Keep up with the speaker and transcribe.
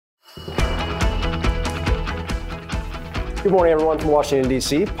Good morning, everyone from Washington,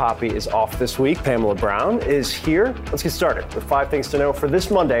 D.C. Poppy is off this week. Pamela Brown is here. Let's get started with 5 things to know for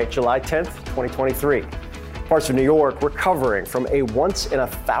this Monday, July 10th, 2023. Parts of New York recovering from a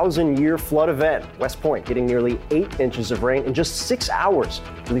once-in-a-thousand-year flood event. West Point getting nearly 8 inches of rain in just 6 hours.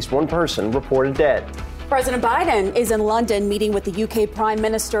 At least one person reported dead. President Biden is in London meeting with the UK Prime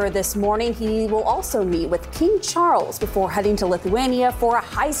Minister this morning. He will also meet with King Charles before heading to Lithuania for a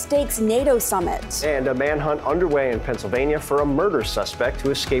high-stakes NATO summit. And a manhunt underway in Pennsylvania for a murder suspect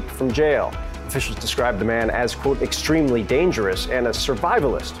who escaped from jail. Officials describe the man as, quote, extremely dangerous and a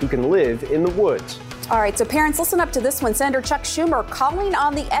survivalist who can live in the woods. All right, so parents, listen up to this one. Senator Chuck Schumer calling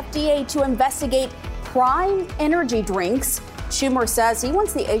on the FDA to investigate prime energy drinks. Schumer says he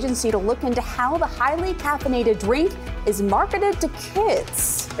wants the agency to look into how the highly caffeinated drink is marketed to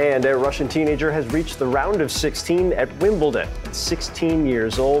kids. And a Russian teenager has reached the round of 16 at Wimbledon. At 16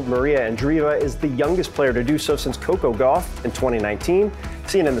 years old, Maria Andreeva is the youngest player to do so since Coco Gauff in 2019.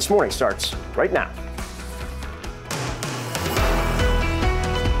 CNN This Morning starts right now.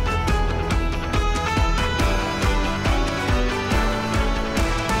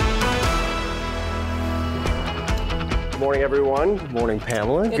 Morning, everyone. Good morning,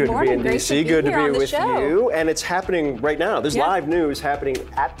 Pamela. Good to be in D.C. Good to be with you. And it's happening right now. There's live news happening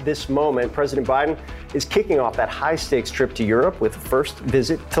at this moment. President Biden is kicking off that high-stakes trip to Europe with a first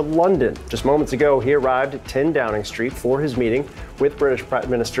visit to London. Just moments ago, he arrived at 10 Downing Street for his meeting with British Prime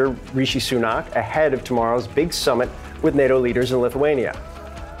Minister Rishi Sunak ahead of tomorrow's big summit with NATO leaders in Lithuania.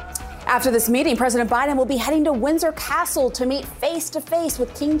 After this meeting, President Biden will be heading to Windsor Castle to meet face-to-face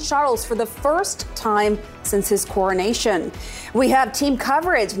with King Charles for the first time since his coronation. We have team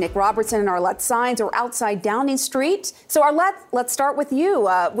coverage. Nick Robertson and Arlette Saenz are outside Downing Street. So, Arlette, let's start with you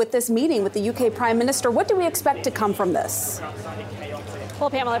with this meeting with the UK Prime Minister. What do we expect to come from this? Well,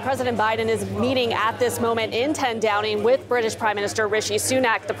 Pamela, President Biden is meeting at this moment in 10 Downing with British Prime Minister Rishi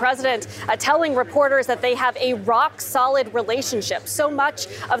Sunak. The president telling reporters that they have a rock-solid relationship. So much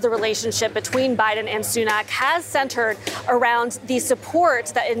of the relationship between Biden and Sunak has centered around the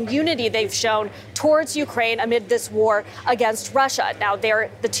support and unity they've shown towards Ukraine amid this war against Russia. Now, the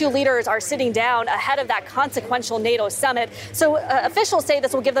two leaders are sitting down ahead of that consequential NATO summit. So officials say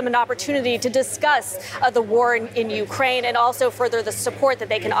this will give them an opportunity to discuss the war in Ukraine and also further the support that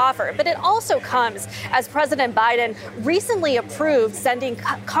they can offer. But it also comes as President Biden recently approved sending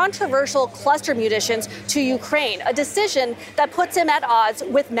controversial cluster munitions to Ukraine, a decision that puts him at odds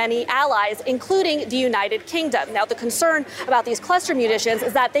with many allies, including the United Kingdom. Now, the concern about these cluster munitions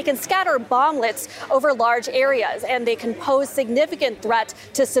is that they can scatter bomblets over large areas and they can pose significant threat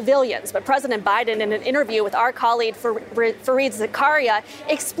to civilians. But President Biden, in an interview with our colleague Fareed Zakaria,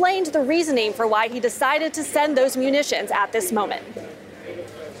 explained the reasoning for why he decided to send those munitions at this moment.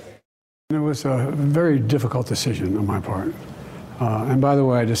 It was a very difficult decision on my part. And by the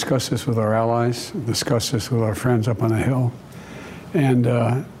way, I discussed this with our allies, discussed this with our friends up on the Hill. And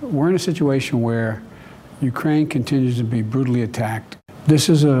we're in a situation where Ukraine continues to be brutally attacked. This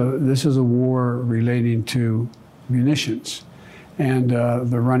is a war relating to munitions and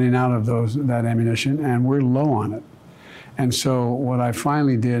the running out of that ammunition, and we're low on it. And so what I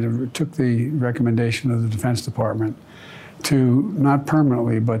finally did, took the recommendation of the Defense Department to not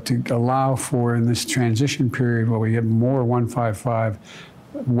permanently, but to allow for in this transition period where we get more 155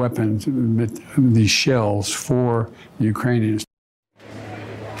 weapons, these shells for the Ukrainians.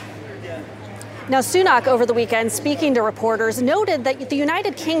 Now, Sunak over the weekend, speaking to reporters, noted that the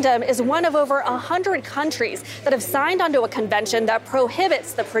United Kingdom is one of over 100 countries that have signed onto a convention that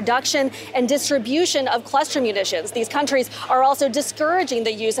prohibits the production and distribution of cluster munitions. These countries are also discouraging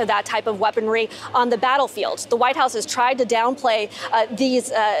the use of that type of weaponry on the battlefield. The White House has tried to downplay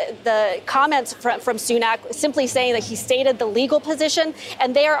the comments from Sunak, simply saying that he stated the legal position,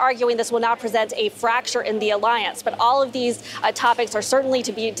 and they are arguing this will not present a fracture in the alliance. But all of these topics are certainly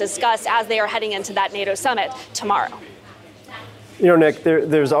to be discussed as they are heading into that NATO summit tomorrow. You know, Nick,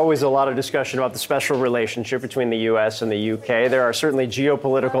 there's always a lot of discussion about the special relationship between the U.S. and the UK. There are certainly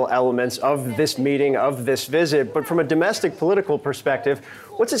geopolitical elements of this meeting, of this visit. But from a domestic political perspective,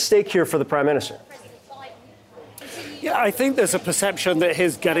 what's at stake here for the Prime Minister? Yeah, I think there's a perception that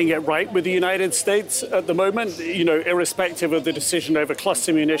he's getting it right with the United States at the moment, you know, irrespective of the decision over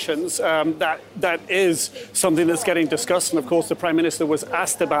cluster munitions. That is something that's getting discussed. And of course, the Prime Minister was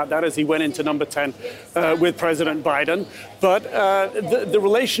asked about that as he went into number 10 with President Biden. But the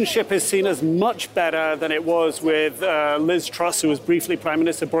relationship is seen as much better than it was with Liz Truss, who was briefly Prime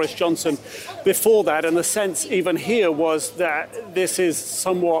Minister, Boris Johnson before that. And the sense even here was that this is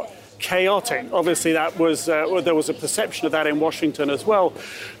somewhat chaotic. Obviously, there was a perception of that in Washington as well.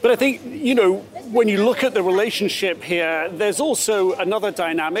 But I think, when you look at the relationship here, there's also another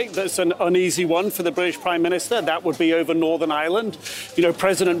dynamic that's an uneasy one for the British Prime Minister. That would be over Northern Ireland.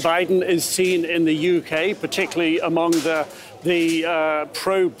 President Biden is seen in the UK, particularly among the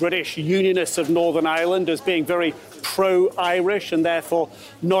pro-British unionists of Northern Ireland, as being very pro-Irish and therefore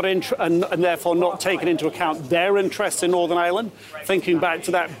not taken into account their interests in Northern Ireland. Thinking back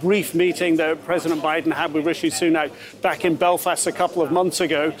to that brief meeting that President Biden had with Rishi Sunak back in Belfast a couple of months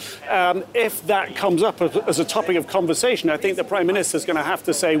ago, if that comes up as a topic of conversation, I think the Prime Minister is going to have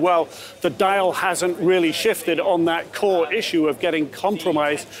to say, well, the dial hasn't really shifted on that core issue of getting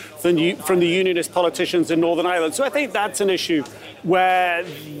compromise from the unionist politicians in Northern Ireland. So I think that's an issue where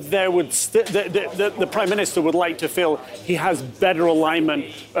the Prime Minister would like to feel he has better alignment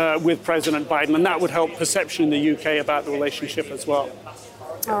with President Biden, and that would help perception in the UK about the relationship as well.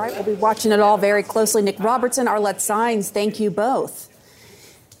 All right, we'll be watching it all very closely. Nick Robertson, Arlette Saenz, thank you both.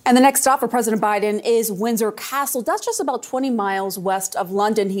 And the next stop for President Biden is Windsor Castle. That's just about 20 miles west of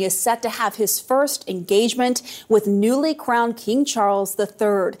London. He is set to have his first engagement with newly crowned King Charles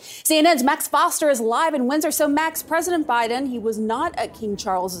III. CNN's Max Foster is live in Windsor. So, Max, President Biden, he was not at King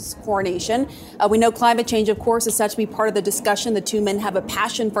Charles's coronation. We know climate change, of course, is set to be part of the discussion. The two men have a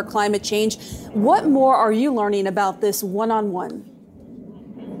passion for climate change. What more are you learning about this one-on-one?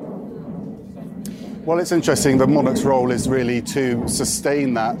 Well, it's interesting. The monarch's role is really to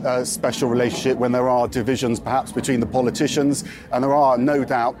sustain that special relationship when there are divisions, perhaps between the politicians, and there are no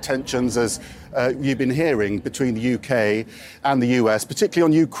doubt tensions, as you've been hearing, between the UK and the US,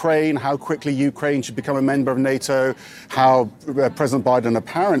 particularly on Ukraine, how quickly Ukraine should become a member of NATO, how President Biden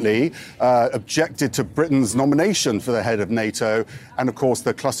apparently objected to Britain's nomination for the head of NATO, and of course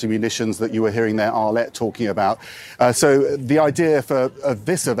the cluster munitions that you were hearing there, Arlette, talking about. So the idea of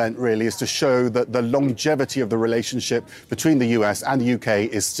this event really is to show that the longevity of the relationship between the US and the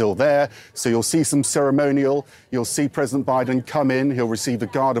UK is still there. So you'll see some ceremonial. You'll see President Biden come in. He'll receive the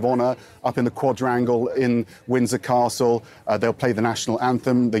Guard of Honor up in the quadrangle in Windsor Castle. They'll play the national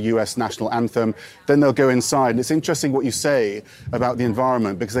anthem, the US national anthem. Then they'll go inside. And it's interesting what you say about the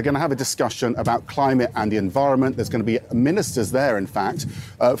environment, because they're going to have a discussion about climate and the environment. There's going to be ministers there, in fact,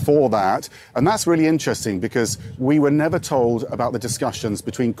 for that. And that's really interesting, because we were never told about the discussions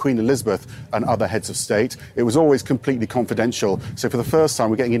between Queen Elizabeth and other heads of state. It was always completely confidential. So for the first time,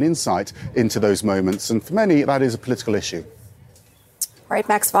 we're getting an insight into those moments. And for many, that is a political issue. All right,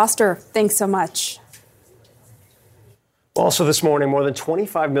 Max Foster, thanks so much. Also this morning, more than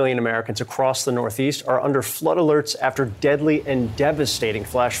 25 million Americans across the Northeast are under flood alerts after deadly and devastating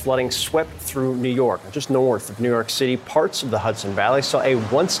flash flooding swept through New York. Just north of New York City, parts of the Hudson Valley saw a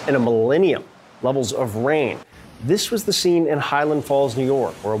once-in-a-millennium levels of rain. This was the scene in Highland Falls, New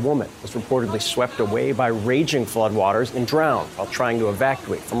York, where a woman was reportedly swept away by raging floodwaters and drowned while trying to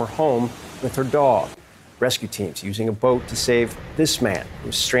evacuate from her home with her dog. Rescue teams using a boat to save this man who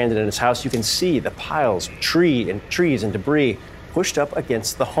was stranded in his house. You can see the piles of trees and debris pushed up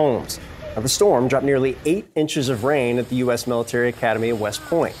against the homes. Now, the storm dropped nearly 8 inches of rain at the U.S. Military Academy at West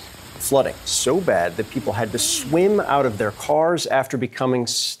Point. Flooding so bad that people had to swim out of their cars after becoming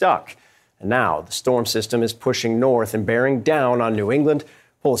stuck. And now the storm system is pushing north and bearing down on New England.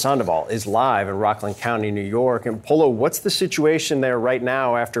 Polo Sandoval is live in Rockland County, New York. And Polo, what's the situation there right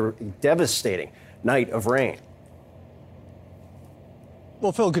now after a devastating night of rain?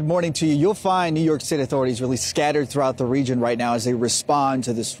 Well, Phil, good morning to you. You'll find New York State authorities really scattered throughout the region right now as they respond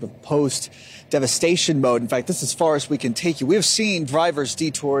to this sort of post-devastation mode. In fact, this is as far as we can take you. We've seen drivers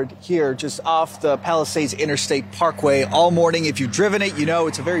detoured here just off the Palisades Interstate Parkway all morning. If you've driven it, you know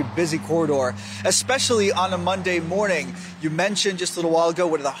it's a very busy corridor, especially on a Monday morning. You mentioned just a little while ago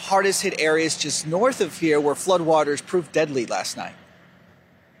one of the hardest hit areas just north of here where floodwaters proved deadly last night.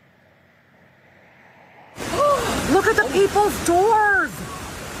 Look at the people's doors!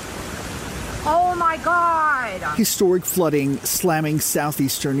 Oh my God! Historic flooding slamming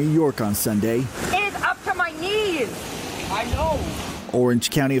southeastern New York on Sunday. It's up to my knees! I know! Orange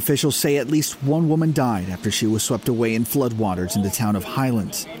County officials say at least one woman died after she was swept away in floodwaters in the town of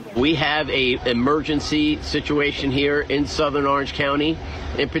Highlands. We have an emergency situation here in southern Orange County,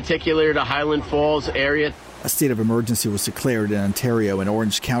 in particular the Highland Falls area. A state of emergency was declared in Ontario and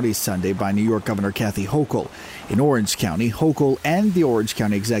Orange County Sunday by New York Governor Kathy Hochul. In Orange County, Hochul and the Orange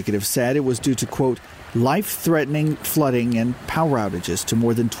County executive said it was due to, quote, life-threatening flooding and power outages to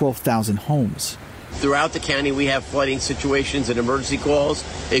more than 12,000 homes. Throughout the county, we have flooding situations and emergency calls.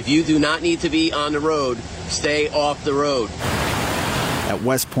 If you do not need to be on the road, stay off the road. At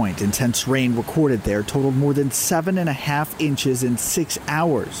West Point, intense rain recorded there totaled more than 7.5 inches in 6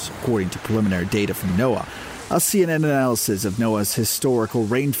 hours, according to preliminary data from NOAA. A CNN analysis of NOAA's historical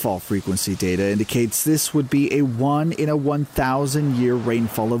rainfall frequency data indicates this would be a 1 in a 1,000-year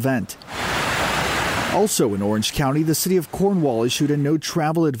rainfall event. Also in Orange County, the city of Cornwall issued a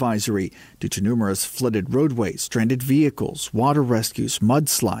no-travel advisory due to numerous flooded roadways, stranded vehicles, water rescues,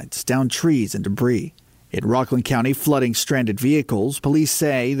 mudslides, downed trees, and debris. In Rockland County, flooding stranded vehicles, police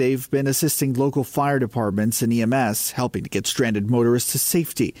say they've been assisting local fire departments and EMS, helping to get stranded motorists to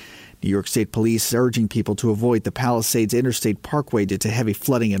safety. New York State Police urging people to avoid the Palisades Interstate Parkway due to heavy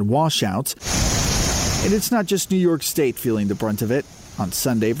flooding and washouts. And it's not just New York State feeling the brunt of it. On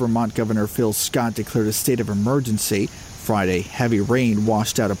Sunday, Vermont Governor Phil Scott declared a state of emergency. Friday, heavy rain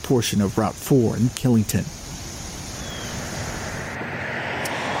washed out a portion of Route 4 in Killington.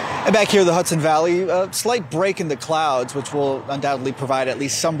 And back here in the Hudson Valley, a slight break in the clouds, which will undoubtedly provide at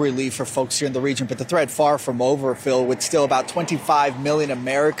least some relief for folks here in the region. But the threat far from over, Phil, with still about 25 million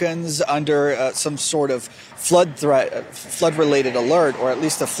Americans under some sort of flood-related alert, or at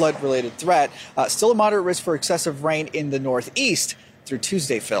least a flood-related threat. Still a moderate risk for excessive rain in the Northeast through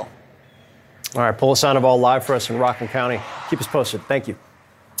Tuesday, Phil. All right, pull a Sandoval live for us in Rockland County. Keep us posted. Thank you.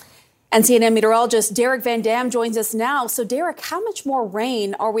 And CNN meteorologist Derek Van Dam joins us now. So, Derek, how much more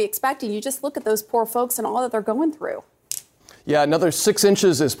rain are we expecting? You just look at those poor folks and all that they're going through. Yeah, another 6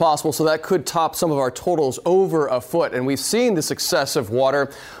 inches is possible, so that could top some of our totals over a foot. And we've seen this excessive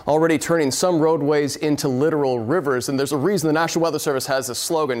water already turning some roadways into literal rivers. And there's a reason the National Weather Service has this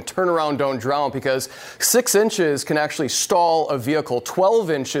slogan, turn around, don't drown, because 6 inches can actually stall a vehicle. 12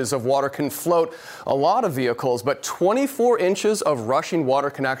 inches of water can float a lot of vehicles, but 24 inches of rushing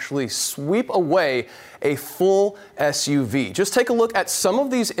water can actually sweep away a full SUV. Just take a look at some of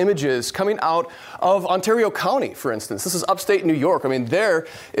these images coming out of Ontario County, for instance. This is upstate New York. I mean, there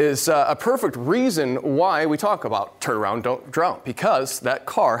is a perfect reason why we talk about turn around, don't drown, because that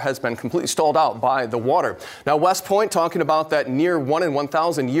car has been completely stalled out by the water. Now, West Point, talking about that near 1 in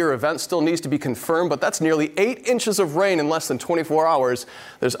 1,000 year event, still needs to be confirmed, but that's nearly 8 inches of rain in less than 24 hours.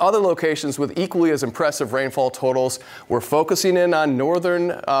 There's other locations with equally as impressive rainfall totals. We're focusing in on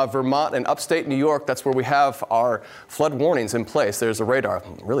northern Vermont and upstate New York. That's where we have our flood warnings in place. There's a radar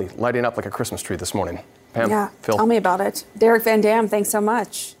really lighting up like a Christmas tree this morning. Pam, yeah, Phil. Tell me about it. Derek Van Dam, thanks so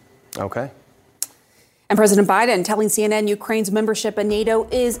much. Okay. And President Biden telling CNN Ukraine's membership in NATO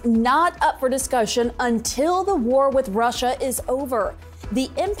is not up for discussion until the war with Russia is over. The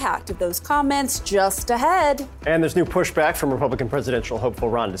impact of those comments just ahead. And there's new pushback from Republican presidential hopeful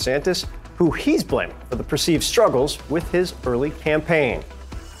Ron DeSantis, who he's blaming for the perceived struggles with his early campaign.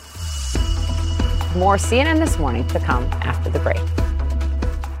 More CNN This Morning to come after the break.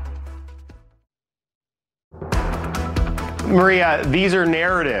 Maria, these are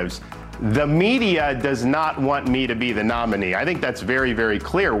narratives. The media does not want me to be the nominee. I think that's very, very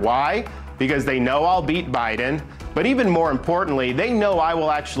clear. Why? Because they know I'll beat Biden. But even more importantly, they know I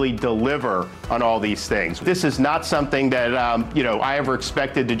will actually deliver on all these things. This is not something that, I ever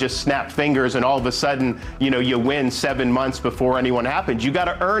expected to just snap fingers and all of a sudden, you win 7 months before anyone happens. You got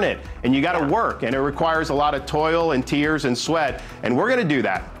to earn it and you got to work, and it requires a lot of toil and tears and sweat. And we're going to do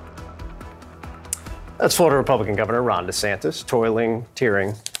that. That's Florida Republican Governor Ron DeSantis, toiling,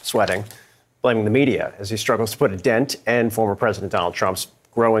 tearing, sweating, blaming the media as he struggles to put a dent in former President Donald Trump's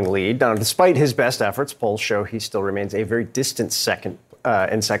growing lead. Now, despite his best efforts, polls show he still remains a very distant second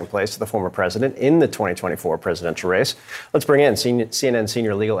place to the former president in the 2024 presidential race. Let's bring in CNN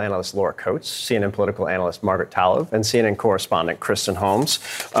senior legal analyst Laura Coates, CNN political analyst Margaret Talov, and CNN correspondent Kristen Holmes.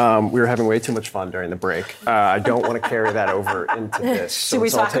 We were having way too much fun during the break. I don't want to carry that over into this. Should we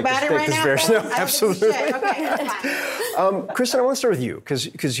talk about it right now? No, absolutely. Okay. Kristen, I want to start with you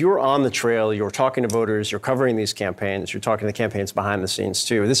because you're on the trail. You're talking to voters. You're covering these campaigns. You're talking to the campaigns behind the scenes,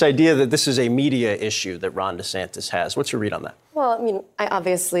 too. This idea that this is a media issue that Ron DeSantis has. What's your read on that? Well, I mean, I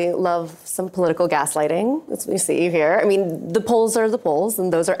obviously love some political gaslighting. That's what we see here. I mean, the polls are the polls,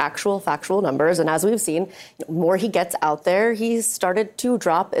 and those are actual factual numbers. And as we've seen, the more he gets out there, he's started to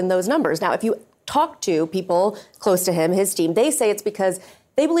drop in those numbers. Now, if you talk to people close to him, his team, they say it's because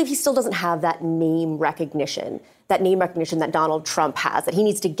they believe he still doesn't have that name recognition that Donald Trump has, that he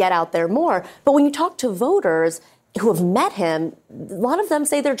needs to get out there more. But when you talk to voters who have met him, a lot of them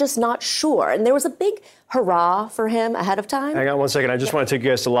say they're just not sure. And there was a big hurrah for him ahead of time. Hang on one second. I just want to take you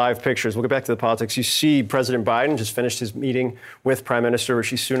guys to live pictures. We'll get back to the politics. You see President Biden just finished his meeting with Prime Minister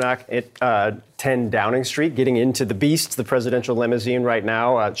Rishi Sunak at 10 Downing Street, getting into the Beast, the presidential limousine right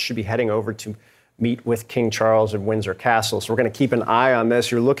now. Should be heading over to meet with King Charles at Windsor Castle. So we're going to keep an eye on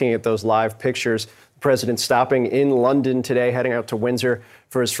this. You're looking at those live pictures. The president stopping in London today, heading out to Windsor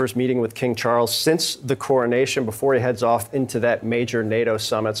for his first meeting with King Charles since the coronation before he heads off into that major NATO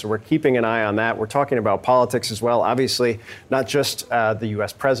summit. So we're keeping an eye on that. We're talking about politics as well. Obviously, not just the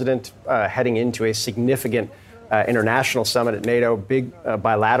U.S. president heading into a significant international summit at NATO, big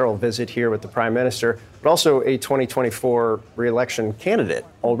bilateral visit here with the prime minister, but also a 2024 re-election candidate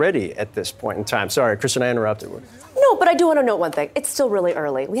already at this point in time. Sorry, Kristen, I interrupted. No, but I do want to note one thing. It's still really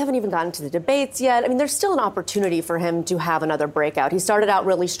early. We haven't even gotten to the debates yet. I mean, there's still an opportunity for him to have another breakout. He started out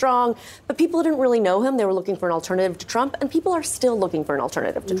really strong, but people didn't really know him. They were looking for an alternative to Trump, and people are still looking for an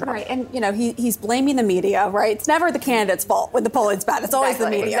alternative to Trump. Right, and, he's blaming the media, right? It's never the candidate's fault when the polling's bad. It's always the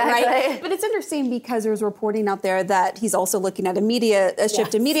media, right? But it's interesting because there's reporting out there that he's also looking at a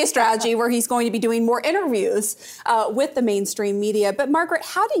shift in media strategy where he's going to be doing more interviews with the mainstream media. But, Margaret,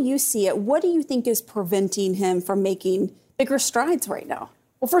 how do you see it? What do you think is preventing him from making bigger strides right now?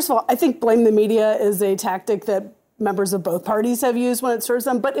 Well, first of all, I think blame the media is a tactic that members of both parties have used when it serves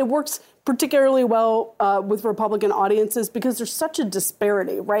them, but it works particularly well with Republican audiences because there's such a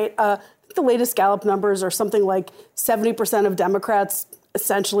disparity, right? I think the latest Gallup numbers are something like 70% of Democrats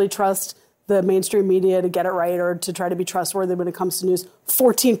essentially trust the mainstream media to get it right or to try to be trustworthy when it comes to news.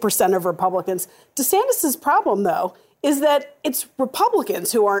 14% of Republicans. DeSantis's problem, though, is that it's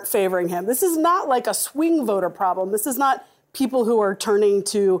Republicans who aren't favoring him. This is not like a swing voter problem. This is not people who are turning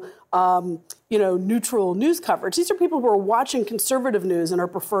to, neutral news coverage. These are people who are watching conservative news and are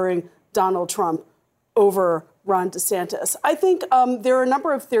preferring Donald Trump over Ron DeSantis. I think there are a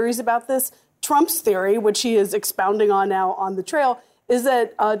number of theories about this. Trump's theory, which he is expounding on now on the trail, is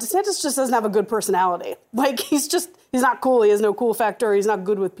that DeSantis just doesn't have a good personality. Like, he's not cool. He has no cool factor. He's not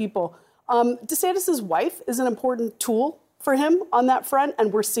good with people. DeSantis' wife is an important tool for him on that front,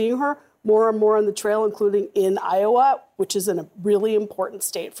 and we're seeing her more and more on the trail, including in Iowa, which is a really important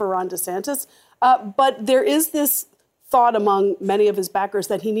state for Ron DeSantis. But there is this thought among many of his backers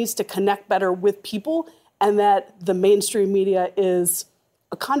that he needs to connect better with people and that the mainstream media is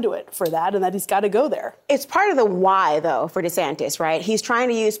a conduit for that and that he's got to go there. It's part of the why, though, for DeSantis, right? He's trying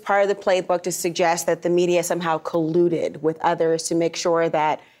to use part of the playbook to suggest that the media somehow colluded with others to make sure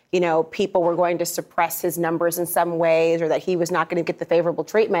that people were going to suppress his numbers in some ways or that he was not going to get the favorable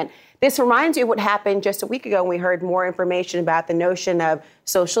treatment. This reminds me of what happened just a week ago when we heard more information about the notion of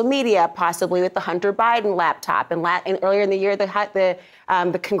social media, possibly with the Hunter Biden laptop. And earlier in the year,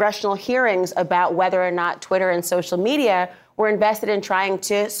 the congressional hearings about whether or not Twitter and social media were invested in trying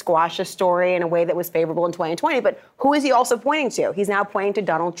to squash a story in a way that was favorable in 2020. But who is he also pointing to? He's now pointing to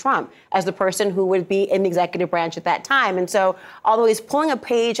Donald Trump as the person who would be in the executive branch at that time. And so although he's pulling a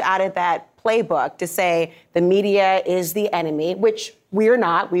page out of that playbook to say the media is the enemy, which we're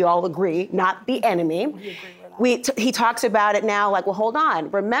not, we all agree, not the enemy. He talks about it now like, well, hold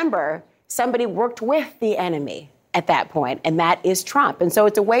on. Remember, somebody worked with the enemy at that point, and that is Trump. And so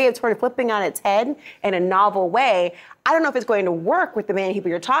it's a way of sort of flipping on its head in a novel way. I don't know if it's going to work with the many people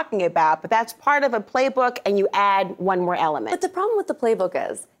you're talking about, but that's part of a playbook, and you add one more element. But the problem with the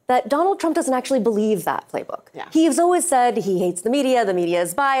playbook is that Donald Trump doesn't actually believe that playbook. Yeah. He's always said he hates the media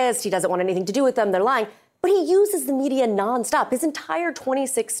is biased, he doesn't want anything to do with them, they're lying. But he uses the media nonstop. His entire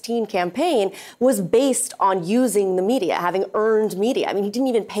 2016 campaign was based on using the media, having earned media. I mean, he didn't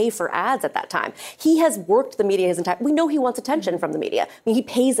even pay for ads at that time. He has worked the media his entire... We know he wants attention from the media. I mean, he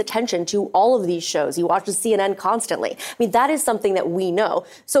pays attention to all of these shows. He watches CNN constantly. I mean, that is something that we know.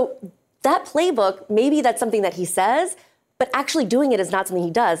 So that playbook, maybe that's something that he says, but actually doing it is not something he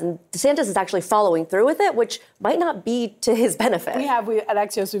does. And DeSantis is actually following through with it, which might not be to his benefit. We at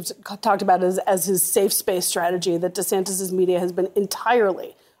Axios, we've talked about it as his safe space strategy, that DeSantis' media has been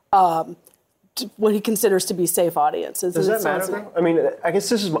entirely what he considers to be safe audiences. Does that matter, though? I mean, I guess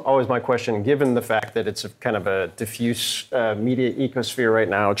this is always my question, given the fact that it's a kind of a diffuse media ecosphere right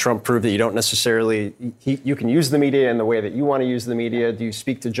now. Trump proved that you don't necessarily, you can use the media in the way that you want to use the media. Do you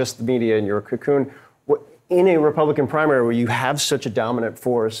speak to just the media in your cocoon? In a Republican primary where you have such a dominant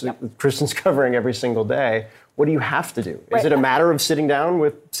force, that Kristen's covering every single day, what do you have to do? Is it a matter of sitting down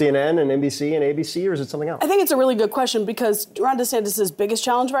with CNN and NBC and ABC, or is it something else? I think it's a really good question because Ron DeSantis' biggest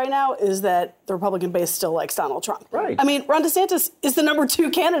challenge right now is that the Republican base still likes Donald Trump. Right. I mean, Ron DeSantis is the number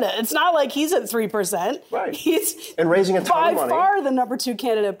 2 candidate. It's not like he's at 3%. Right. He's and raising a ton of money. By far the number 2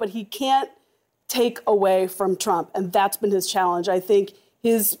 candidate, but he can't take away from Trump, and that's been his challenge. I think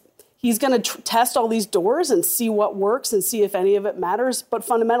he's going to test all these doors and see what works and see if any of it matters. But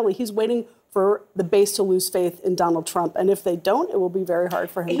fundamentally, he's waiting for the base to lose faith in Donald Trump. And if they don't, it will be very hard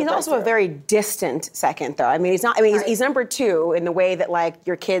for him to break through. He's also a very distant second, though. I mean, he's number two in the way that, like,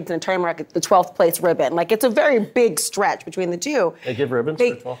 your kids in a tournament get the 12th place ribbon. Like, it's a very big stretch between the two. They give ribbons for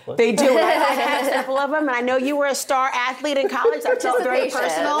 12th place? They do. I have several of them, and I know you were a star athlete in college. That felt very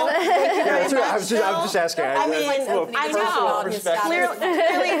personal. Thank you very much. I was just asking. I know.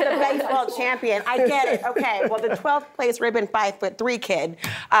 Clearly the baseball champion. I get it. Okay, well, the 12th place ribbon 5'3" kid.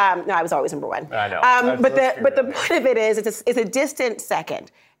 No, I was always number one. I know. But the point of it is, it's a distant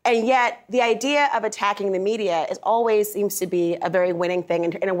second. And yet, the idea of attacking the media always seems to be a very winning thing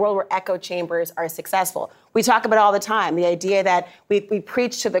in a world where echo chambers are successful. We talk about it all the time, the idea that we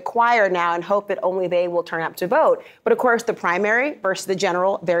preach to the choir now and hope that only they will turn up to vote. But of course, the primary versus the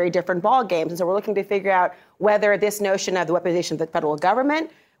general, very different ball games. And so we're looking to figure out whether this notion of the weaponization of the federal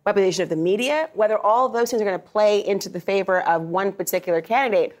government, weaponization of the media, whether all of those things are going to play into the favor of one particular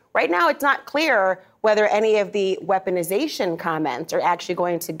candidate. Right now, it's not clear whether any of the weaponization comments are actually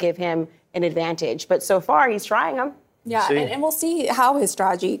going to give him an advantage. But so far, he's trying them. Yeah, and we'll see how his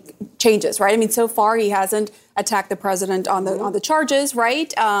strategy changes, right? I mean, so far he hasn't attacked the president on the charges,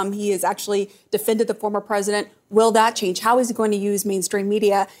 right? He has actually defended the former president. Will that change? How is he going to use mainstream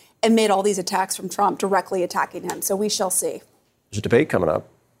media amid all these attacks from Trump directly attacking him? So we shall see. There's a debate coming up.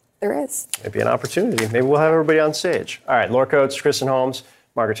 There is. Maybe an opportunity. Maybe we'll have everybody on stage. All right, Laura Coates, Kristen Holmes,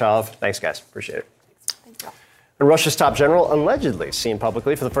 Margaret Chalov. Thanks, guys. Appreciate it. Thank you. And Russia's top general allegedly seen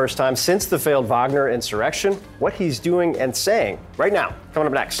publicly for the first time since the failed Wagner insurrection. What he's doing and saying right now. Coming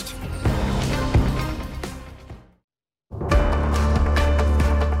up next.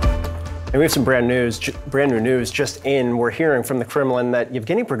 And we have some brand new news just in. We're hearing from the Kremlin that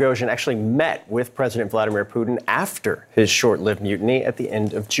Yevgeny Prigozhin actually met with President Vladimir Putin after his short-lived mutiny at the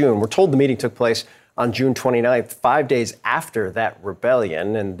end of June. We're told the meeting took place on June 29th, 5 days after that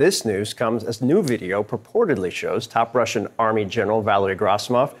rebellion. And this news comes as new video purportedly shows top Russian Army General Valery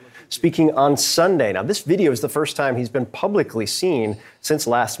Gerasimov speaking on Sunday. Now, this video is the first time he's been publicly seen since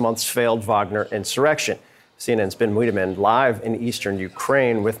last month's failed Wagner insurrection. CNN's Ben Wiedemann live in eastern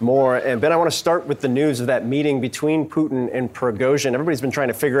Ukraine with more. And Ben, I want to start with the news of that meeting between Putin and Prigozhin. Everybody's been trying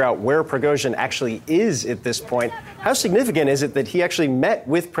to figure out where Prigozhin actually is at this point. How significant is it that he actually met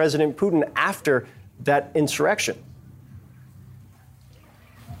with President Putin after that insurrection?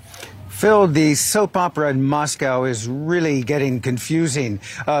 Phil, the soap opera in Moscow is really getting confusing.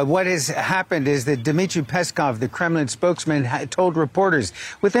 What has happened is that Dmitry Peskov, the Kremlin spokesman, told reporters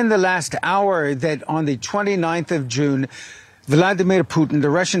within the last hour that on the 29th of June, Vladimir Putin, the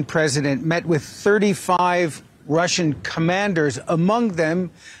Russian president, met with 35 Russian commanders, among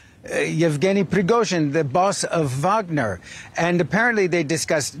them Yevgeny Prigozhin, the boss of Wagner. And apparently they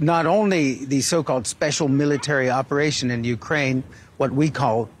discussed not only the so-called special military operation in Ukraine, what we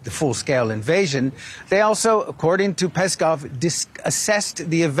call the full-scale invasion. They also, according to Peskov, assessed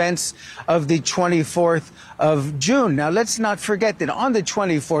the events of the 24th of June. Now, let's not forget that on the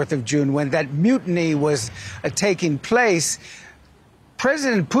 24th of June, when that mutiny was taking place,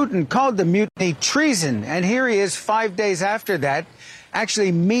 President Putin called the mutiny treason. And here he is 5 days after that,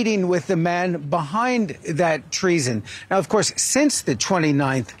 actually meeting with the man behind that treason. Now, of course, since the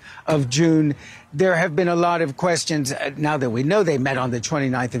 29th of June, there have been a lot of questions, now that we know they met on the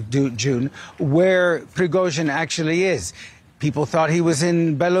 29th of June, where Prigozhin actually is. People thought he was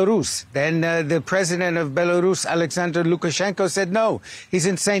in Belarus. Then the president of Belarus, Alexander Lukashenko, said no, he's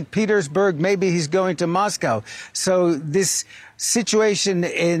in St. Petersburg. Maybe he's going to Moscow. So this situation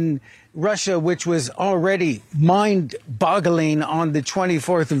in Russia, which was already mind-boggling on the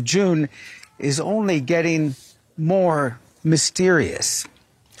 24th of June, is only getting more mysterious.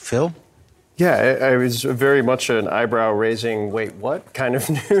 Phil? Yeah, it was very much an eyebrow-raising, wait, what kind of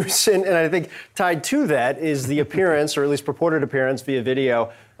news? And I think tied to that is the appearance, or at least purported appearance via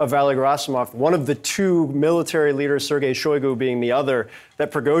video, of Valery Gerasimov, one of the two military leaders, Sergei Shoigu being the other,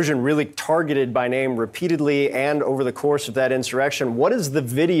 that Prigozhin really targeted by name repeatedly and over the course of that insurrection. What does the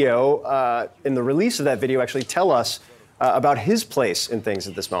video, in the release of that video, actually tell us about his place in things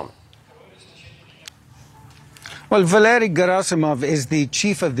at this moment? Well, Valery Gerasimov is the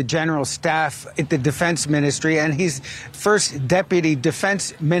chief of the general staff at the defense ministry, and he's first deputy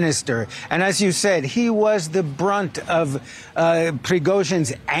defense minister. And as you said, he was the brunt of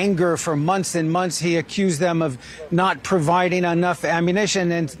Prigozhin's anger for months and months. He accused them of not providing enough ammunition,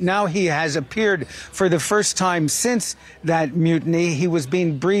 and now he has appeared for the first time since that mutiny. He was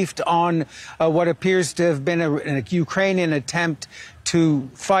being briefed on what appears to have been a Ukrainian attempt to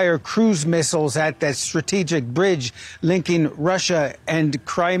fire cruise missiles at that strategic bridge linking Russia and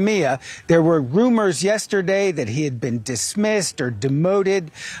Crimea. There were rumors yesterday that he had been dismissed or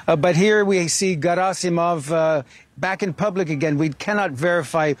demoted, but here we see Gerasimov back in public again. We cannot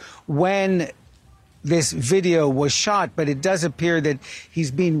verify when this video was shot, but it does appear that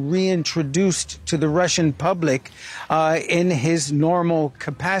he's being reintroduced to the Russian public in his normal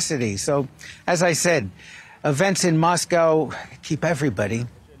capacity. So, as I said, events in Moscow keep everybody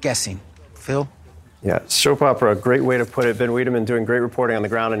guessing. Phil? Yeah, soap opera, a great way to put it. Ben Wiedemann doing great reporting on the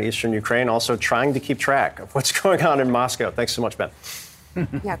ground in eastern Ukraine, also trying to keep track of what's going on in Moscow. Thanks so much, Ben.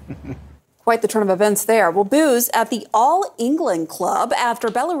 Yeah. Quite the turn of events there. Well, booze at the All England Club after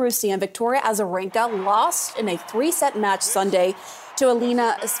Belarusian Victoria Azarenka lost in a 3-set match Sunday to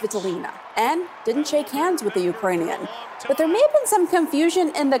Elena Svitolina and didn't shake hands with the Ukrainian. But there may have been some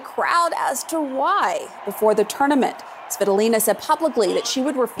confusion in the crowd as to why. Before the tournament, Svitolina said publicly that she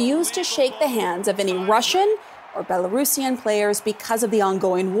would refuse to shake the hands of any Russian or Belarusian players because of the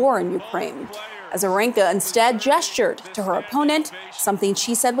ongoing war in Ukraine. Azarenka instead gestured to her opponent, something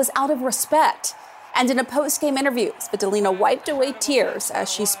she said was out of respect. And in a post-game interview, Svitolina wiped away tears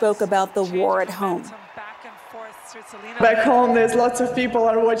as she spoke about the war at home. Back home, there's lots of people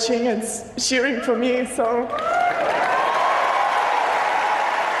are watching and cheering for me, so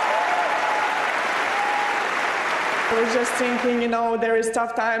I was just thinking, there is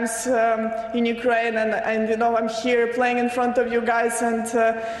tough times in Ukraine, and I'm here playing in front of you guys,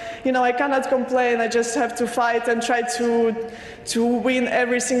 and I cannot complain. I just have to fight and try to win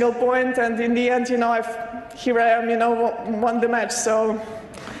every single point, and in the end, here I am, won the match. So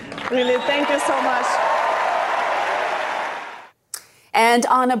really, thank you so much. And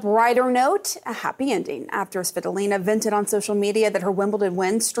on a brighter note, a happy ending after Svitolina vented on social media that her Wimbledon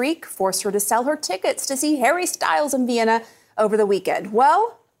win streak forced her to sell her tickets to see Harry Styles in Vienna over the weekend.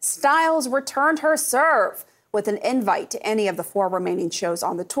 Well, Styles returned her serve with an invite to any of the 4 remaining shows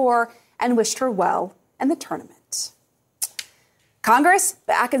on the tour and wished her well in the tournament. Congress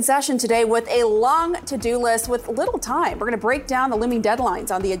back in session today with a long to-do list with little time. We're going to break down the looming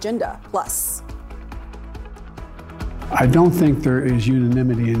deadlines on the agenda. Plus, I don't think there is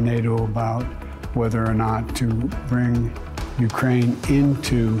unanimity in NATO about whether or not to bring Ukraine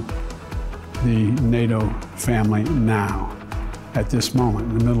into the NATO family now, at this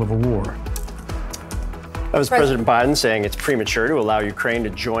moment, in the middle of a war. That was President Biden saying it's premature to allow Ukraine to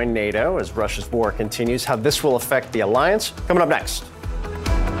join NATO as Russia's war continues. How this will affect the alliance, coming up next.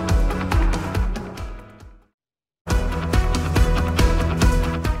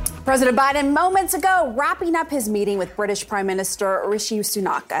 President Biden moments ago wrapping up his meeting with British Prime Minister Rishi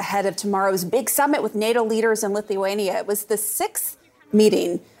Sunak ahead of tomorrow's big summit with NATO leaders in Lithuania. It was the 6th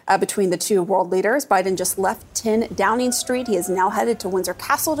meeting between the two world leaders. Biden just left 10 Downing Street. He is now headed to Windsor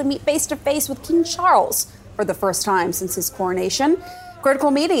Castle to meet face-to-face with King Charles for the first time since his coronation. Critical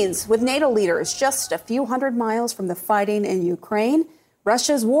meetings with NATO leaders just a few hundred miles from the fighting in Ukraine.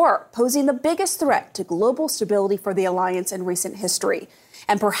 Russia's war posing the biggest threat to global stability for the alliance in recent history.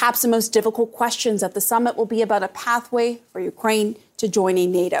 And perhaps the most difficult questions at the summit will be about a pathway for Ukraine to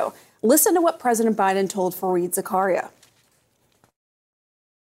joining NATO. Listen to what President Biden told Fareed Zakaria.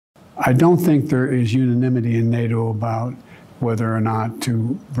 I don't think there is unanimity in NATO about whether or not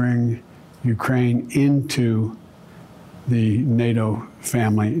to bring Ukraine into the NATO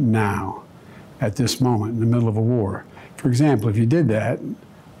family now, at this moment, in the middle of a war. For example, if you did that,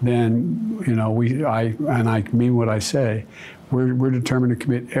 then, I mean what I say, we're determined to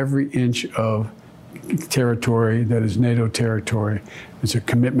commit every inch of territory that is NATO territory. It's a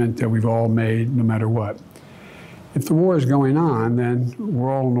commitment that we've all made no matter what. If the war is going on, then we're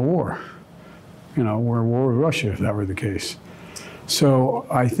all in a war. We're at war with Russia, if that were the case. So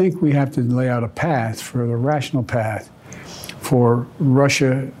I think we have to lay out a path, for the rational path, for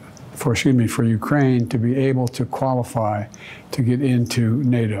Ukraine to be able to qualify to get into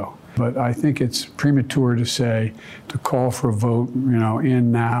NATO. But I think it's premature to call for a vote,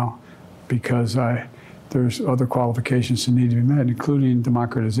 in now, because there's other qualifications that need to be met, including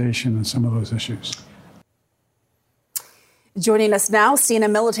democratization and some of those issues. Joining us now,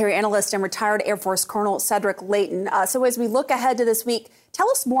 CNN military analyst and retired Air Force Colonel Cedric Leighton. So as we look ahead to this week, tell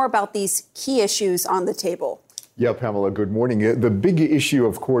us more about these key issues on the table. Yeah, Pamela, good morning. The big issue,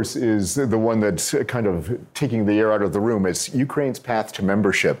 of course, is the one that's kind of taking the air out of the room. It's Ukraine's path to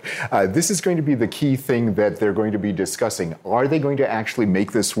membership. This is going to be the key thing that they're going to be discussing. Are they going to actually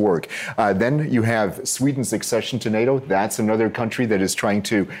make this work? Then you have Sweden's accession to NATO. That's another country that is trying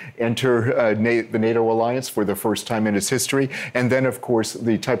to enter the NATO alliance for the first time in its history. And then, of course,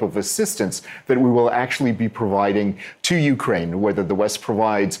 the type of assistance that we will actually be providing to Ukraine, whether the West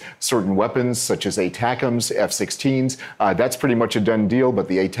provides certain weapons such as ATACMS, F-16s. That's pretty much a done deal, but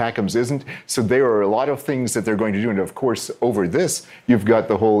the ATACMS isn't. So there are a lot of things that they're going to do. And of course, over this, you've got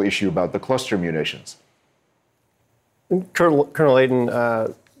the whole issue about the cluster munitions. Colonel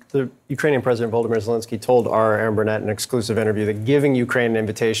Aiden, the Ukrainian President Volodymyr Zelensky told our Aaron Burnett in an exclusive interview that giving Ukraine an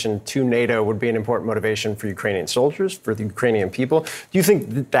invitation to NATO would be an important motivation for Ukrainian soldiers, for the Ukrainian people. Do you think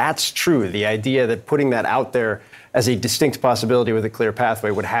that that's true? The idea that putting that out there as a distinct possibility with a clear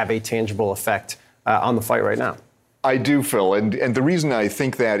pathway would have a tangible effect on the fight right now? I do, Phil, and the reason I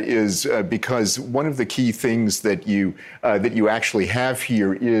think that is because one of the key things that you actually have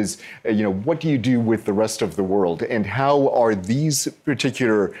here is, what do you do with the rest of the world, and how are these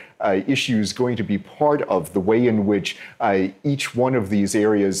particular issues going to be part of the way in which each one of these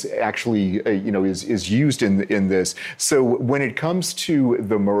areas actually, is used in this. So when it comes to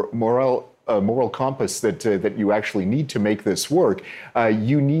the moral compass that you actually need to make this work,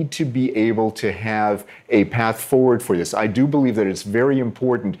 you need to be able to have a path forward for this. I do believe that it's very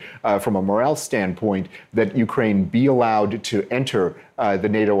important from a morale standpoint that Ukraine be allowed to enter the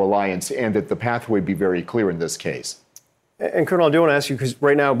NATO alliance and that the pathway be very clear in this case. And Colonel, I do want to ask you, because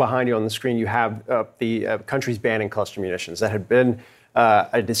right now behind you on the screen, you have the countries banning cluster munitions. That had been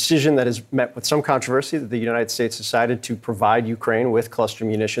a decision that has met with some controversy, that the United States decided to provide Ukraine with cluster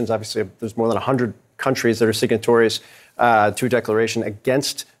munitions. Obviously, there's more than 100 countries that are signatories to a declaration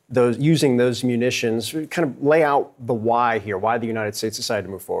against using those munitions. Kind of lay out the why here, why the United States decided to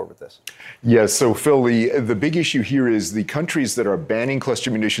move forward with this. Yes, so Phil, the big issue here is the countries that are banning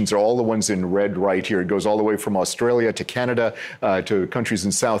cluster munitions are all the ones in red right here. It goes all the way from Australia to Canada to countries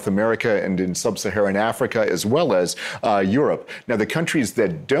in South America and in sub-Saharan Africa, as well as Europe. Now, the countries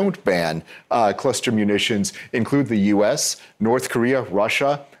that don't ban cluster munitions include the U.S., North Korea,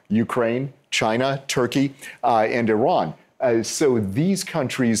 Russia, Ukraine, China, Turkey, and Iran. So these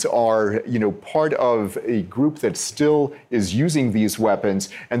countries are, part of a group that still is using these weapons.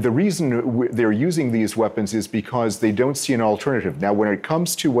 And the reason they're using these weapons is because they don't see an alternative. Now, when it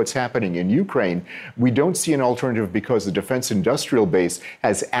comes to what's happening in Ukraine, we don't see an alternative because the defense industrial base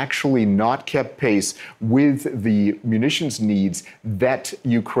has actually not kept pace with the munitions needs that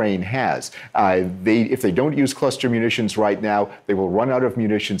Ukraine has. If they don't use cluster munitions right now, they will run out of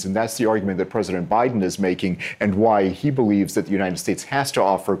munitions. And that's the argument that President Biden is making and why he believes that the United States has to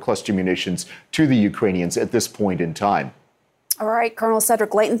offer cluster munitions to the Ukrainians at this point in time. All right, Colonel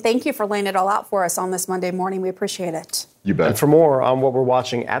Cedric Layton, thank you for laying it all out for us on this Monday morning. We appreciate it. You bet. And for more on what we're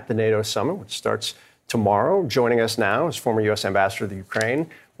watching at the NATO summit, which starts tomorrow, joining us now is former U.S. Ambassador to Ukraine,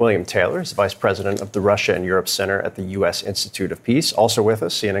 William Taylor, is the Vice President of the Russia and Europe Center at the U.S. Institute of Peace. Also with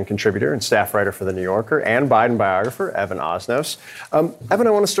us, CNN contributor and staff writer for The New Yorker and Biden biographer, Evan Osnos. Evan, I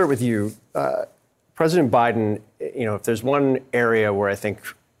want to start with you. President Biden, if there's one area where I think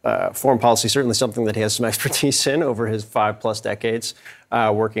foreign policy is certainly something that he has some expertise in over his 5+ decades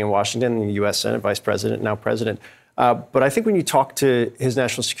working in Washington, in the U.S. Senate, vice president, now president. But I think when you talk to his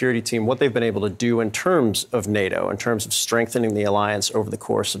national security team, what they've been able to do in terms of NATO, in terms of strengthening the alliance over the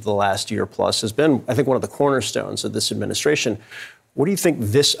course of the last year plus, has been, I think, one of the cornerstones of this administration. What do you think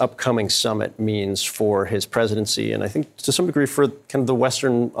this upcoming summit means for his presidency and I think to some degree for kind of the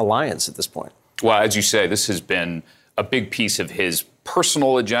Western alliance at this point? Well, as you say, this has been a big piece of his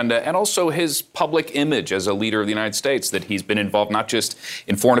personal agenda and also his public image as a leader of the United States, that he's been involved not just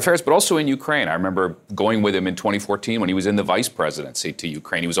in foreign affairs, but also in Ukraine. I remember going with him in 2014 when he was in the vice presidency to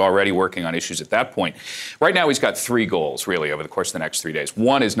Ukraine. He was already working on issues at that point. Right now, he's got 3 goals, really, over the course of the next 3 days.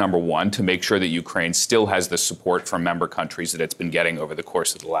 One is, number one, to make sure that Ukraine still has the support from member countries that it's been getting over the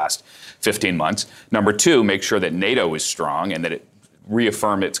course of the last 15 months. Number 2, make sure that NATO is strong and that it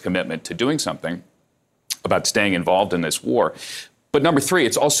reaffirm its commitment to doing something about staying involved in this war. But number 3,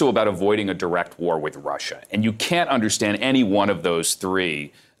 it's also about avoiding a direct war with Russia. And you can't understand any one of those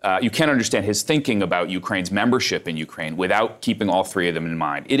 3. You can't understand his thinking about Ukraine's membership in Ukraine without keeping all 3 of them in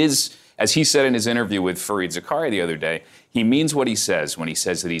mind. It is, as he said in his interview with Fareed Zakaria the other day, he means what he says when he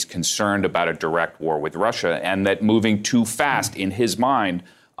says that he's concerned about a direct war with Russia and that moving too fast in his mind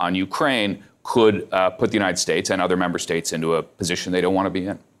on Ukraine could put the United States and other member states into a position they don't want to be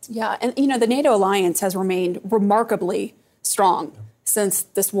in. Yeah, and the NATO alliance has remained remarkably strong since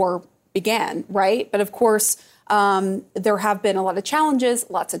this war began, right? But of course, There have been a lot of challenges,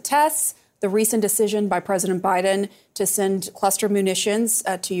 lots of tests. The recent decision by President Biden to send cluster munitions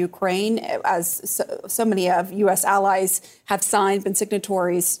to Ukraine, as so many of U.S. allies have signed, been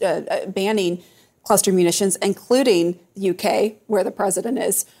signatories banning cluster munitions, including the UK, where the president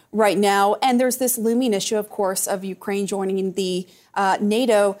is right now. And there's this looming issue, of course, of Ukraine joining the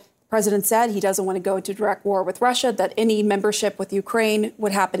NATO. The president said he doesn't want to go into direct war with Russia, that any membership with Ukraine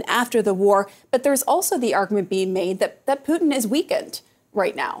would happen after the war. But there's also the argument being made that Putin is weakened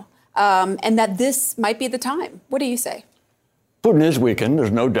right now. And that this might be the time. What do you say? Putin is weakened,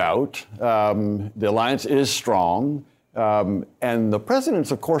 there's no doubt. The alliance is strong. And the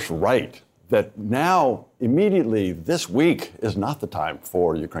president's, of course, right that now, immediately this week, is not the time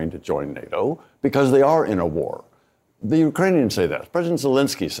for Ukraine to join NATO because they are in a war. The Ukrainians say that. President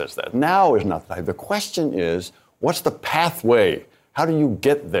Zelensky says that. Now is not the time. The question is, what's the pathway? How do you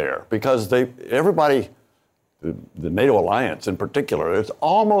get there? Because everybody... The NATO alliance in particular, it's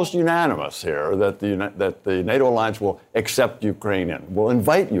almost unanimous here that the NATO alliance will accept Ukraine in, will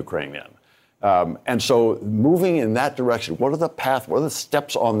invite Ukraine in. And so moving in that direction, what are the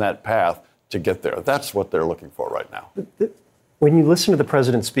steps on that path to get there? That's what they're looking for right now. When you listen to the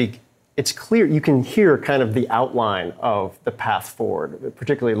president speak, it's clear you can hear kind of the outline of the path forward,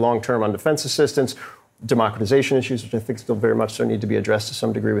 particularly long-term on defense assistance, democratization issues, which I think still very much so need to be addressed to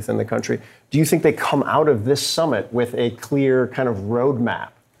some degree within the country. Do you think they come out of this summit with a clear kind of roadmap?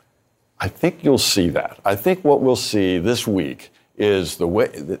 I think you'll see that. I think what we'll see this week is the way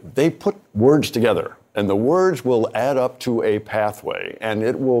they put words together, and the words will add up to a pathway, and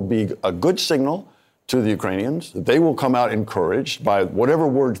it will be a good signal to the Ukrainians. They will come out encouraged by whatever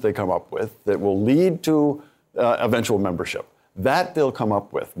words they come up with that will lead to eventual membership. That they'll come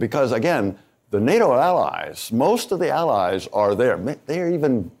up with, because again, the NATO allies, most of the allies are there. They are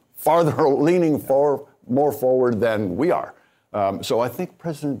even farther leaning more forward than we are. So I think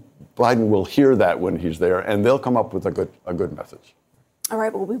President Biden will hear that when he's there, and they'll come up with a good message. All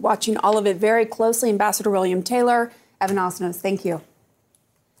right, we'll be watching all of it very closely. Ambassador William Taylor, Evan Osnos, thank you.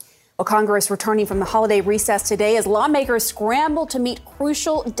 Well, Congress returning from the holiday recess today as lawmakers scramble to meet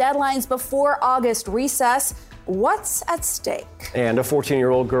crucial deadlines before August recess. What's at stake? And a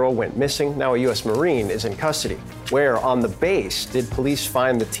 14-year-old girl went missing. Now a U.S. Marine is in custody. Where on the base did police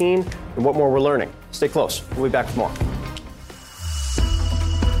find the teen? And what more we're learning? Stay close. We'll be back with more.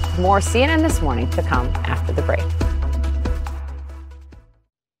 More CNN This Morning to come after the break.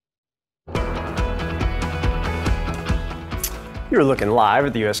 You're looking live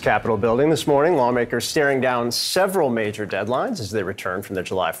at the U.S. Capitol building this morning. Lawmakers staring down several major deadlines as they return from their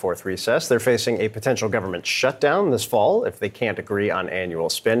July 4th recess. They're facing a potential government shutdown this fall if they can't agree on annual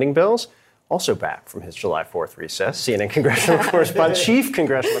spending bills. Also back from his July 4th recess, CNN congressional correspondent, chief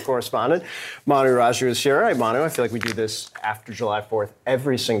congressional correspondent, Manu Raju is here. All right, Manu, I feel like we do this after July 4th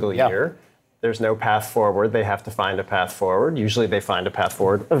every single year. There's no path forward. They have to find a path forward. Usually they find a path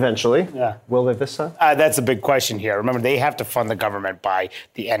forward eventually. Yeah. Will they this time? That's a big question here. Remember, they have to fund the government by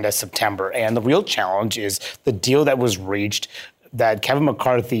the end of September. And the real challenge is the deal that was reached that Kevin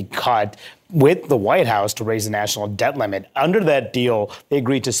McCarthy cut with the White House to raise the national debt limit. Under that deal, they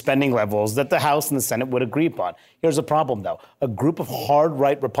agreed to spending levels that the House and the Senate would agree upon. Here's the problem, though. A group of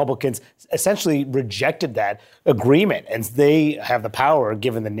hard-right Republicans essentially rejected that agreement, and they have the power,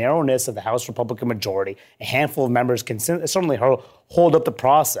 given the narrowness of the House Republican majority. A handful of members can certainly hold up the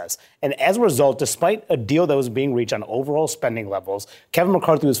process. And as a result, despite a deal that was being reached on overall spending levels, Kevin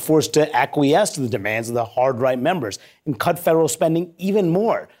McCarthy was forced to acquiesce to the demands of the hard-right members and cut federal spending even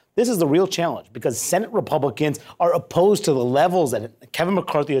more. This is the real challenge because Senate Republicans are opposed to the levels that Kevin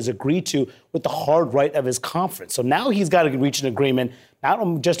McCarthy has agreed to with the hard right of his conference. So now he's got to reach an agreement,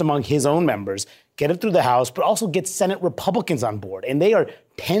 not just among his own members, get it through the House, but also get Senate Republicans on board. And they are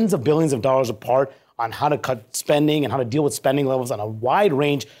tens of billions of dollars apart on how to cut spending and how to deal with spending levels on a wide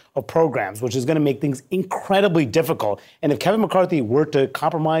range of programs, which is going to make things incredibly difficult. And if Kevin McCarthy were to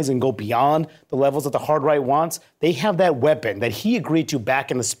compromise and go beyond the levels that the hard right wants, they have that weapon that he agreed to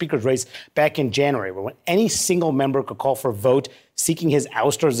back in the speaker's race back in January, when any single member could call for a vote seeking his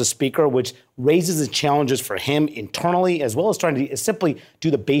ouster as the speaker, which raises the challenges for him internally, as well as trying to simply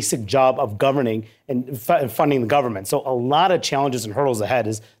do the basic job of governing and funding the government. So a lot of challenges and hurdles ahead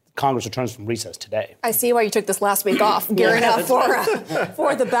as Congress returns from recess today. I see why you took this last week off, gearing up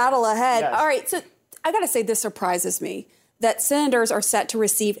for the battle ahead. Yes. All right, so I got to say this surprises me, that senators are set to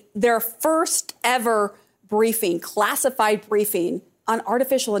receive their first ever briefing, classified briefing on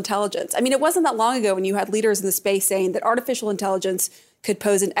artificial intelligence. I mean, it wasn't that long ago when you had leaders in the space saying that artificial intelligence could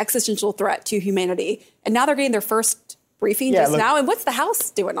pose an existential threat to humanity. And now they're getting their first briefing now. And what's the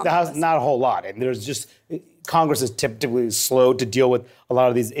House doing on the this? House, not a whole lot. And there's just Congress is typically slow to deal with a lot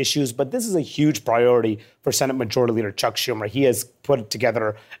of these issues, but this is a huge priority for Senate Majority Leader Chuck Schumer. He has put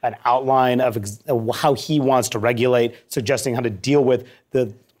together an outline of how he wants to regulate, suggesting how to deal with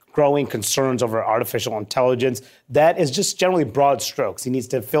the growing concerns over artificial intelligence. That is just generally broad strokes. He needs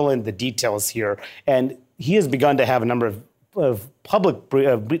to fill in the details here. And he has begun to have a number of public,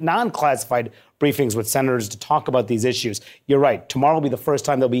 non-classified briefings with senators to talk about these issues. You're right. Tomorrow will be the first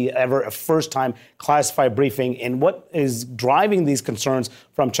time there'll be ever a first-time classified briefing. And what is driving these concerns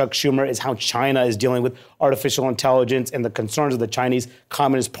from Chuck Schumer is how China is dealing with artificial intelligence, and the concerns of the Chinese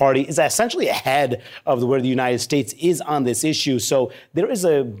Communist Party is essentially ahead of where the United States is on this issue. So there is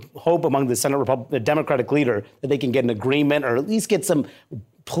a hope among the Senate Democratic leader that they can get an agreement or at least get some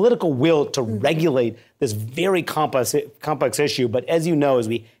political will to regulate this very complex issue. But as you know, as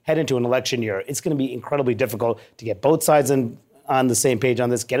we head into an election year, it's going to be incredibly difficult to get both sides on the same page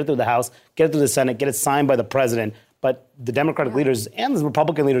on this, get it through the House, get it through the Senate, get it signed by the president. But the Democratic leaders and the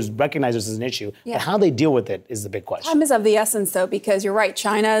Republican leaders recognize this as an issue. Yeah. But how they deal with it is the big question. Time is of the essence, though, because you're right.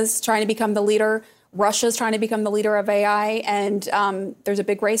 China's trying to become the leader. Russia's trying to become the leader of AI. And there's a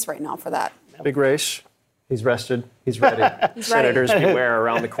big race right now for that. Big race. He's rested. He's ready. Senators beware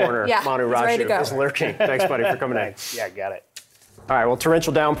around the corner. Yeah, Manu Raju is lurking. Thanks, buddy, for coming in. Yeah, got it. All right, well,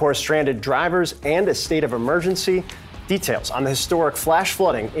 torrential downpour stranded drivers and a state of emergency. Details on the historic flash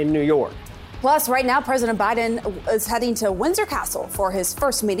flooding in New York. Plus, right now, President Biden is heading to Windsor Castle for his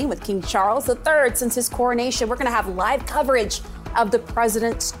first meeting with King Charles III since his coronation. We're going to have live coverage of the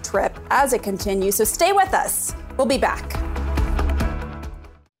president's trip as it continues. So stay with us. We'll be back.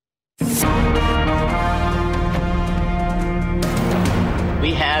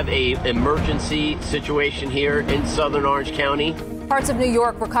 We have an emergency situation here in southern Orange County. Parts of New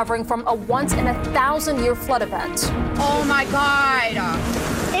York recovering from a once-in-a-thousand-year flood event. Oh, my God.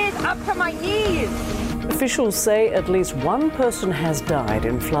 It's up to my knees. Officials say at least one person has died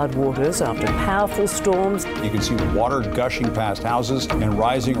in floodwaters after powerful storms. You can see water gushing past houses and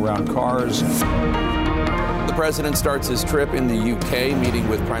rising around cars. The president starts his trip in the UK, meeting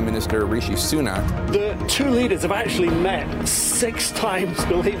with Prime Minister Rishi Sunak. The two leaders have actually met 6 times,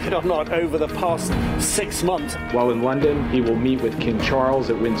 believe it or not, over the past 6 months. While in London, he will meet with King Charles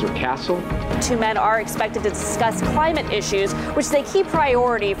at Windsor Castle. The two men are expected to discuss climate issues, which is a key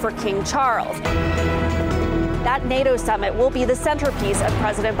priority for King Charles. That NATO summit will be the centerpiece of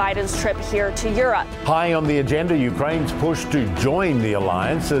President Biden's trip here to Europe. High on the agenda, Ukraine's push to join the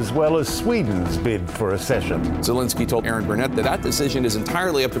alliance, as well as Sweden's bid for accession. Zelensky told Aaron Burnett that decision is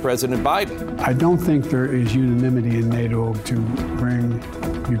entirely up to President Biden. I don't think there is unanimity in NATO to bring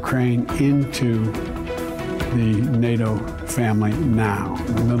Ukraine into the NATO family now,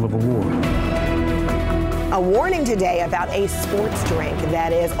 in the middle of a war. A warning today about a sports drink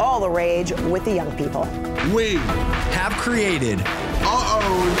that is all the rage with the young people. We have created our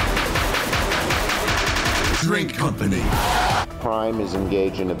own drink company. Prime is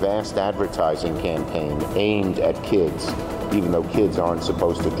engaged in a vast advertising campaign aimed at kids, even though kids aren't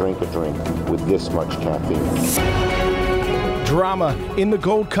supposed to drink a drink with this much caffeine. Drama in the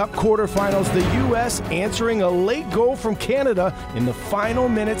Gold Cup quarterfinals. The U.S. answering a late goal from Canada in the final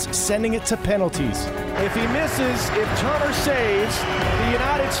minutes, sending it to penalties. If he misses, if Turner saves, the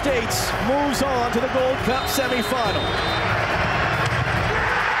United States moves on to the Gold Cup semifinal.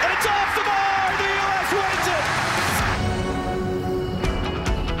 And it's off the bar. The U.S. wins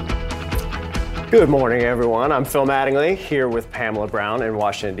it. Good morning, everyone. I'm Phil Mattingly here with Pamela Brown in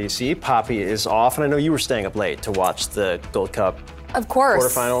Washington, D.C. Poppy is off, and I know you were staying up late to watch the Gold Cup Of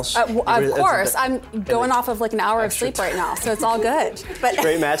course. Quarterfinals. Of course. I'm going off of like an hour of sleep right now, so it's all good. But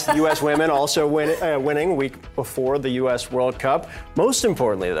great match. The U.S. women also winning a week before the U.S. World Cup. Most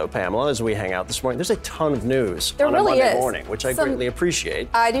importantly, though, Pamela, as we hang out this morning, there's a ton of news on a Monday morning, which I greatly appreciate.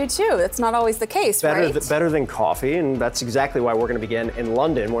 I do, too. That's not always the case, right? Better than coffee, and that's exactly why we're going to begin in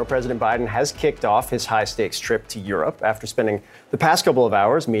London, where President Biden has kicked off his high-stakes trip to Europe after spending the past couple of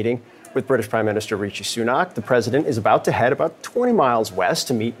hours meeting with British Prime Minister Rishi Sunak. The president is about to head about 20 miles west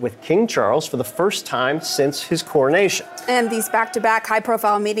to meet with King Charles for the first time since his coronation. And these back-to-back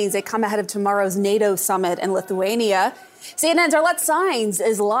high-profile meetings, they come ahead of tomorrow's NATO summit in Lithuania. CNN's Arlette Saenz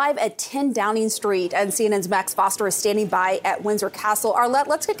is live at 10 Downing Street, and CNN's Max Foster is standing by at Windsor Castle. Arlette,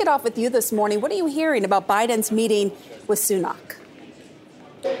 let's kick it off with you this morning. What are you hearing about Biden's meeting with Sunak?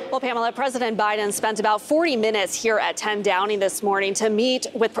 Well, Pamela, President Biden spent about 40 minutes here at 10 Downing this morning to meet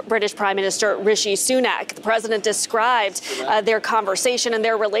with British Prime Minister Rishi Sunak. The president described their conversation and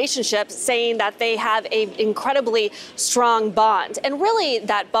their relationship, saying that they have an incredibly strong bond. And really,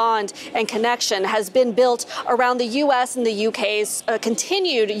 that bond and connection has been built around the U.S. and the U.K.'s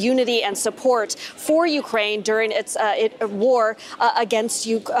continued unity and support for Ukraine during its war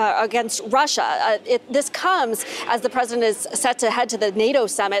against Russia. This comes as the president is set to head to the NATO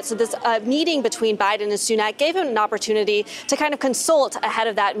summit. So this meeting between Biden and Sunak gave him an opportunity to kind of consult ahead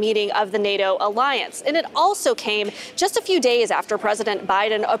of that meeting of the NATO alliance. And it also came just a few days after President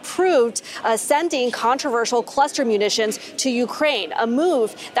Biden approved sending controversial cluster munitions to Ukraine, a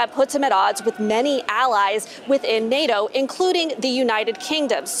move that puts him at odds with many allies within NATO, including the United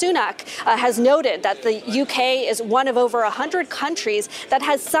Kingdom. Sunak has noted that the UK is one of over 100 countries that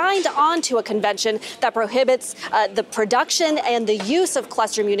has signed on to a convention that prohibits the production and the use of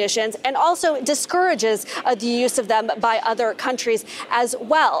cluster munitions, and also discourages the use of them by other countries as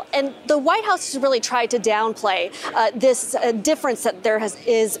well. And the White House has really tried to downplay this difference that there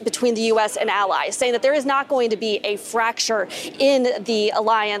is between the U.S. and allies, saying that there is not going to be a fracture in the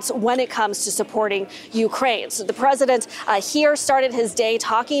alliance when it comes to supporting Ukraine. So the president here started his day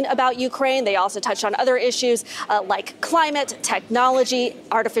talking about Ukraine. They also touched on other issues like climate, technology,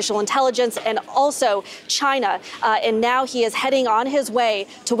 artificial intelligence, and also China. And now he is heading on his way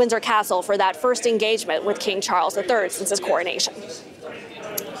to Windsor Castle for that first engagement with King Charles III since his coronation.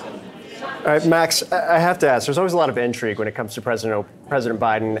 All right, Max, I have to ask, there's always a lot of intrigue when it comes to President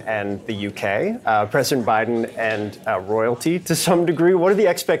Biden and the UK, President Biden and royalty to some degree. What are the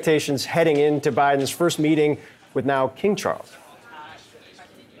expectations heading into Biden's first meeting with now King Charles?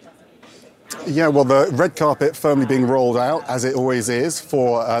 Yeah, well, the red carpet firmly being rolled out, as it always is,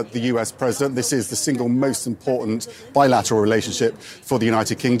 for the US president. This is the single most important bilateral relationship for the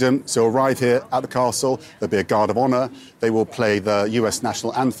United Kingdom. So arrive here at the castle, there'll be a guard of honour, they will play the US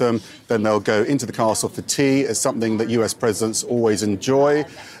national anthem, then they'll go into the castle for tea. It's something that US presidents always enjoy.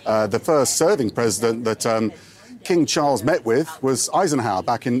 The first serving president that King Charles met with was Eisenhower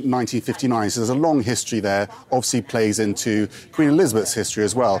back in 1959. So there's a long history there, obviously plays into Queen Elizabeth's history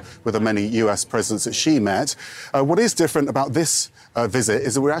as well, with the many US presidents that she met. What is different about this visit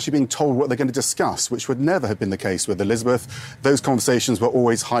is that we're actually being told what they're going to discuss, which would never have been the case with Elizabeth. Those conversations were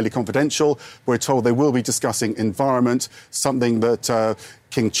always highly confidential. We're told they will be discussing environment, something that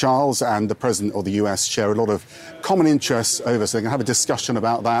King Charles and the President of the US share a lot of common interests over, so they can have a discussion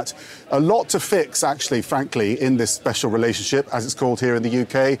about that. A lot to fix, actually, frankly, in this special relationship, as it's called here in the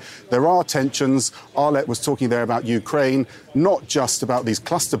UK. There are tensions. Arlette was talking there about Ukraine, not just about these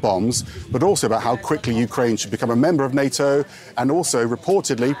cluster bombs, but also about how quickly Ukraine should become a member of NATO. And also,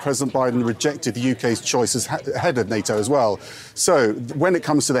 reportedly, President Biden rejected the UK's choice as head of NATO as well. So when it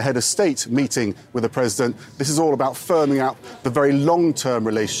comes to the head of state meeting with the president, this is all about firming up the very long-term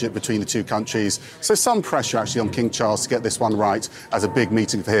relationship between the two countries. So some pressure actually on King Charles to get this one right as a big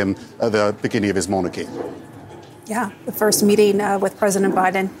meeting for him at the beginning of his monarchy. Yeah, the first meeting with President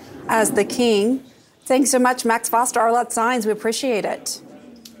Biden as the king. Thanks so much, Max Foster, Arlette Saenz. We appreciate it.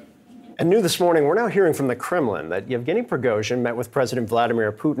 And new this morning, we're now hearing from the Kremlin that Yevgeny Prigozhin met with President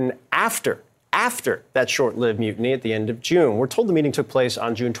Vladimir Putin after that short-lived mutiny at the end of June. We're told the meeting took place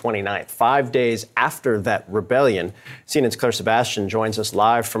on June 29th, 5 days after that rebellion. CNN's Claire Sebastian joins us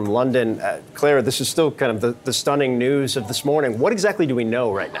live from London. Claire, this is still kind of the stunning news of this morning. What exactly do we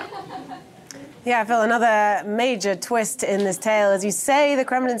know right now? Yeah, Phil, another major twist in this tale. As you say, the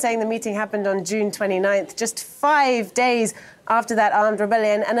Kremlin saying the meeting happened on June 29th, just 5 days after that armed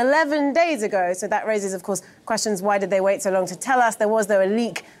rebellion and 11 days ago. So that raises, of course, questions. Why did they wait so long to tell us? There was, though, a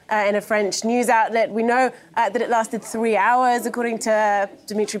leak in a French news outlet. We know that it lasted 3 hours, according to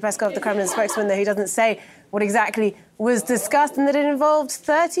Dmitry Peskov, the Kremlin spokesman, though he doesn't say what exactly was discussed, and that it involved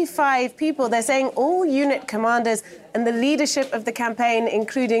 35 people. They're saying all unit commanders and the leadership of the campaign,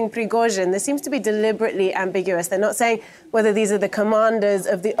 including Prigozhin. This seems to be deliberately ambiguous. They're not saying whether these are the commanders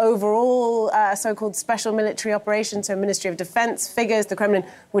of the overall so-called special military operation, so Ministry of Defense figures. The Kremlin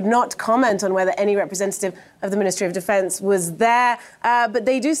would not comment on whether any representative of the Ministry of Defense was there. But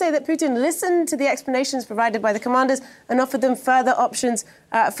they do say that Putin listened to the explanations provided by the commanders and offered them further options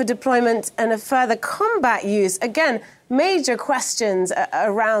for deployment and a further combat use. Again, major questions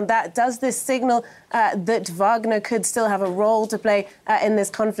around that. Does this signal that Wagner could still have a role to play in this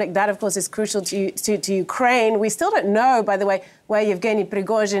conflict? That, of course, is crucial to Ukraine. We still don't know, by the way, where Yevgeny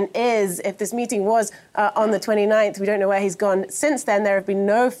Prigozhin is. If this meeting was on the 29th, we don't know where he's gone since then. There have been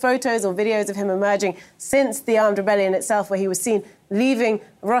no photos or videos of him emerging since the armed rebellion itself, where he was seen leaving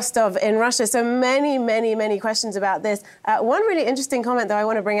Rostov in Russia. So many questions about this. One really interesting comment, though, I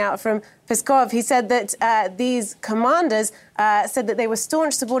want to bring out from Peskov. He said that these commanders said that they were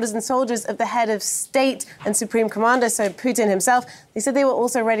staunch supporters and soldiers of the head of state and supreme commander, so Putin himself. They said they were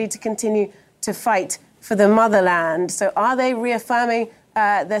also ready to continue to fight for the motherland. So are they reaffirming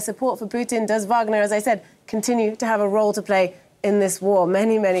their support for Putin? Does Wagner, as I said, continue to have a role to play in this war?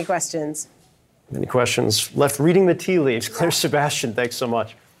 Many questions. Many questions left reading the tea leaves. Claire Sebastian, thanks so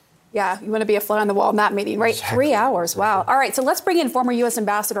much. Yeah, you want to be a fly on the wall in that meeting, right? Exactly. 3 hours. Wow. All right, so let's bring in former U.S.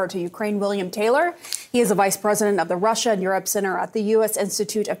 Ambassador to Ukraine, William Taylor. He is the vice president of the Russia and Europe Center at the U.S.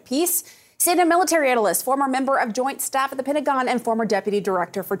 Institute of Peace. CNN military analyst, former member of Joint Staff at the Pentagon, and former deputy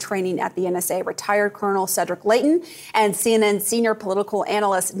director for training at the NSA, retired Colonel Cedric Leighton, and CNN senior political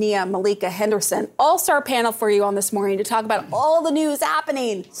analyst Nia Malika Henderson. All-star panel for you on this morning to talk about all the news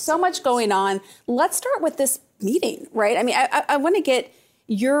happening. So much going on. Let's start with this meeting, right? I mean, I want to get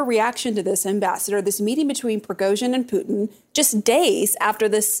your reaction to this, Ambassador, this meeting between Prigozhin and Putin just days after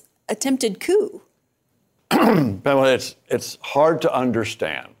this attempted coup. Pamela, it's hard to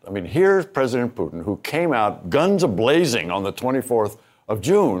understand. I mean, here's President Putin, who came out guns a-blazing on the 24th of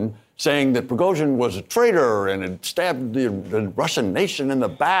June, saying that Prigozhin was a traitor and had stabbed the Russian nation in the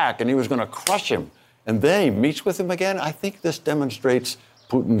back and he was going to crush him. And then he meets with him again. I think this demonstrates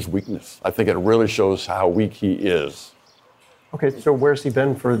Putin's weakness. I think it really shows how weak he is. Okay, so where's he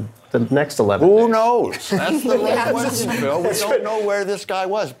been for the next 11 Who days? knows? That's the real question, Phil. We don't know where this guy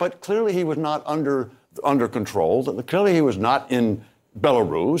was. But clearly he was not under control. Clearly he was not in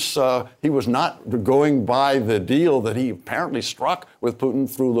Belarus. He was not going by the deal that he apparently struck with Putin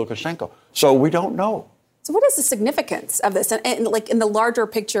through Lukashenko. So we don't know. So what is the significance of this, and like in the larger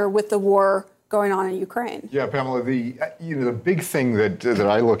picture with the war going on in Ukraine? Yeah, Pamela, the big thing that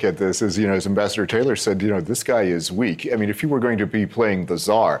I look at this is, as Ambassador Taylor said, this guy is weak. I mean, if you were going to be playing the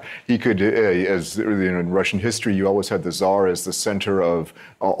Tsar, he could, as in Russian history, you always had the Tsar as the center of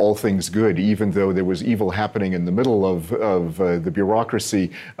all things good. Even though there was evil happening in the middle of the bureaucracy,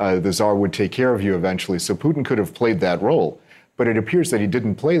 the Tsar would take care of you eventually. So Putin could have played that role. But it appears that he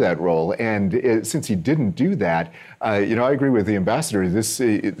didn't play that role. And since he didn't do that, I agree with the ambassador.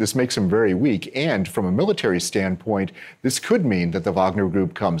 This makes him very weak. And from a military standpoint, this could mean that the Wagner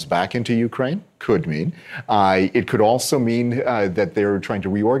Group comes back into Ukraine. Could mean. It could also mean that they're trying to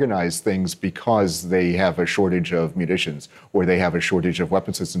reorganize things because they have a shortage of munitions, or they have a shortage of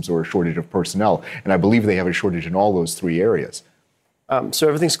weapon systems, or a shortage of personnel. And I believe they have a shortage in all those three areas. So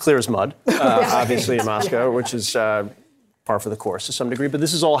everything's clear as mud, obviously, in Moscow, which is par for the course to some degree. But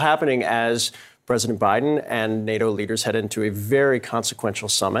this is all happening as President Biden and NATO leaders head into a very consequential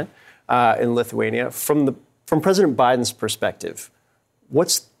summit in Lithuania. From President Biden's perspective,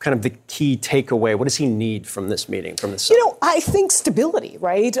 what's kind of the key takeaway? What does he need from this meeting, from this summit? I think stability,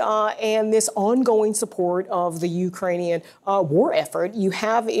 right? And this ongoing support of the Ukrainian war effort. You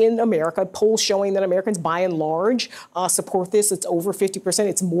have in America polls showing that Americans, by and large, support this. It's over 50%.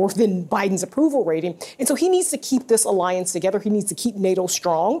 It's more than Biden's approval rating. And so he needs to keep this alliance together. He needs to keep NATO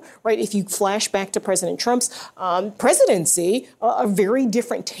strong, right? If you flash back to President Trump's presidency, a very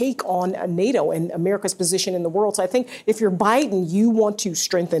different take on NATO and America's position in the world. So I think if you're Biden, you want to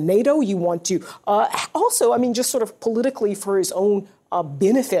strengthen NATO. You want to also, just sort of politically for his own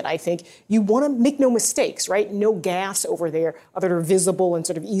benefit, I think, you want to make no mistakes, right? No gaffes over there that are visible and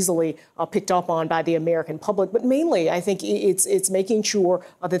sort of easily picked up on by the American public. But mainly, I think it's making sure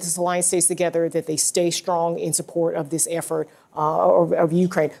that this alliance stays together, that they stay strong in support of this effort of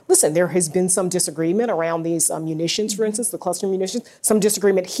Ukraine. Listen, there has been some disagreement around these munitions, for instance, the cluster munitions, some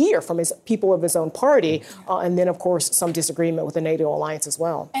disagreement here from his people of his own party, and then, of course, some disagreement with the NATO alliance as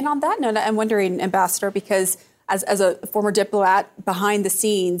well. And on that note, I'm wondering, Ambassador, because as a former diplomat behind the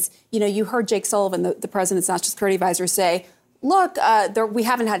scenes, you heard Jake Sullivan, the president's national security advisor, say, look, we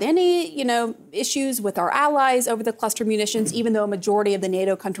haven't had any, issues with our allies over the cluster munitions, even though a majority of the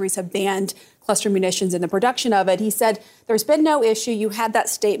NATO countries have banned cluster munitions and the production of it. He said there's been no issue. You had that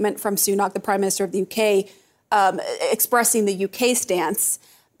statement from Sunak, the Prime Minister of the UK, expressing the UK stance.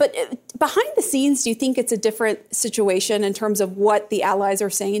 But behind the scenes, do you think it's a different situation in terms of what the allies are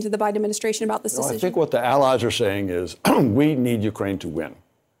saying to the Biden administration about this decision? I think what the allies are saying is we need Ukraine to win.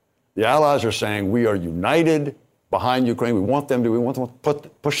 The allies are saying we are united behind Ukraine. We want them to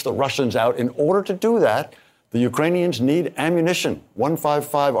push the Russians out. In order to do that, The Ukrainians need ammunition,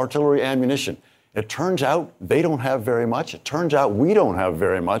 155 artillery ammunition. It turns out they don't have very much. It turns out we don't have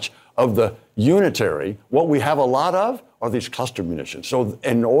very much of the unitary. What we have a lot of are these cluster munitions. So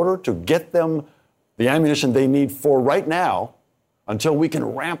in order to get them the ammunition they need for right now, until we can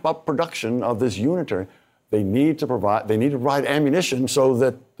ramp up production of this unitary, they need to provide ammunition so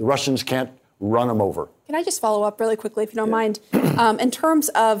that the Russians can't run them over. Can I just follow up really quickly, if you don't mind? In terms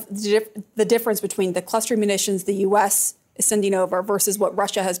of the difference between the cluster munitions the U.S. is sending over versus what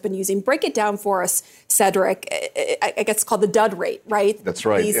Russia has been using, break it down for us, Cedric. I guess it's called the dud rate, right? That's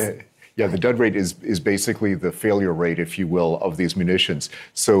right. Yeah, the dud rate is basically the failure rate, if you will, of these munitions.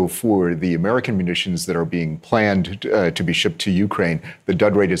 So for the American munitions that are being planned to be shipped to Ukraine, the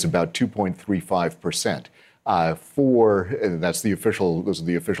dud rate is about 2.35%. Those are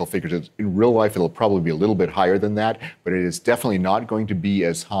the official figures. In real life, it'll probably be a little bit higher than that, but it is definitely not going to be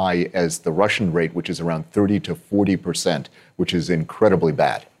as high as the Russian rate, which is around 30 to 40%, which is incredibly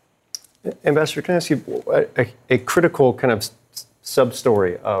bad. Ambassador, can I ask you a critical kind of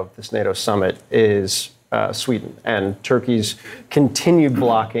sub-story of this NATO summit is Sweden and Turkey's continued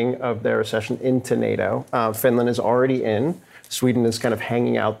blocking of their accession into NATO. Finland is already in. Sweden is kind of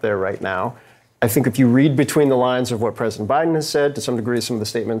hanging out there right now. I think if you read between the lines of what President Biden has said, to some degree, some of the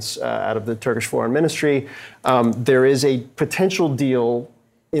statements out of the Turkish Foreign Ministry, there is a potential deal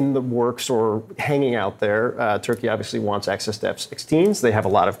in the works or hanging out there. Turkey obviously wants access to F-16s. They have a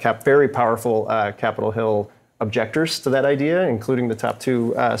lot of very powerful Capitol Hill objectors to that idea, including the top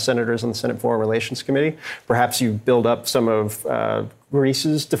two senators on the Senate Foreign Relations Committee. Perhaps you build up some of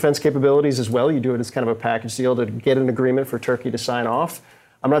Greece's defense capabilities as well. You do it as kind of a package deal to get an agreement for Turkey to sign off.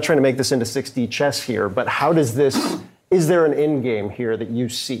 I'm not trying to make this into 6D chess here, but how does is there an end game here that you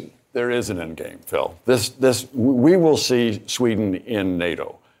see? There is an end game, Phil. We will see Sweden in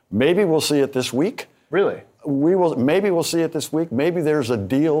NATO. Maybe we'll see it this week. Really? Maybe we'll see it this week. Maybe there's a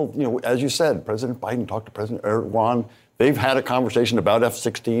deal. You know, as you said, President Biden talked to President Erdogan. They've had a conversation about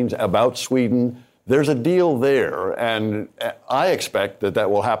F-16s, about Sweden. There's a deal there, and I expect that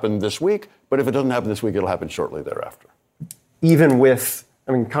will happen this week. But if it doesn't happen this week, it'll happen shortly thereafter. Even with,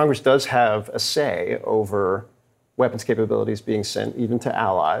 Congress does have a say over weapons capabilities being sent even to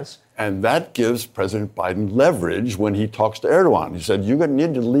allies. And that gives President Biden leverage when he talks to Erdogan. He said, you're going to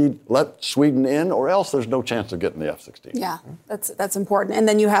need to let Sweden in, or else there's no chance of getting the F-16. Yeah, that's important. And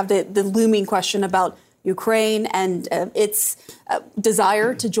then you have the looming question about Ukraine and its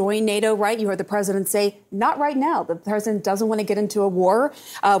desire to join NATO, right? You heard the president say, not right now. The president doesn't want to get into a war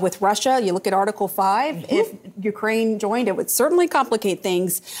with Russia. You look at Article 5. If Ukraine joined, it would certainly complicate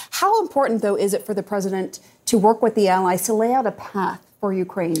things. How important, though, is it for the president to work with the allies to lay out a path for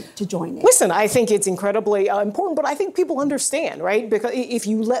Ukraine to join NATO? Listen, I think it's incredibly important, but I think people understand, right? Because if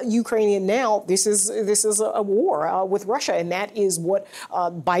you let Ukraine in now, this is a war with Russia, and that is what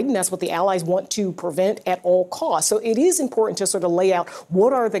that's what the allies want to prevent at all costs. So it is important to sort of lay out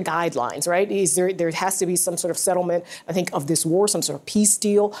what are the guidelines, right? There has to be some sort of settlement, I think, of this war, some sort of peace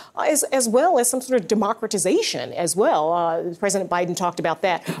deal, as well as some sort of democratization as well. President Biden talked about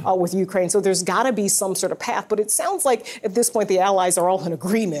that with Ukraine. So there's got to be some sort of path. But it sounds like at this point the allies are all in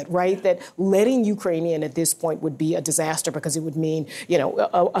agreement, right, that letting Ukraine in at this point would be a disaster because it would mean,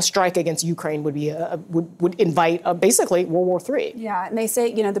 a strike against Ukraine would be would invite basically World War III. Yeah, and they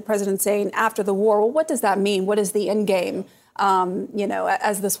say, the president's saying after the war. Well, what does that mean? What is the end game?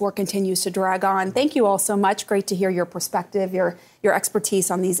 As this war continues to drag on. Thank you all so much. Great to hear your perspective, your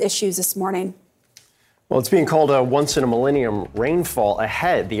expertise on these issues this morning. Well, it's being called a once-in-a-millennium rainfall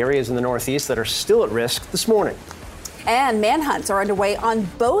ahead. The areas in the Northeast that are still at risk this morning. And manhunts are underway on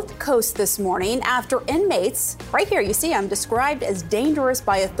both coasts this morning after inmates, right here, you see them, described as dangerous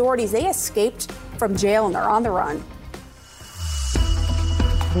by authorities. They escaped from jail and they're on the run.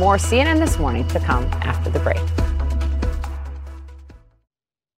 More CNN This Morning to come after the break.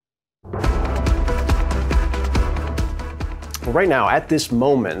 Right now, at this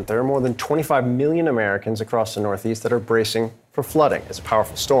moment, there are more than 25 million Americans across the Northeast that are bracing for flooding as a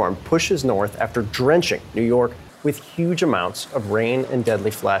powerful storm pushes north after drenching New York with huge amounts of rain and deadly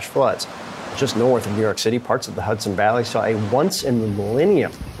flash floods. Just north of New York City, parts of the Hudson Valley saw a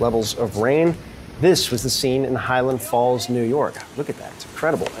once-in-a-millennium levels of rain. This was the scene in Highland Falls, New York. Look at that. It's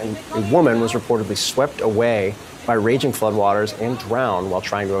incredible. And a woman was reportedly swept away by raging floodwaters and drowned while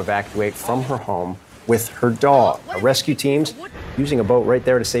trying to evacuate from her home with her dog. Rescue teams using a boat right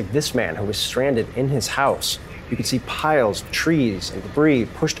there to save this man who was stranded in his house. You could see piles of trees and debris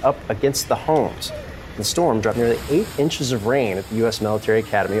pushed up against the homes. The storm dropped nearly 8 inches of rain at the U.S. Military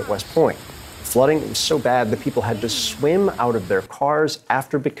Academy at West Point. flooding was so bad the people had to swim out of their cars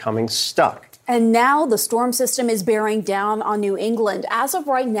after becoming stuck. And now the storm system is bearing down on New England. As of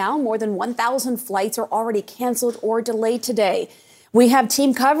right now, more than 1,000 flights are already canceled or delayed today. We have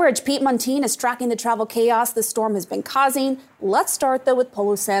team coverage. Pete Montine is tracking the travel chaos the storm has been causing. Let's start, though, with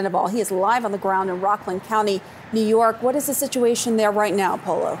Polo Sandoval. He is live on the ground in Rockland County, New York. What is the situation there right now,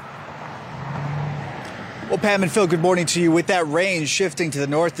 Polo? Well, Pam and Phil, good morning to you. With that rain shifting to the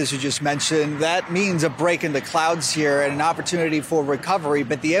north, as you just mentioned, that means a break in the clouds here and an opportunity for recovery,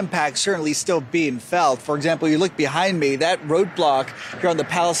 but the impact certainly still being felt. For example, you look behind me, that roadblock here on the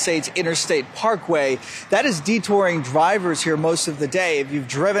Palisades Interstate Parkway, that is detouring drivers here most of the day. If you've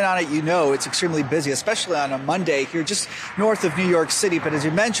driven on it, you know it's extremely busy, especially on a Monday here just north of New York City. But as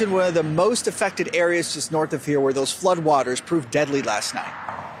you mentioned, one of the most affected areas just north of here where those floodwaters proved deadly last night.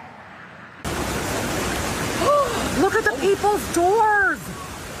 Look at the people's doors!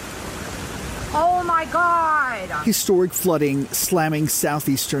 Oh my God! Historic flooding slamming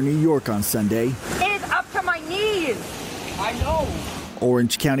southeastern New York on Sunday. It's up to my knees! I know!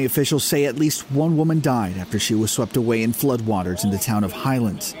 Orange County officials say at least one woman died after she was swept away in floodwaters in the town of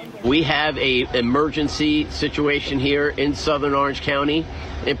Highlands. We have an emergency situation here in southern Orange County,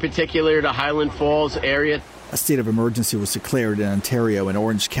 in particular the Highland Falls area. A state of emergency was declared in Ontario and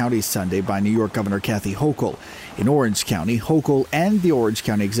Orange County Sunday by New York Governor Kathy Hochul. In Orange County, Hochul and the Orange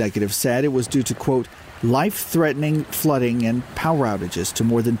County executive said it was due to, quote, life-threatening flooding and power outages to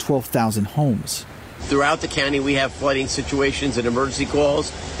more than 12,000 homes. Throughout the county, we have flooding situations and emergency calls.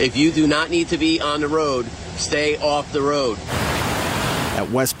 If you do not need to be on the road, stay off the road.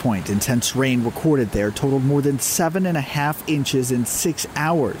 At West Point, intense rain recorded there totaled more than 7.5 inches in 6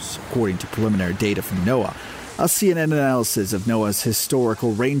 hours, according to preliminary data from NOAA. A CNN analysis of NOAA's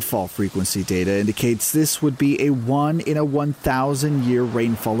historical rainfall frequency data indicates this would be a 1 in a 1,000-year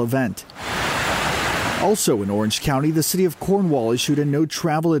rainfall event. Also in Orange County, the city of Cornwall issued a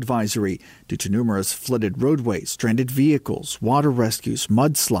no-travel advisory due to numerous flooded roadways, stranded vehicles, water rescues,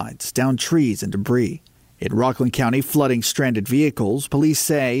 mudslides, downed trees, and debris. In Rockland County, flooding stranded vehicles, police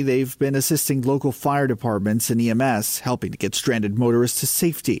say they've been assisting local fire departments and EMS, helping to get stranded motorists to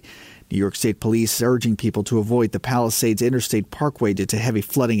safety. New York State Police urging people to avoid the Palisades Interstate Parkway due to heavy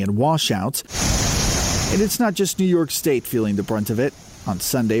flooding and washouts. And it's not just New York State feeling the brunt of it. On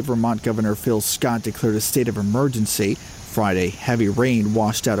Sunday, Vermont Governor Phil Scott declared a state of emergency. Friday, heavy rain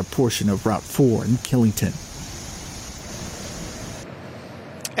washed out a portion of Route 4 in Killington.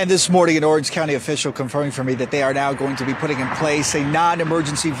 And this morning, an Orange County official confirming for me that they are now going to be putting in place a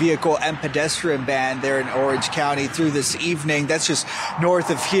non-emergency vehicle and pedestrian ban there in Orange County through this evening. That's just north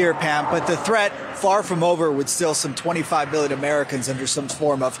of here, Pam. But the threat far from over with still some 25 million Americans under some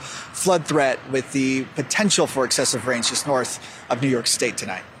form of flood threat with the potential for excessive rains just north of New York State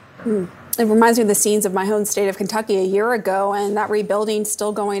tonight. It reminds me of the scenes of my home state of Kentucky a year ago, and that rebuilding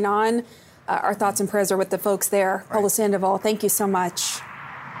still going on. Our thoughts and prayers are with the folks there. Polo Sandoval, thank you so much.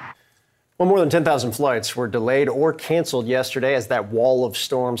 Well, more than 10,000 flights were delayed or canceled yesterday as that wall of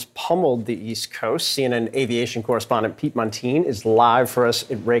storms pummeled the East Coast. CNN aviation correspondent Pete Montine is live for us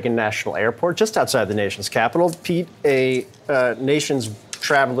at Reagan National Airport, just outside the nation's capital. Pete, a nation's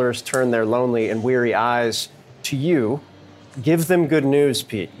travelers turn their lonely and weary eyes to you. Give them good news,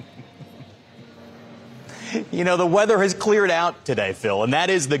 Pete. You know, the weather has cleared out today, Phil, and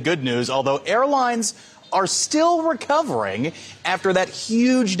that is the good news, although airlines are still recovering after that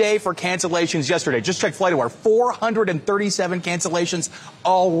huge day for cancellations yesterday. Just checked FlightAware, 437 cancellations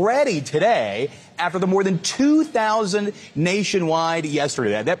already today after the more than 2,000 nationwide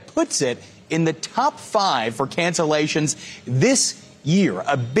yesterday. That puts it in the top 5 for cancellations this year.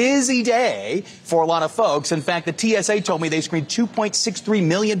 A busy day for a lot of folks. In fact, the TSA told me they screened 2.63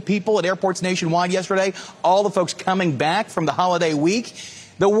 million people at airports nationwide yesterday, all the folks coming back from the holiday week.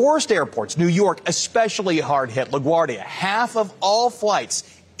 The worst airports, New York, especially hard hit. LaGuardia, half of all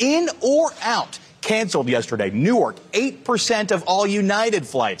flights in or out canceled yesterday. Newark, 8% of all United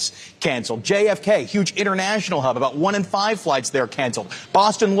flights canceled. JFK, huge international hub, about 1 in 5 flights there canceled.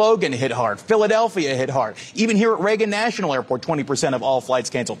 Boston Logan hit hard. Philadelphia hit hard. Even here at Reagan National Airport, 20% of all flights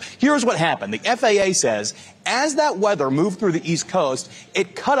canceled. Here's what happened. The FAA says as that weather moved through the East Coast,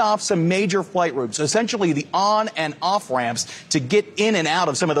 it cut off some major flight routes, essentially the on and off ramps to get in and out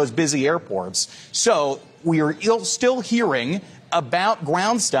of some of those busy airports. So we are still hearing about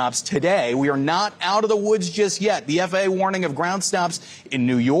ground stops today. We are not out of the woods just yet. The FAA warning of ground stops in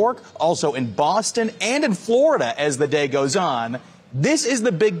New York, also in Boston and in Florida as the day goes on. This is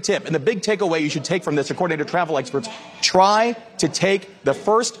the big tip and the big takeaway you should take from this, according to travel experts. Try to take the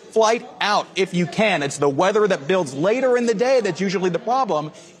first flight out if you can. It's the weather that builds later in the day that's usually the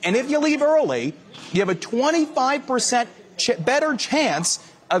problem. And if you leave early, you have a 25% better chance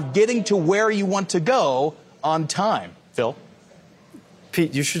of getting to where you want to go on time. Phil?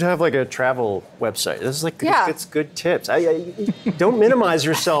 Pete, you should have like a travel website. This is like, Yeah. it's good tips. Don't minimize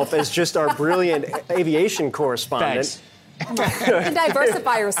yourself as just our brilliant aviation correspondent. Thanks. And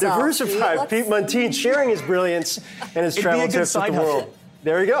diversify yourself. Diversify. Pete Muntean sharing his brilliance and his travel tips with the world.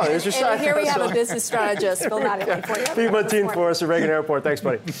 There you go. There's your side And here we have hustle. a business strategist, Phil Mattingly, for you. Pete Muntean for us at Reagan Airport. Thanks,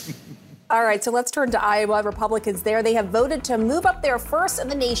 buddy. All right, so let's turn to Iowa. Republicans there, they have voted to move up their first in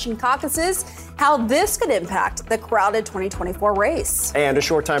the nation caucuses. How this could impact the crowded 2024 race. And a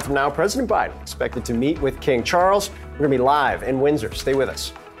short time from now, President Biden expected to meet with King Charles. We're going to be live in Windsor. Stay with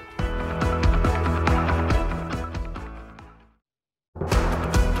us.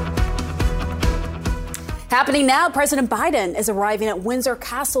 Happening now, President Biden is arriving at Windsor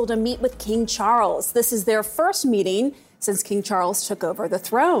Castle to meet with King Charles. This is their first meeting since King Charles took over the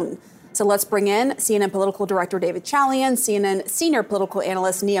throne. So let's bring in CNN political director David Chalian, CNN senior political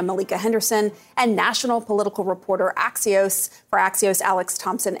analyst Nia Malika Henderson, and national political reporter for Axios Alex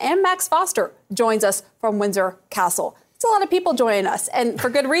Thompson, and Max Foster joins us from Windsor Castle. It's a lot of people joining us, and for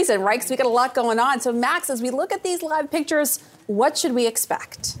good reason, right? Because we got a lot going on. So Max, as we look at these live pictures, what should we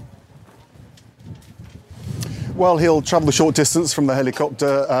expect? Well, he'll travel a short distance from the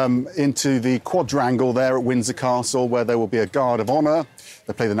helicopter into the quadrangle there at Windsor Castle, where there will be a guard of honour.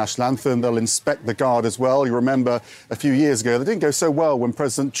 They'll play the national anthem. They'll inspect the guard as well. You remember a few years ago, they didn't go so well when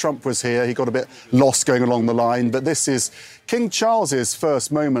President Trump was here. He got a bit lost going along the line. But this is King Charles's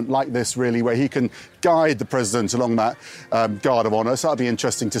first moment like this, really, where he can guide the president along that guard of honour. So that'll be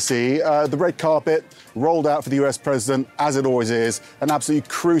interesting to see. The red carpet rolled out for the US president, as it always is, an absolutely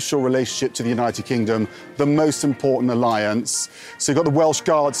crucial relationship to the United Kingdom, the most important alliance. So you've got the Welsh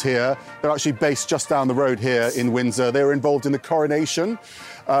Guards here. They're actually based just down the road here in Windsor. They were involved in the coronation,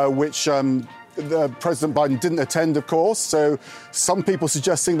 which President Biden didn't attend, of course. So some people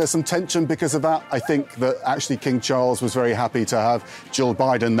suggesting there's some tension because of that. I think that actually King Charles was very happy to have Jill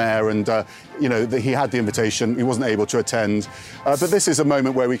Biden there, and he had the invitation. He wasn't able to attend. But this is a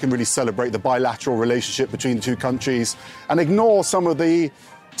moment where we can really celebrate the bilateral relationship between the two countries and ignore some of the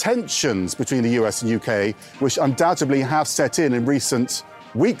tensions between the US and UK, which undoubtedly have set in recent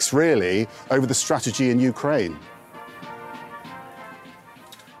weeks, really, over the strategy in Ukraine.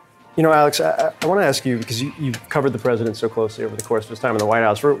 You know, Alex, I want to ask you, because you've covered the president so closely over the course of his time in the White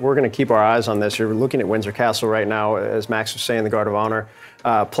House. We're going to keep our eyes on this. You're looking at Windsor Castle right now, as Max was saying, the Guard of Honor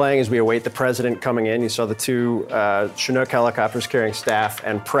playing as we await the president coming in. You saw the two Chinook helicopters carrying staff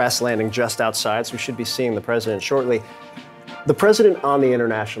and press landing just outside, so we should be seeing the president shortly. The president on the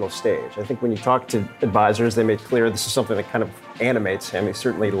international stage, I think when you talk to advisors, they made clear this is something that kind of animates him. He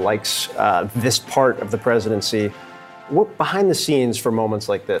certainly likes this part of the presidency. What behind the scenes for moments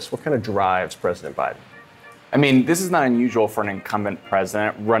like this, what kind of drives President Biden? I mean, this is not unusual for an incumbent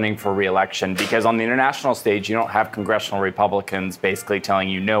president running for re-election, because on the international stage, you don't have congressional Republicans basically telling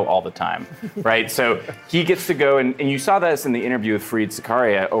you no all the time, right? So he gets to go, and you saw this in the interview with Fareed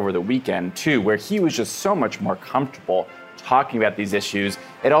Zakaria over the weekend, too, where he was just so much more comfortable talking about these issues.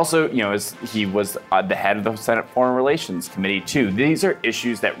 It also, as he was the head of the Senate Foreign Relations Committee, too. These are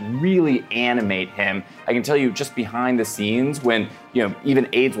issues that really animate him. I can tell you just behind the scenes when, even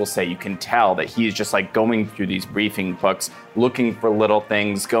aides will say you can tell that he's just like going through these briefing books, looking for little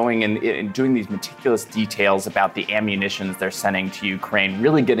things, going and doing these meticulous details about the ammunitions they're sending to Ukraine,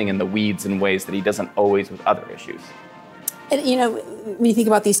 really getting in the weeds in ways that he doesn't always with other issues. And, when you think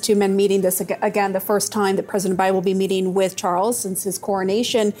about these two men meeting, this again, the first time that President Biden will be meeting with Charles since his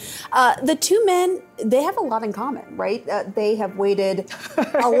coronation, the two men, they have a lot in common, right? They have waited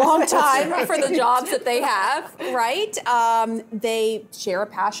a long time for the jobs that they have, right? They share a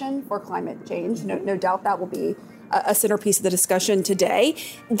passion for climate change. No doubt that will be a centerpiece of the discussion today.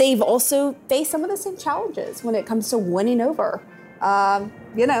 They've also faced some of the same challenges when it comes to winning over.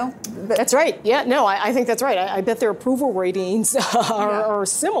 That's right. Yeah, no, I think that's right. I bet their approval ratings are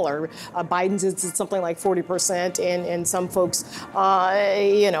similar. Biden's is something like 40%, and some folks,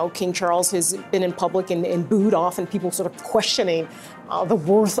 King Charles has been in public and booed off, and people sort of questioning the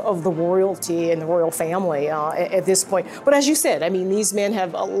worth of the royalty and the royal family at this point. But as you said, I mean, these men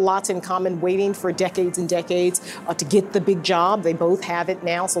have lots in common, waiting for decades and decades to get the big job. They both have it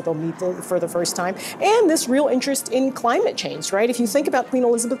now, so they'll meet for the first time. And this real interest in climate change, right? If you think about Queen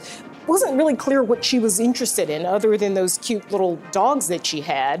Elizabeth wasn't really clear what she was interested in other than those cute little dogs that she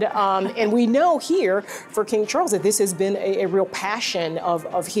had. And we know here for King Charles that this has been a real passion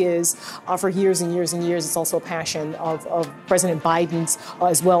of his for years and years and years. It's also a passion of President Biden's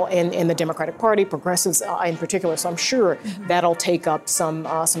as well, and the Democratic Party, progressives in particular. So I'm sure that'll take up some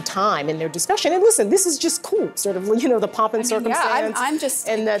time in their discussion. And listen, this is just cool, sort of, the pomp and circumstance. Yeah, I'm just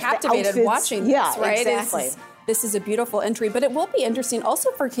and captivated the watching this, yeah, right? Exactly. This is a beautiful entry, but it will be interesting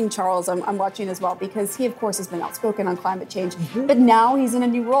also for King Charles. I'm watching as well because he, of course, has been outspoken on climate change, but now he's in a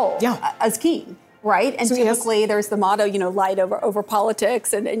new role as king, right? And so typically there's the motto, light over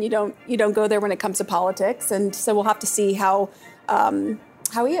politics, and you don't go there when it comes to politics. And so we'll have to see how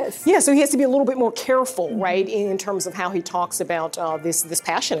he is. Yeah, so he has to be a little bit more careful, right, in terms of how he talks about this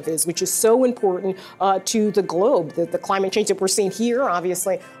passion of his, which is so important to the globe, the climate change that we're seeing here,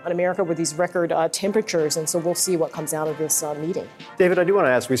 obviously, in America with these record temperatures. And so we'll see what comes out of this meeting. David, I do want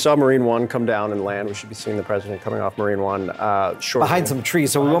to ask, we saw Marine One come down and land. We should be seeing the president coming off Marine One shortly. Behind some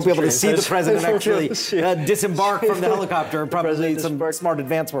trees, so we won't be able to see the president actually disembark from the helicopter. Probably some smart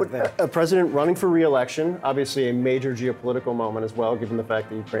advance work there. A president running for re-election, obviously a major geopolitical moment as well, given the fact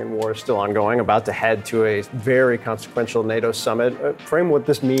the Ukraine war is still ongoing, about to head to a very consequential NATO summit. Frame what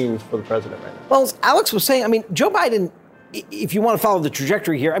this means for the president right now. Well, as Alex was saying, Joe Biden, if you want to follow the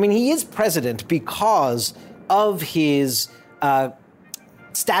trajectory here, he is president because of his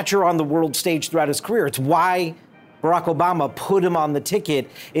stature on the world stage throughout his career. It's why Barack Obama put him on the ticket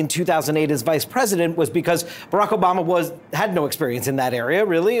in 2008 as vice president, was because Barack Obama had no experience in that area,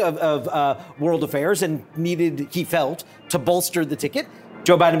 really, of world affairs, and needed, he felt, to bolster the ticket.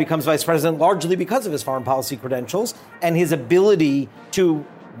 Joe Biden becomes vice president largely because of his foreign policy credentials and his ability to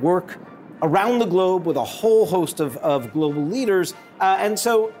work around the globe with a whole host of global leaders. And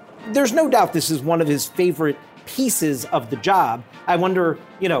so there's no doubt this is one of his favorite pieces of the job. I wonder,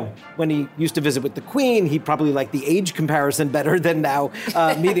 when he used to visit with the Queen, he probably liked the age comparison better than now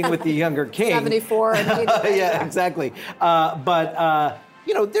meeting with the younger king. 74 and 80. Yeah, exactly.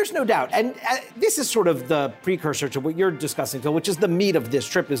 There's no doubt. And this is sort of the precursor to what you're discussing, Phil, which is the meat of this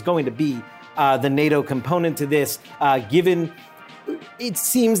trip is going to be the NATO component to this, given it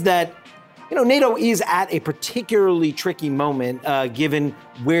seems that NATO is at a particularly tricky moment, given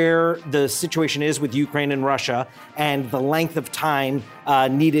where the situation is with Ukraine and Russia and the length of time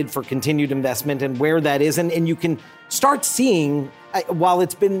needed for continued investment and where that is. And you can start seeing, while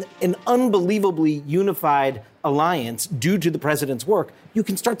it's been an unbelievably unified alliance due to the president's work, you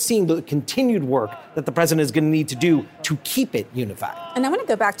can start seeing the continued work that the president is going to need to do to keep it unified. And I want to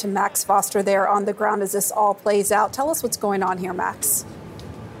go back to Max Foster there on the ground as this all plays out. Tell us what's going on here, Max.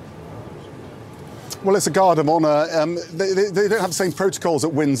 Well, it's a guard of honour. They don't have the same protocols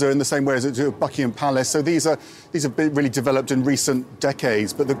at Windsor in the same way as they do at Buckingham Palace. So these have been really developed in recent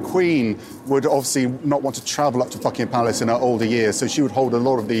decades. But the Queen would obviously not want to travel up to Buckingham Palace in her older years. So she would hold a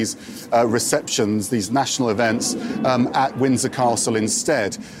lot of these receptions, these national events at Windsor Castle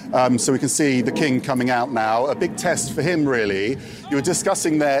instead. So we can see the King coming out now. A big test for him, really. You were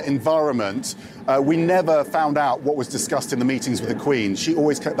discussing their environment. We never found out what was discussed in the meetings with the Queen. She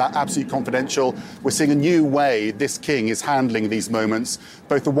always kept that absolutely confidential. We're seeing a new way this king is handling these moments.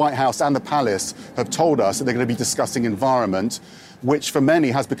 Both the White House and the Palace have told us that they're going to be discussing environment, which for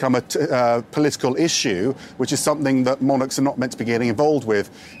many has become a political issue, which is something that monarchs are not meant to be getting involved with.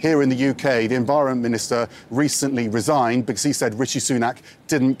 Here in the UK, the Environment Minister recently resigned because he said Rishi Sunak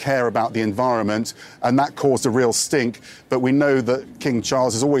didn't care about the environment, and that caused a real stink. But we know that King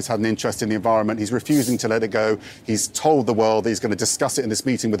Charles has always had an interest in the environment. He's refusing to let it go. He's told the world that he's going to discuss it in this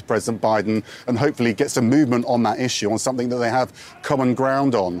meeting with President Biden and hopefully get some movement on that issue, on something that they have common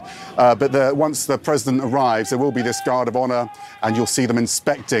ground on. But once the president arrives, there will be this guard of honour, and you'll see them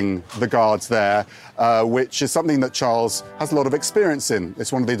inspecting the guards there, which is something that Charles has a lot of experience in.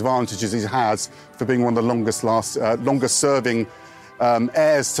 It's one of the advantages he has for being one of the longest serving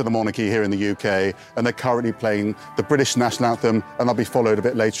heirs to the monarchy here in the UK, and they're currently playing the British national anthem, and they'll be followed a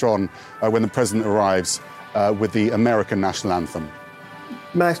bit later on when the president arrives with the American national anthem.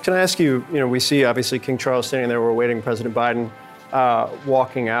 Max, can I ask you, we see obviously King Charles standing there, we're awaiting President Biden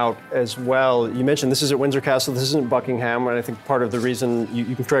walking out as well. You mentioned this is at Windsor Castle, this isn't Buckingham, and I think part of the reason,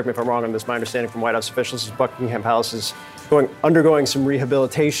 you can correct me if I'm wrong on this, my understanding from White House officials is Buckingham Palace is undergoing some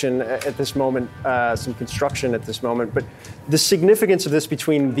rehabilitation at this moment, some construction at this moment. But the significance of this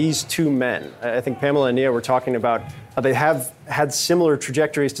between these two men, I think Pamela and Nia were talking about how they have had similar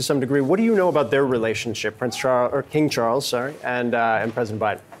trajectories to some degree. What do you know about their relationship, King Charles, and President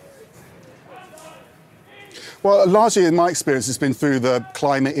Biden? Well, largely in my experience, it's been through the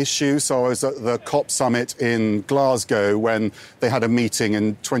climate issue. So I was at the COP summit in Glasgow when they had a meeting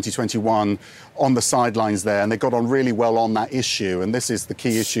in 2021 on the sidelines there, and they got on really well on that issue. And this is the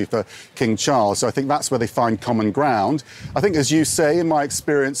key issue for King Charles. So I think that's where they find common ground. I think, as you say, in my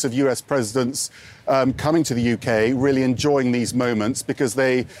experience of US presidents coming to the UK, really enjoying these moments because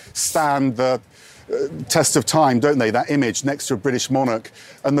they stand the test of time, don't they? That image next to a British monarch.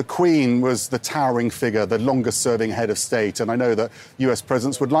 And the Queen was the towering figure, the longest serving head of state. And I know that US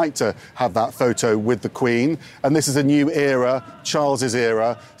presidents would like to have that photo with the Queen. And this is a new era, Charles's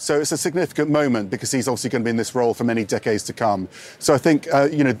era. So it's a significant moment because he's obviously going to be in this role for many decades to come. So I think,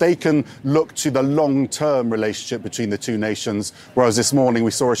 they can look to the long-term relationship between the two nations, whereas this morning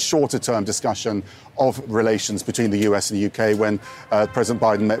we saw a shorter-term discussion of relations between the US and the UK when President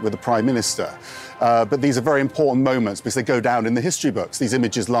Biden met with the Prime Minister. But these are very important moments because they go down in the history books. These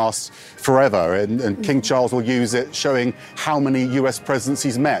images last forever, and King Charles will use it, showing how many US presidents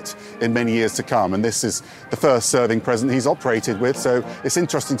he's met in many years to come. And this is the first serving president he's operated with, so it's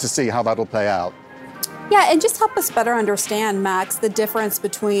interesting to see how that'll play out. Yeah, and just help us better understand, Max, the difference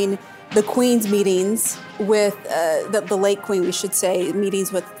between the Queen's meetings with the late Queen, we should say,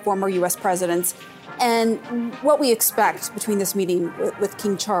 meetings with former US presidents, and what we expect between this meeting with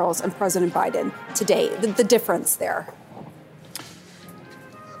King Charles and President Biden today, the difference there.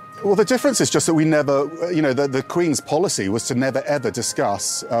 Well, the difference is just that we never, the Queen's policy was to never, ever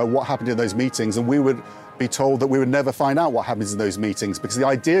discuss what happened in those meetings, and we would be told that we would never find out what happens in those meetings, because the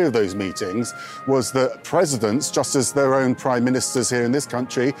idea of those meetings was that presidents, just as their own prime ministers here in this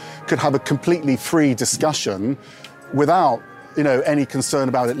country, could have a completely free discussion without any concern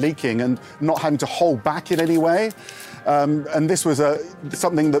about it leaking and not having to hold back in any way. And this was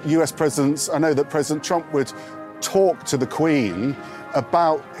something that US presidents, I know that President Trump would talk to the Queen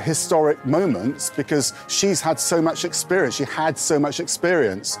about historic moments because she's had so much experience. She had so much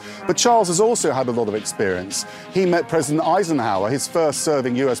experience. But Charles has also had a lot of experience. He met President Eisenhower, his first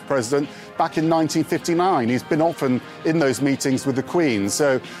serving US president, back in 1959. He's been often in those meetings with the Queen.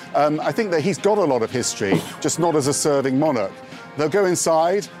 So I think that he's got a lot of history, just not as a serving monarch. They'll go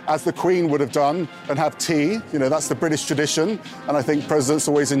inside, as the Queen would have done, and have tea. That's the British tradition, and I think presidents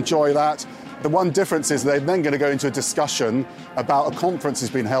always enjoy that. The one difference is they're then going to go into a discussion about a conference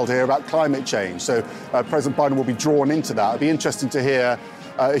that's been held here about climate change. So President Biden will be drawn into that. It'll be interesting to hear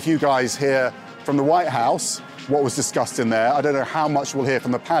if you guys hear from the White House what was discussed in there. I don't know how much we'll hear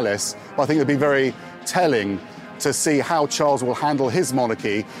from the palace, but I think it'll be very telling to see how Charles will handle his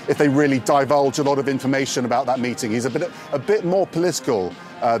monarchy if they really divulge a lot of information about that meeting. He's a bit more political,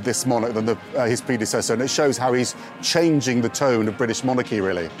 this monarch, than his predecessor, and it shows how he's changing the tone of British monarchy,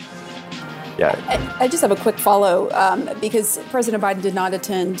 really. Yeah. I just have a quick follow because President Biden did not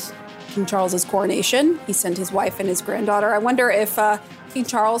attend King Charles's coronation. He sent his wife and his granddaughter. I wonder if King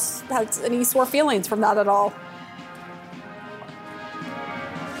Charles has any sore feelings from that at all.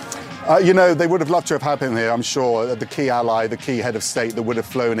 They would have loved to have had him here, I'm sure, the key ally, the key head of state that would have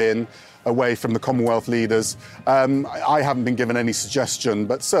flown in away from the Commonwealth leaders. I haven't been given any suggestion,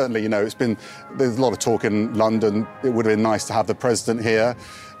 but certainly, there's a lot of talk in London. It would have been nice to have the president here.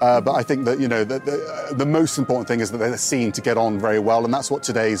 But I think that, the most important thing is that they're seen to get on very well, and that's what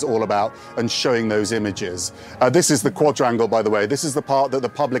today is all about, and showing those images. This is the quadrangle, by the way. This is the part that the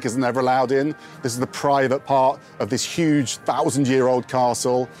public is never allowed in. This is the private part of this huge 1,000-year-old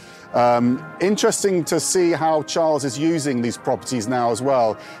castle. Interesting to see how Charles is using these properties now as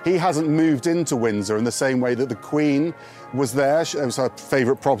well. He hasn't moved into Windsor in the same way that the Queen was there. It was her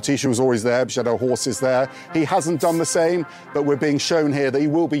favourite property. She was always there. She had her horses there. He hasn't done the same, but we're being shown here that he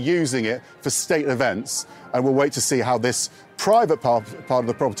will be using it for state events. And we'll wait to see how this private part of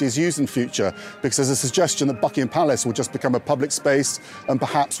the property is used in future, because there's a suggestion that Buckingham Palace will just become a public space, and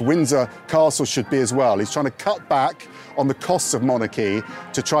perhaps Windsor Castle should be as well. He's trying to cut back on the costs of monarchy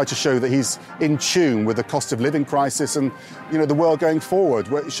to try to show that he's in tune with the cost of living crisis and, the world going forward,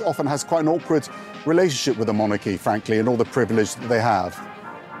 which often has quite an awkward relationship with the monarchy, frankly, and all the privilege that they have.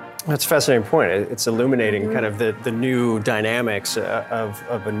 That's a fascinating point. It's illuminating kind of the new dynamics of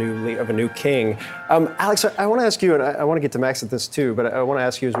a new king. Alex, I want to ask you, and I want to get to Max at this too, but I want to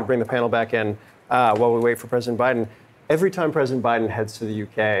ask you as we bring the panel back in while we wait for President Biden. Every time President Biden heads to the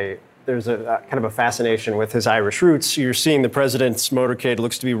UK, there's a kind of a fascination with his Irish roots. You're seeing the president's motorcade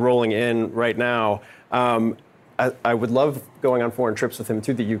looks to be rolling in right now. I would love going on foreign trips with him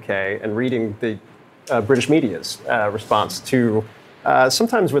to the UK and reading the British media's response to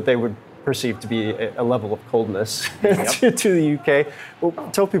sometimes what they would perceive to be a level of coldness to the UK. Well,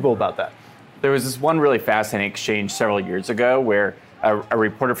 tell people about that. There was this one really fascinating exchange several years ago where a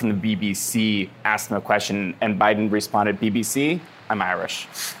reporter from the BBC asked him a question, and Biden responded, BBC, I'm Irish.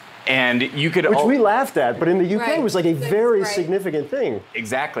 And you could... Which we laughed at, but in the UK Right. it was like a very significant thing.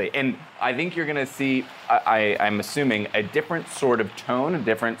 Exactly. And I think you're going to see, I'm assuming, a different sort of tone, a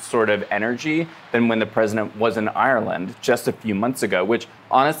different sort of energy than when the president was in Ireland just a few months ago, which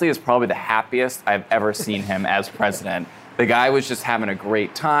honestly is probably the happiest I've ever seen him as president. The guy was just having a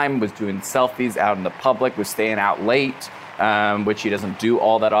great time, was doing selfies out in the public, was staying out late, which he doesn't do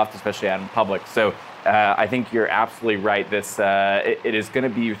all that often, especially out in public. So I think you're absolutely right. It is going to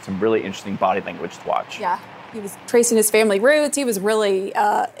be some really interesting body language to watch. Yeah, he was tracing his family roots. He was really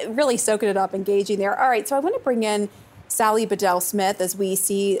soaking it up, engaging there. All right, so I want to bring in Sally Bedell-Smith as we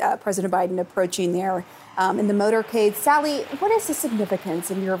see President Biden approaching there in the motorcade. Sally, what is the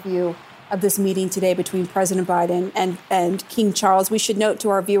significance, in your view, of this meeting today between President Biden and King Charles? We should note to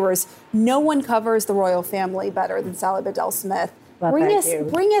our viewers, no one covers the royal family better than Sally Bedell-Smith. Well,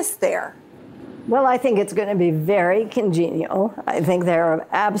 bring us there. Well, I think it's going to be very congenial. I think they're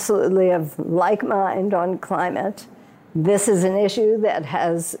absolutely of like mind on climate. This is an issue that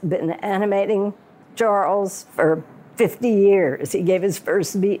has been animating Charles for 50 years. He gave his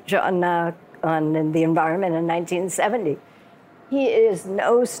first speech on the environment in 1970. He is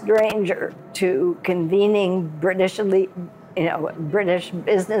no stranger to convening British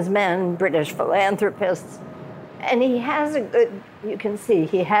businessmen, British philanthropists. And he has you can see,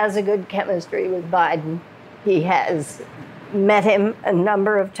 he has a good chemistry with Biden. He has met him a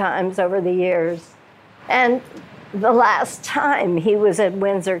number of times over the years. And the last time he was at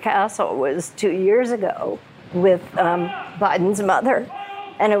Windsor Castle was 2 years ago with Biden's mother.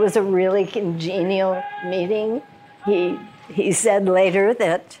 And it was a really congenial meeting. He said later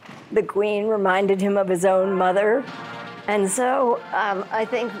that the Queen reminded him of his own mother. And so I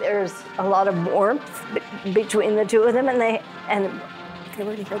think there's a lot of warmth between the two of them, and they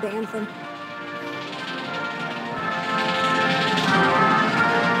ready for the anthem.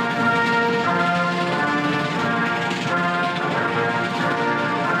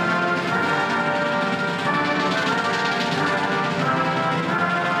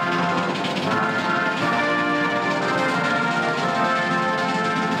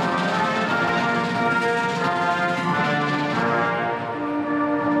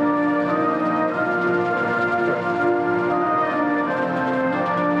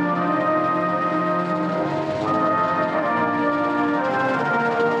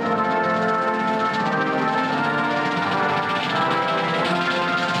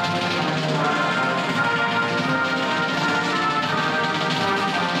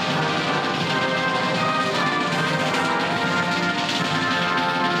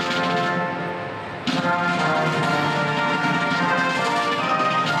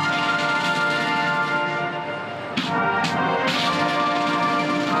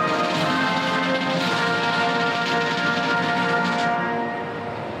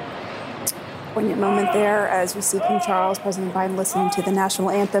 Poignant moment there as we see King Charles, President Biden listening to the national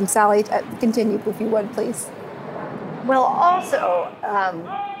anthem. Sally, continue if you would, please. Well, also,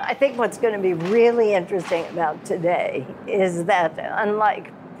 I think what's going to be really interesting about today is that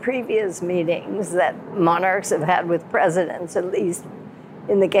unlike previous meetings that monarchs have had with presidents, at least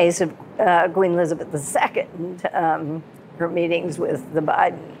in the case of Queen Elizabeth II, her meetings with the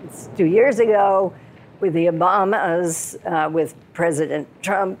Bidens 2 years ago, with the Obamas, with President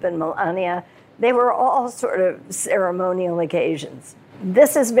Trump and Melania, they were all sort of ceremonial occasions.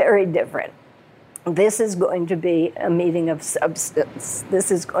 This is very different. This is going to be a meeting of substance. This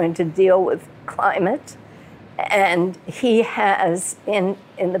is going to deal with climate. And he has, in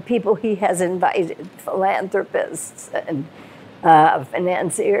the people he has invited, philanthropists and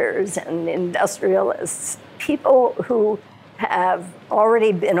financiers and industrialists, people who have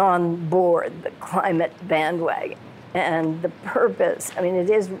already been on board the climate bandwagon. And the purpose, I mean, it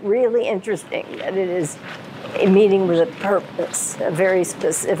is really interesting that it is a meeting with a purpose, a very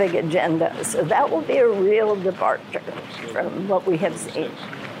specific agenda. So that will be a real departure from what we have seen.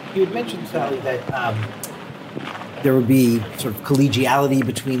 You had mentioned, Sally, that there would be sort of collegiality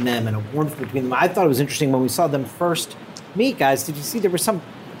between them and a warmth between them. I thought it was interesting when we saw them first meet, guys. Did you see there was some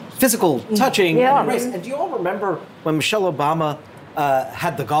physical touching and embrace? And do you all remember when Michelle Obama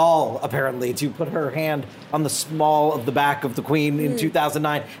had the gall, apparently, to put her hand on the small of the back of the Queen in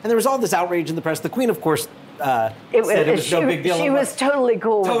 2009? And there was all this outrage in the press. The Queen, of course, said it was no big deal. She was totally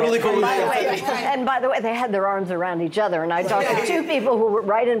cool. Totally with it. cool. And by the way, they had their arms around each other. And I talked to two people who were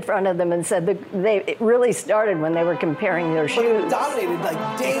right in front of them and said it really started when they were comparing their shoes. It dominated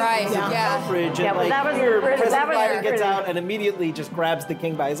days of coverage. Yeah, And that was President Biden gets out and immediately just grabs the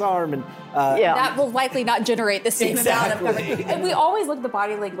king by his arm. And that will likely not generate the same amount of Exactly. coverage. And we always look at the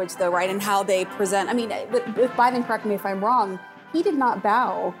body language, though, right, and how they present. I mean, with Biden, correct me if I'm wrong, he did not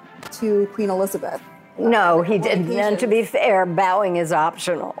bow to Queen Elizabeth. No, he didn't. And to be fair, bowing is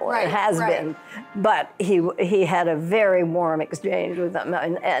optional. Right, it has been. But he had a very warm exchange with them.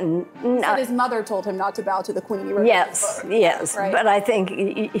 And said his mother told him not to bow to the Queen. Yes. Right? But I think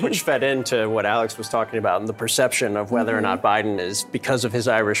which fed into what Alex was talking about, and the perception of whether or not Biden is, because of his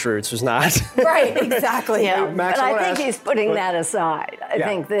Irish roots, was not. Right, exactly. Yeah. Max, but I think he's putting that aside. I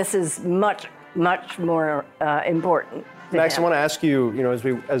think this is much more important. Max, I want to ask you,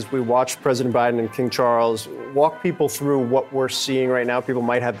 as we watch President Biden and King Charles, walk people through what we're seeing right now. People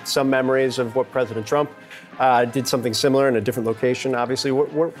might have some memories of what President Trump did something similar in a different location, obviously.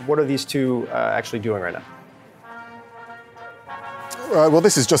 What are these two actually doing right now? Well,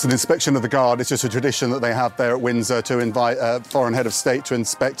 this is just an inspection of the Guard. It's just a tradition that they have there at Windsor to invite a foreign head of state to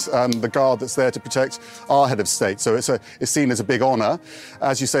inspect the Guard that's there to protect our head of state. So it's seen as a big honour.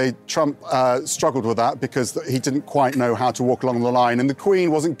 As you say, Trump struggled with that because he didn't quite know how to walk along the line. And the Queen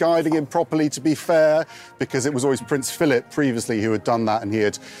wasn't guiding him properly, to be fair, because it was always Prince Philip previously who had done that, and he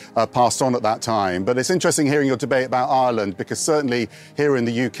had passed on at that time. But it's interesting hearing your debate about Ireland, because certainly here in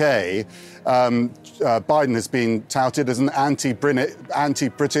the UK, Biden has been touted as an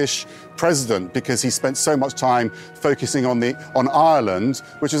anti-British president because he spent so much time focusing on Ireland,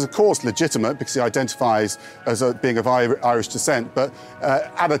 which is of course legitimate because he identifies as being of Irish descent, but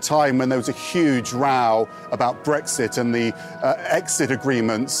at a time when there was a huge row about Brexit and the exit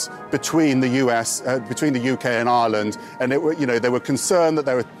agreements between the US, between the UK and Ireland, and they were concerned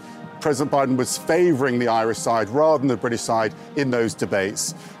that President Biden was favouring the Irish side rather than the British side in those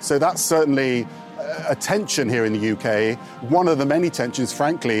debates. So that's certainly a tension here in the UK, one of the many tensions,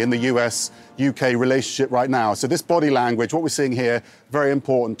 frankly, in the US-UK relationship right now. So this body language, what we're seeing here, very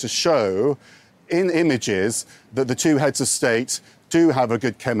important to show in images that the two heads of state do have a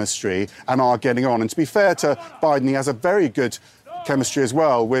good chemistry and are getting on. And to be fair to Biden, he has a very good chemistry as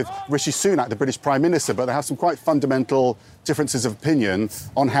well with Rishi Sunak, the British Prime Minister, but they have some quite fundamental differences of opinion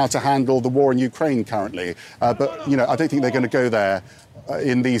on how to handle the war in Ukraine currently. But I don't think they're going to go there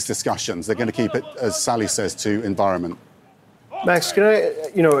in these discussions. They're going to keep it, as Sally says, to environment. Max,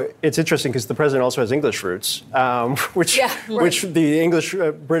 it's interesting because the president also has English roots, which the English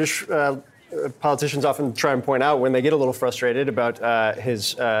British politicians often try and point out when they get a little frustrated about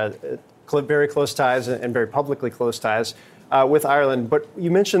his very close ties and very publicly close ties with Ireland. But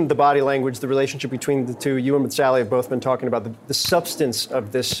you mentioned the body language, the relationship between the two. You and Sally have both been talking about the substance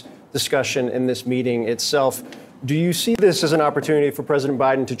of this discussion in this meeting itself. Do you see this as an opportunity for President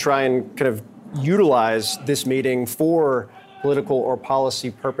Biden to try and kind of utilize this meeting for political or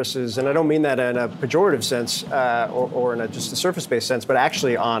policy purposes? And I don't mean that in a pejorative sense or in just a surface-based sense, but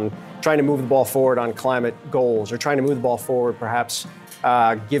actually on trying to move the ball forward on climate goals or trying to move the ball forward perhaps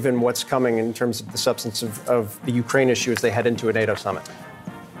given what's coming in terms of the substance of the Ukraine issue as they head into a NATO summit?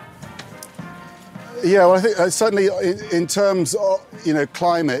 Yeah, well, I think certainly in terms of,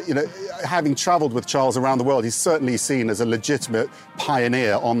 climate, having travelled with Charles around the world, he's certainly seen as a legitimate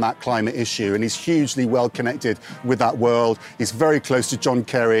pioneer on that climate issue, and he's hugely well connected with that world. He's very close to John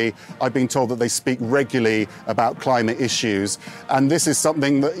Kerry. I've been told that they speak regularly about climate issues, and this is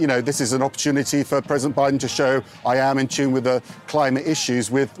something that, this is an opportunity for President Biden to show I am in tune with the climate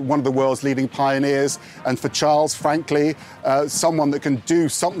issues with one of the world's leading pioneers, and for Charles, frankly, someone that can do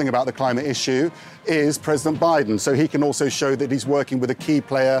something about the climate issue is President Biden, so he can also show that he's working with a key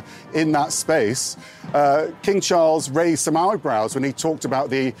player in that space. King Charles raised some eyebrows when he talked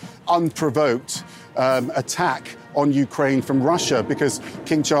about the unprovoked attack on Ukraine from Russia, because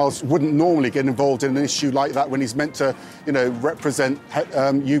King Charles wouldn't normally get involved in an issue like that when he's meant to, represent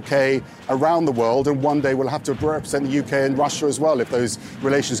UK around the world, and one day we'll have to represent the UK and Russia as well if those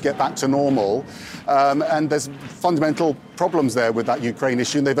relations get back to normal. And there's fundamental problems there with that Ukraine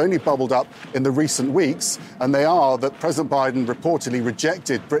issue, and they've only bubbled up in the recent weeks, and they are that President Biden reportedly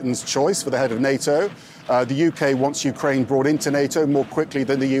rejected Britain's choice for the head of NATO. The UK wants Ukraine brought into NATO more quickly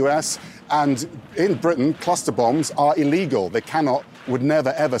than the US. And in Britain, cluster bombs are illegal. They would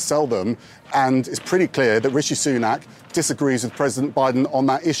never, ever sell them. And it's pretty clear that Rishi Sunak disagrees with President Biden on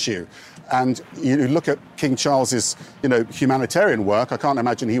that issue. And you look at King Charles's, humanitarian work, I can't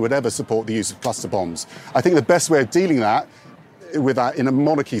imagine he would ever support the use of cluster bombs. I think the best way of dealing with that in a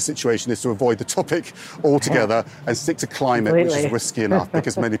monarchy situation is to avoid the topic altogether and stick to climate, which is risky enough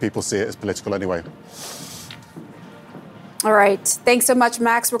because many people see it as political anyway. All right. Thanks so much,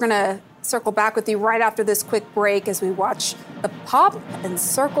 Max. We're going to circle back with you right after this quick break as we watch the pomp and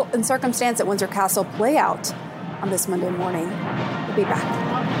circumstance at Windsor Castle play out on this Monday morning. We'll be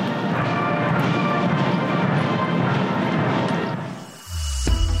back.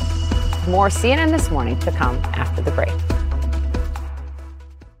 More CNN This Morning to come after the break.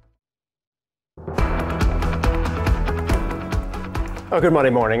 Oh, good Monday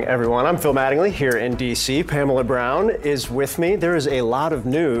morning, everyone. I'm Phil Mattingly here in D.C. Pamela Brown is with me. There is a lot of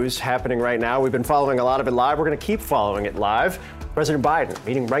news happening right now. We've been following a lot of it live. We're going to keep following it live. President Biden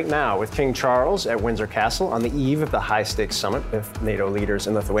meeting right now with King Charles at Windsor Castle on the eve of the high-stakes summit with NATO leaders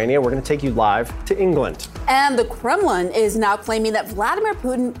in Lithuania. We're going to take you live to England. And the Kremlin is now claiming that Vladimir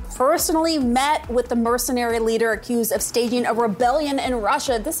Putin personally met with the mercenary leader accused of staging a rebellion in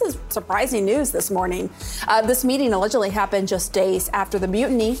Russia. This is surprising news this morning. This meeting allegedly happened just days after the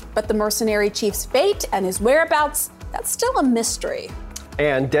mutiny, but the mercenary chief's fate and his whereabouts, that's still a mystery.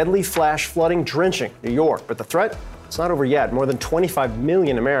 And deadly flash flooding drenching New York, but the threat, it's not over yet. More than 25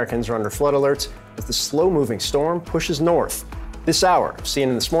 million Americans are under flood alerts as the slow-moving storm pushes north. This hour,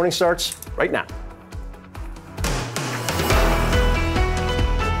 CNN This Morning starts right now.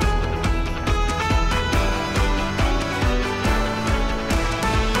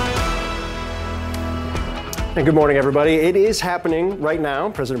 And good morning, everybody. It is happening right now.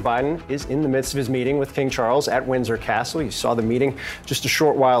 President Biden is in the midst of his meeting with King Charles at Windsor Castle. You saw the meeting just a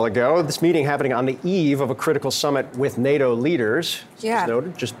short while ago. This meeting happening on the eve of a critical summit with NATO leaders. Yeah. As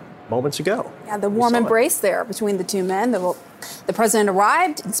noted just moments ago. Yeah, the warm embrace there between the two men. The president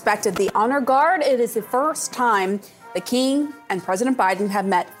arrived, inspected the honor guard. It is the first time the king and President Biden have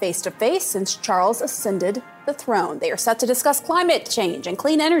met face-to-face since Charles ascended the throne. They are set to discuss climate change and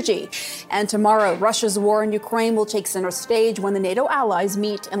clean energy. And tomorrow, Russia's war in Ukraine will take center stage when the NATO allies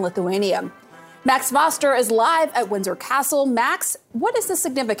meet in Lithuania. Max Foster is live at Windsor Castle. Max, what is the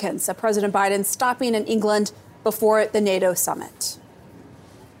significance of President Biden stopping in England before the NATO summit?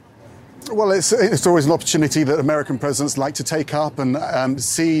 Well, it's always an opportunity that American presidents like to take up and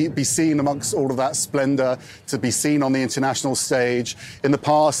be seen amongst all of that splendor, to be seen on the international stage. In the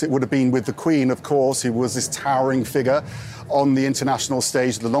past, it would have been with the Queen, of course, who was this towering figure on the international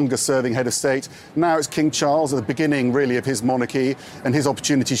stage, the longest-serving head of state. Now it's King Charles at the beginning, really, of his monarchy, and his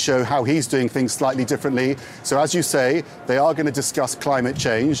opportunity to show how he's doing things slightly differently. So, as you say, they are going to discuss climate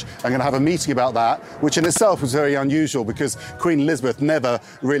change. I'm going to have a meeting about that, which in itself was very unusual because Queen Elizabeth never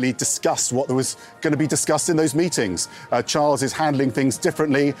really discussed what was going to be discussed in those meetings. Charles is handling things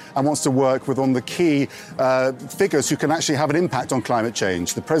differently and wants to work with one of the key figures who can actually have an impact on climate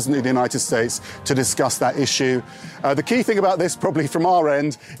change, the President of the United States, to discuss that issue. The key thing about this, probably from our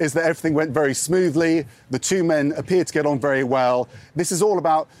end, is that everything went very smoothly. The two men appear to get on very well. This is all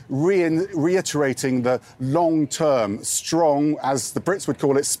about reiterating the long-term, strong, as the Brits would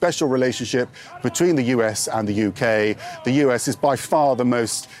call it, special relationship between the US and the UK. The US is by far the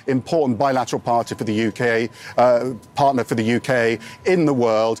most important bilateral partner for the UK in the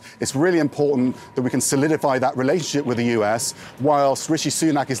world. It's really important that we can solidify that relationship with the US, whilst Rishi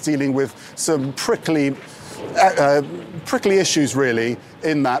Sunak is dealing with some prickly issues, really,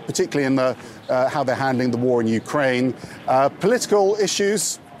 in that, particularly in the how they're handling the war in Ukraine. Political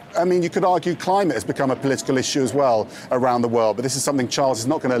issues, I mean, you could argue climate has become a political issue as well around the world, but this is something Charles is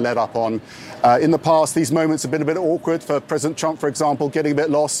not going to let up on. In the past, these moments have been a bit awkward for President Trump, for example, getting a bit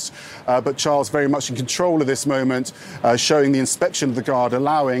lost, but Charles very much in control of this moment, showing the inspection of the guard,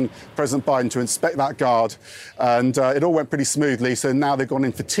 allowing President Biden to inspect that guard, and it all went pretty smoothly, so now they've gone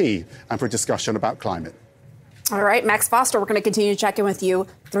in for tea and for a discussion about climate. All right, Max Foster, we're going to continue to check in with you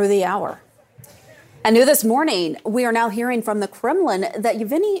through the hour. And new this morning, we are now hearing from the Kremlin that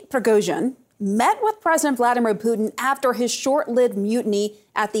Yevgeny Prigozhin met with President Vladimir Putin after his short-lived mutiny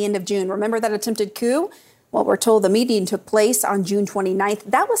at the end of June. Remember that attempted coup? Well, we're told the meeting took place on June 29th.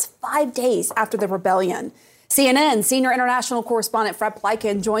 That was 5 days after the rebellion. CNN senior international correspondent Fred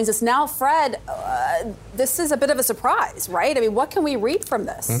Plykin joins us now. Fred, this is a bit of a surprise, right? I mean, what can we read from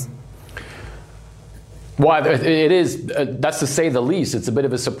this? Well, it is, that's to say the least. It's a bit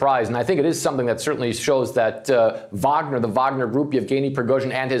of a surprise. And I think it is something that certainly shows that the Wagner Group, Yevgeny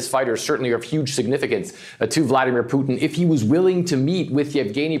Prigozhin and his fighters certainly are of huge significance to Vladimir Putin. If he was willing to meet with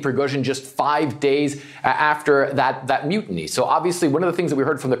Yevgeny Prigozhin just 5 days after that mutiny. So obviously one of the things that we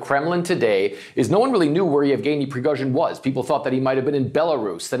heard from the Kremlin today is no one really knew where Yevgeny Prigozhin was. People thought that he might have been in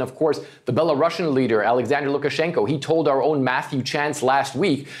Belarus. Then, of course, the Belarusian leader, Alexander Lukashenko, he told our own Matthew Chance last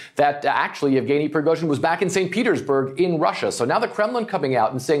week that actually Yevgeny Prigozhin was back in St. Petersburg in Russia. So now the Kremlin coming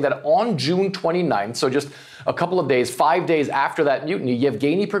out and saying that on June 29th, so just a couple of days, 5 days after that mutiny,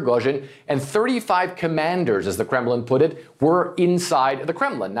 Yevgeny Prigozhin and 35 commanders, as the Kremlin put it, were inside the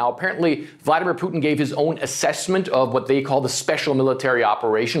Kremlin. Now, apparently, Vladimir Putin gave his own assessment of what they call the special military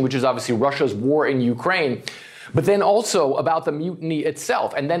operation, which is obviously Russia's war in Ukraine. But then also about the mutiny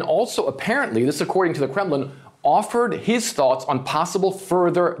itself. And then also, apparently, this according to the Kremlin, offered his thoughts on possible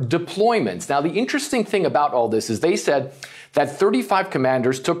further deployments. Now, the interesting thing about all this is they said that 35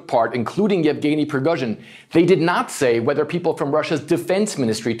 commanders took part, including Yevgeny Prigozhin. They did not say whether people from Russia's defense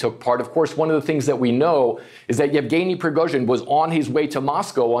ministry took part. Of course, one of the things that we know is that Yevgeny Prigozhin was on his way to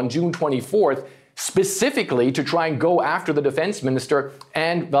Moscow on June 24th, specifically to try and go after the defense minister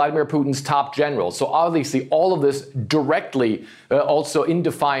and Vladimir Putin's top general. So obviously all of this directly also in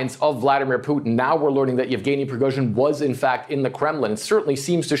defiance of Vladimir Putin. Now we're learning that Yevgeny Prigozhin was in fact in the Kremlin. It certainly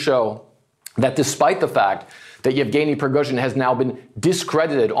seems to show that despite the fact that Yevgeny Prigozhin has now been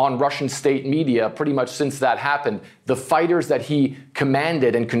discredited on Russian state media pretty much since that happened, the fighters that he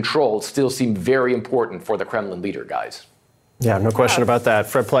commanded and controlled still seem very important for the Kremlin leader, guys. Yeah, no question about that.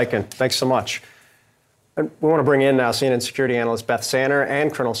 Fred Pleitgen, thanks so much. And we want to bring in now CNN security analyst Beth Sanner,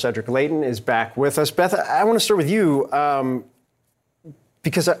 and Colonel Cedric Layton is back with us. Beth, I want to start with you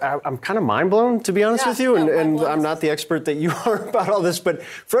because I'm kind of mind blown, to be honest with you, and I'm not the expert that you are about all this. But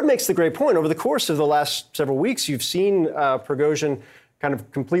Fred makes the great point. Over the course of the last several weeks, you've seen Prigozhin kind of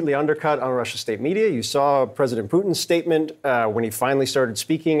completely undercut on Russian state media. You saw President Putin's statement when he finally started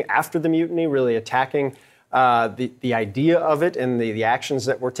speaking after the mutiny, really attacking the idea of it and the actions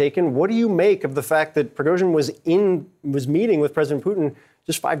that were taken. What do you make of the fact that Prigozhin was meeting with President Putin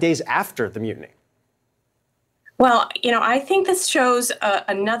just 5 days after the mutiny? Well, I think this shows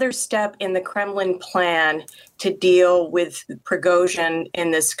another step in the Kremlin plan to deal with Prigozhin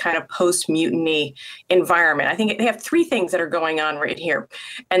in this kind of post-mutiny environment. I think they have three things that are going on right here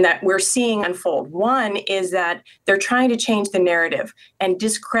and that we're seeing unfold. One is that they're trying to change the narrative, and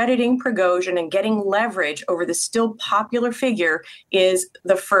discrediting Prigozhin and getting leverage over the still popular figure is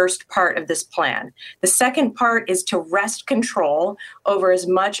the first part of this plan. The second part is to wrest control over as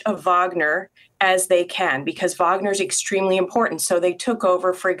much of Wagner as they can, because Wagner is extremely important. So they took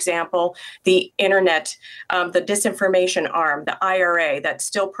over, for example, the internet, the disinformation arm, the IRA that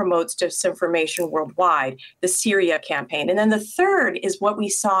still promotes disinformation worldwide, the Syria campaign. And then the third is what we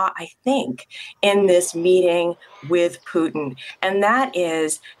saw, I think, in this meeting with Putin. And that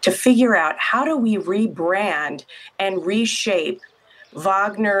is to figure out how do we rebrand and reshape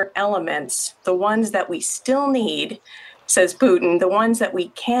Wagner elements, the ones that we still need, says Putin, the ones that we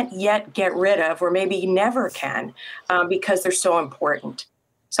can't yet get rid of, or maybe never can, because they're so important.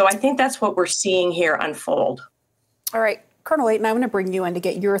 So I think that's what we're seeing here unfold. All right, Colonel Layton, I want to bring you in to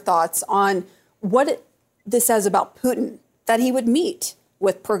get your thoughts on what this says about Putin, that he would meet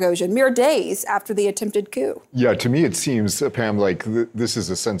with Prigozhin mere days after the attempted coup. Yeah, to me it seems, Pam, like this is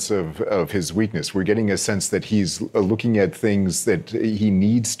a sense of his weakness. We're getting a sense that he's looking at things that he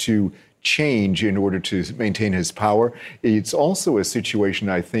needs to change in order to maintain his power. It's also a situation,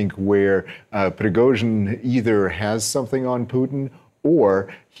 I think, where Prigozhin either has something on Putin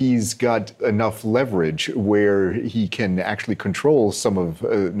or he's got enough leverage where he can actually control some of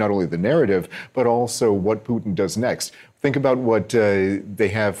not only the narrative, but also what Putin does next. Think about what they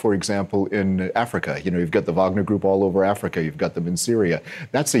have, for example, in Africa. You've got the Wagner Group all over Africa. You've got them in Syria.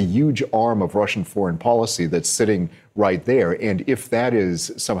 That's a huge arm of Russian foreign policy that's sitting right there. And if that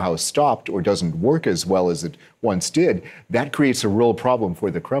is somehow stopped or doesn't work as well as it once did, that creates a real problem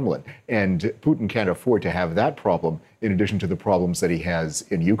for the Kremlin. And Putin can't afford to have that problem in addition to the problems that he has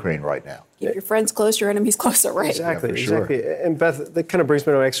in Ukraine right now. Keep your friends close, your enemies closer, right? Exactly, yeah, sure. exactly. And Beth, that kind of brings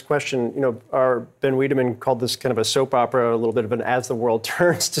me to my next question. Our Ben Wiedemann called this kind of a soap opera, a little bit of an as the world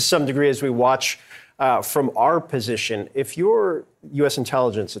turns to some degree as we watch from our position. If you're U.S.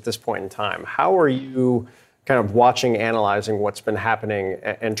 intelligence at this point in time, how are you kind of watching, analyzing what's been happening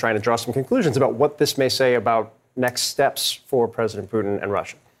and trying to draw some conclusions about what this may say about next steps for President Putin and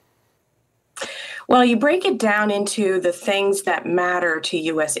Russia? Well, you break it down into the things that matter to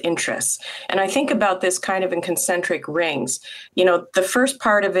U.S. interests. And I think about this kind of in concentric rings. The first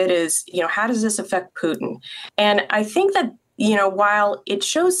part of it is, how does this affect Putin? And I think that, while it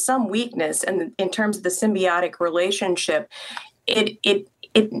shows some weakness in terms of the symbiotic relationship,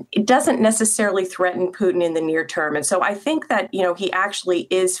 it doesn't necessarily threaten Putin in the near term. And so I think that, he actually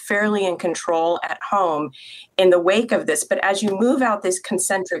is fairly in control at home in the wake of this. But as you move out these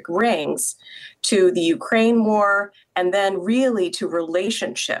concentric rings to the Ukraine war, and then really to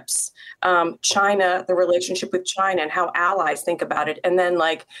relationships, China, the relationship with China and how allies think about it, and then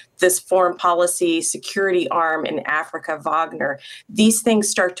like this foreign policy security arm in Africa, Wagner, these things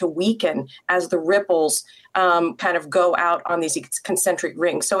start to weaken as the ripples kind of go out on these concentric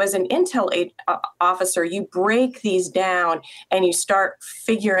rings. So as an intel officer, you break these down and you start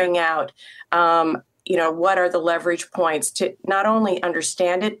figuring out what are the leverage points to not only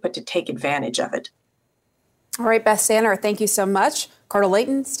understand it, but to take advantage of it. All right, Beth Sander, thank you so much. Carter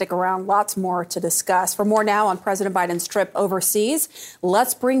Layton, stick around. Lots more to discuss. For more now on President Biden's trip overseas,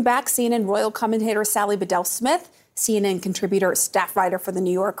 let's bring back CNN royal commentator Sally Bedell-Smith, CNN contributor, staff writer for The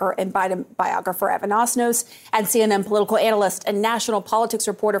New Yorker, and Biden biographer Evan Osnos, and CNN political analyst and national politics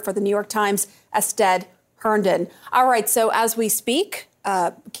reporter for The New York Times, Ested Herndon. All right, so as we speak,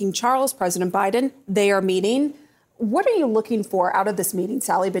 King Charles, President Biden, they are meeting. What are you looking for out of this meeting,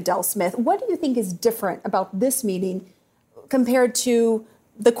 Sally Bedell-Smith? What do you think is different about this meeting compared to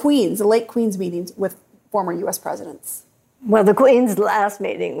the late Queen's meetings with former U.S. presidents? Well, the Queen's last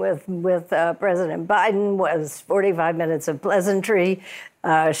meeting with President Biden was 45 minutes of pleasantry.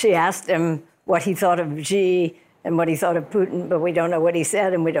 She asked him what he thought of Xi and what he thought of Putin, but we don't know what he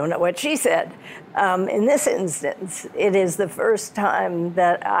said and we don't know what she said. In this instance, it is the first time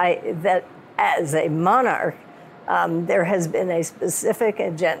that as a monarch, there has been a specific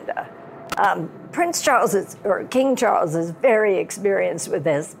agenda. King Charles is very experienced with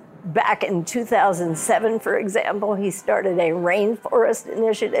this. Back in 2007, for example, he started a rainforest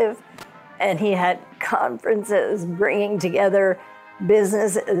initiative, and he had conferences bringing together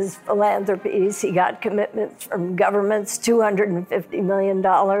businesses, philanthropies. He got commitments from governments, $250 million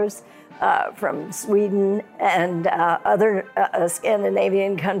from Sweden and other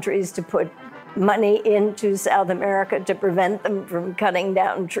Scandinavian countries to put money into South America to prevent them from cutting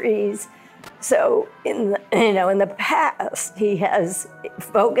down trees. So in the past, he has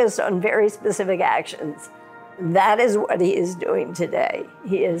focused on very specific actions. That is what he is doing today.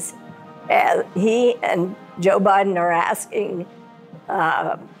 He and Joe Biden are asking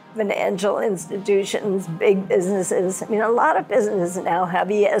financial institutions, big businesses. I mean, a lot of businesses now have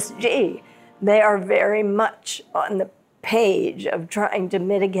ESG. They are very much on the page of trying to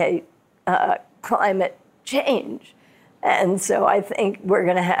mitigate climate change. And so I think we're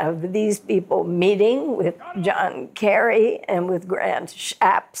going to have these people meeting with John Kerry and with Grant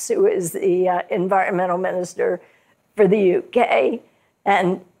Shapps, who is the environmental minister for the UK.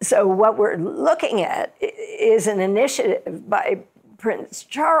 And so what we're looking at is an initiative by Prince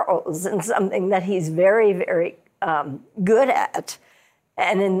Charles and something that he's very, very good at.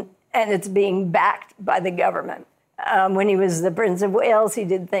 And it's being backed by the government. When he was the Prince of Wales, he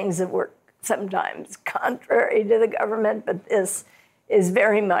did things that were sometimes contrary to the government, but this is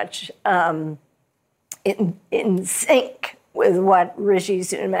very much in sync with what Rishi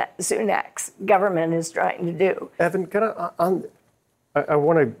Sunak's government is trying to do. Evan, I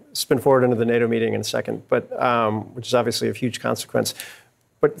want to spin forward into the NATO meeting in a second, but which is obviously of huge consequence.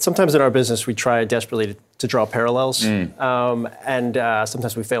 But sometimes in our business, we try desperately to draw parallels, and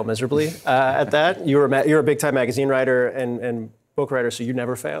sometimes we fail miserably at that. You're a big-time magazine writer and book writer, so you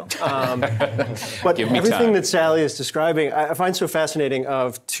never fail. But everything that Sally is describing, I find so fascinating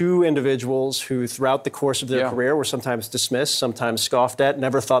of two individuals who throughout the course of their career were sometimes dismissed, sometimes scoffed at,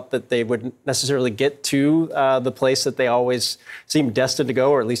 never thought that they would necessarily get to the place that they always seemed destined to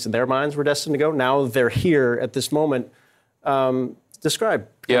go, or at least in their minds were destined to go. Now they're here at this moment. Describe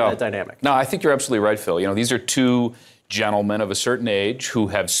that dynamic. No, I think you're absolutely right, Phil. These are two gentlemen of a certain age who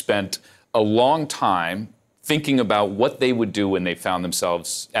have spent a long time thinking about what they would do when they found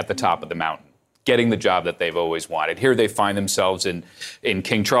themselves at the top of the mountain, getting the job that they've always wanted. Here they find themselves in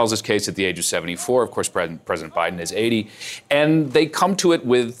King Charles's case at the age of 74. Of course, President Biden is 80. And they come to it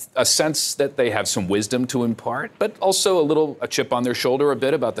with a sense that they have some wisdom to impart, but also a chip on their shoulder a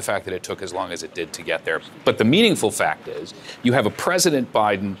bit about the fact that it took as long as it did to get there. But the meaningful fact is you have a President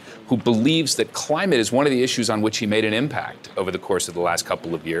Biden who believes that climate is one of the issues on which he made an impact over the course of the last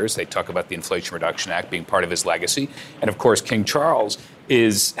couple of years. They talk about the Inflation Reduction Act being part of his legacy. And of course, King Charles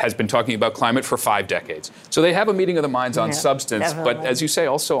has been talking about climate for 5 decades. So they have a meeting of the minds on substance, definitely. but as you say,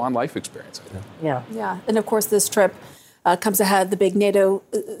 also on life experience. Yeah. And of course, this trip comes ahead the big NATO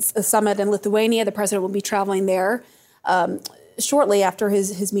summit in Lithuania. The president will be traveling there shortly after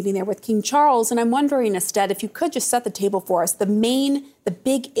his meeting there with King Charles. And I'm wondering, Ested, if you could just set the table for us, the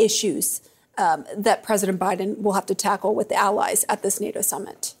big issues that President Biden will have to tackle with the allies at this NATO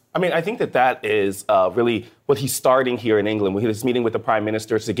summit. I mean, I think that is really what he's starting here in England, with his meeting with the Prime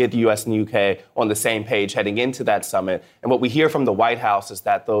Minister to get the U.S. and UK on the same page heading into that summit. And what we hear from the White House is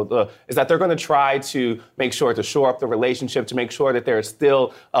that they're going to try to make sure to shore up the relationship, to make sure that there is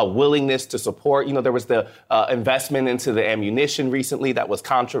still a willingness to support. There was the investment into the ammunition recently that was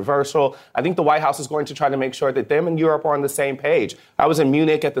controversial. I think the White House is going to try to make sure that them and Europe are on the same page. I was in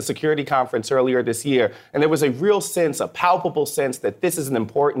Munich at the security conference earlier this year, and there was a real sense, a palpable sense, that this is an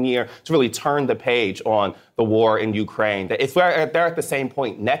important year to really turn the page on the war in Ukraine. That if they're at the same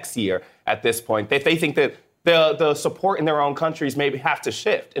point next year at this point, that they think that the support in their own countries maybe have to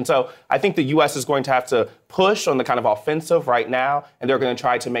shift. And so I think the U.S. is going to have to push on the kind of offensive right now, and they're going to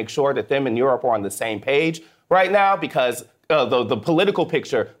try to make sure that them and Europe are on the same page right now, because the political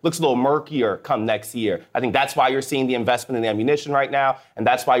picture looks a little murkier come next year. I think that's why you're seeing the investment in the ammunition right now, and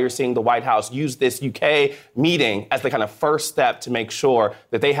that's why you're seeing the White House use this UK meeting as the kind of first step to make sure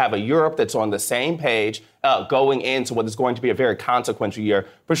that they have a Europe that's on the same page going into what is going to be a very consequential year,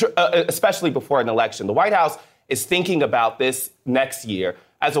 for sure, especially before an election. The White House is thinking about this next year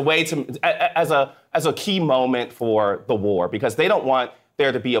as a way to as a key moment for the war, because they don't want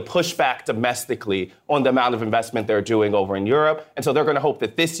there to be a pushback domestically on the amount of investment they're doing over in Europe. And so they're going to hope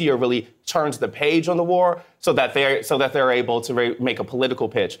that this year really turns the page on the war so that they're able to make a political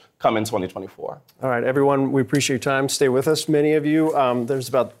pitch come in 2024. All right, everyone, we appreciate your time. Stay with us, many of you. There's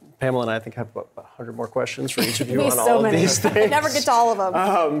about Pamela and I think have about 100 more questions for each of you on all of these things. We never get to all of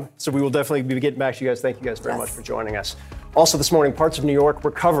them. So we will definitely be getting back to you guys. Thank you guys very much for joining us. Also this morning, parts of New York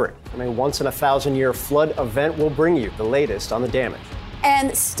recovering from a once-in-a-thousand-year flood event. Will bring you the latest on the damage.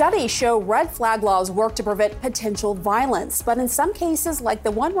 And studies show red flag laws work to prevent potential violence. But in some cases, like the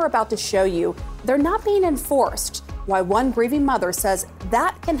one we're about to show you, they're not being enforced. Why one grieving mother says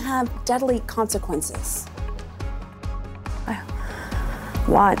that can have deadly consequences. I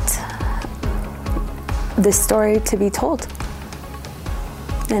want this story to be told.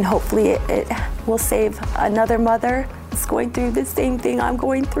 And hopefully it will save another mother that's going through the same thing I'm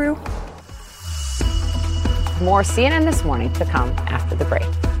going through. More CNN This Morning to come after the break.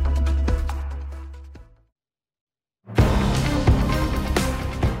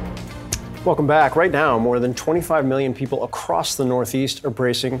 Welcome back. Right now, more than 25 million people across the Northeast are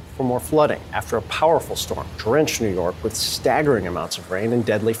bracing for more flooding after a powerful storm drenched New York with staggering amounts of rain and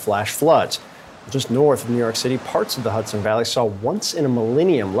deadly flash floods. Just north of New York City, parts of the Hudson Valley saw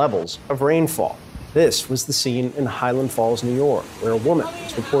once-in-a-millennium levels of rainfall. This was the scene in Highland Falls, New York, where a woman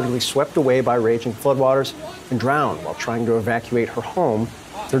was reportedly swept away by raging floodwaters and drowned while trying to evacuate her home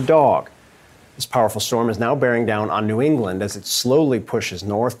with her dog. This powerful storm is now bearing down on New England as it slowly pushes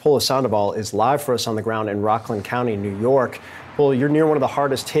north. Pula Sandoval is live for us on the ground in Rockland County, New York. Pula, you're near one of the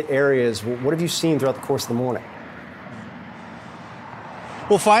hardest hit areas. What have you seen throughout the course of the morning?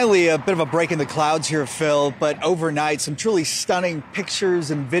 Well, finally, a bit of a break in the clouds here, Phil, but overnight, some truly stunning pictures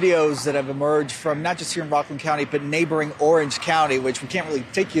and videos that have emerged from not just here in Rockland County, but neighboring Orange County, which we can't really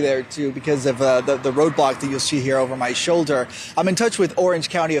take you there to because of the roadblock that you'll see here over my shoulder. I'm in touch with Orange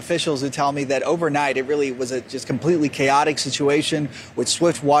County officials who tell me that overnight, it really was a just completely chaotic situation with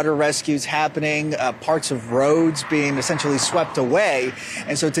swift water rescues happening, parts of roads being essentially swept away.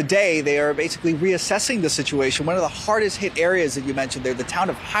 And so today, they are basically reassessing the situation. One of the hardest hit areas that you mentioned there, the town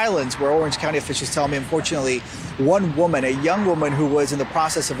of Highlands, where Orange County officials tell me, unfortunately, one woman, a young woman who was in the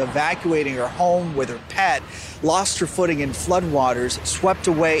process of evacuating her home with her pet, lost her footing in floodwaters, swept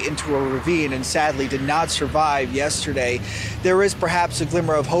away into a ravine, and sadly did not survive yesterday. There is perhaps a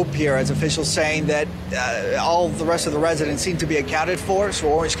glimmer of hope here, as officials saying that all the rest of the residents seem to be accounted for, so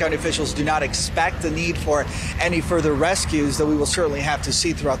Orange County officials do not expect the need for any further rescues, though we will certainly have to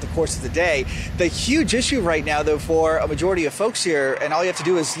see throughout the course of the day. The huge issue right now, though, for a majority of folks here, and all you have to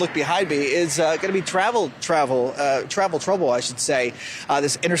do is look behind me, is going to be travel trouble, I should say.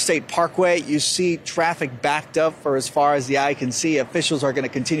 This interstate parkway, you see traffic backed up for as far as the eye can see. Officials are going to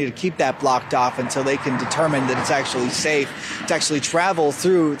continue to keep that blocked off until they can determine that it's actually safe to actually travel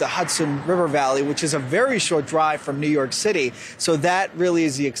through the Hudson River Valley, which is a very short drive from New York City. So that really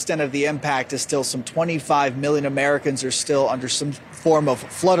is the extent of the impact. Is still some 25 million Americans are still under some form of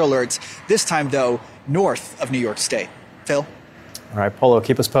flood alerts. This time, though, north of New York State. Phil? All right, Polo,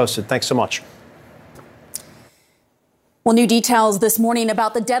 keep us posted. Thanks so much. Well, new details this morning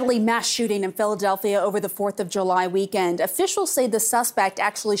about the deadly mass shooting in Philadelphia over the 4th of July weekend. Officials say the suspect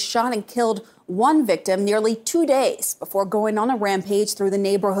actually shot and killed one victim nearly 2 days before going on a rampage through the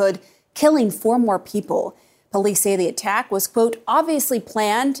neighborhood, killing 4 more people. Police say the attack was, quote, obviously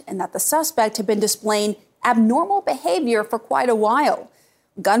planned and that the suspect had been displaying abnormal behavior for quite a while.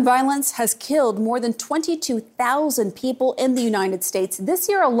 Gun violence has killed more than 22,000 people in the United States this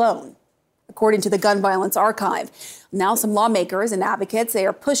year alone, according to the Gun Violence Archive. Now some lawmakers and advocates, they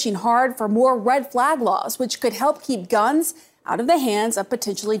are pushing hard for more red flag laws, which could help keep guns out of the hands of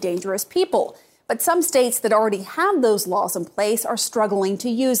potentially dangerous people. But some states that already have those laws in place are struggling to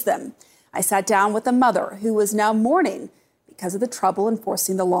use them. I sat down with a mother who is now mourning because of the trouble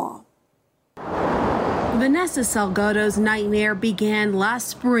enforcing the law. Vanessa Salgado's nightmare began last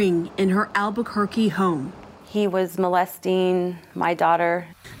spring in her Albuquerque home. He was molesting my daughter.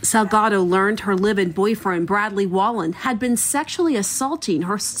 Salgado learned her live-in boyfriend, Bradley Wallen, had been sexually assaulting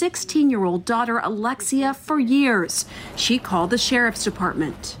her 16-year-old daughter, Alexia, for years. She called the sheriff's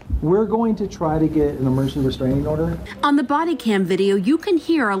department. We're going to try to get an emergency restraining order. On the body cam video, you can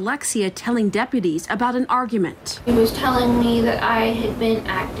hear Alexia telling deputies about an argument. He was telling me that I had been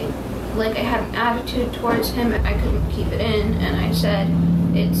acting like I had an attitude towards him. I couldn't keep it in, and I said,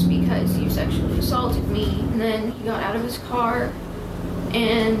 it's because you sexually assaulted me. And then he got out of his car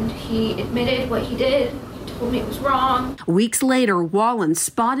and he admitted what he did. He told me it was wrong. Weeks later, Wallen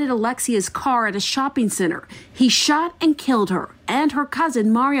spotted Alexia's car at a shopping center. He shot and killed her and her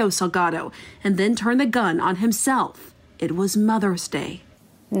cousin Mario Salgado, and then turned the gun on himself. It was Mother's Day.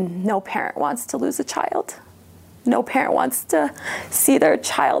 No parent wants to lose a child. No parent wants to see their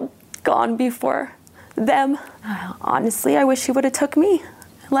child gone before them. Honestly, I wish he would have took me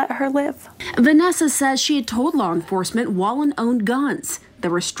and let her live. Vanessa says she had told law enforcement Wallen owned guns. The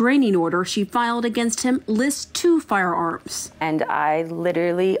restraining order she filed against him lists 2 firearms. And I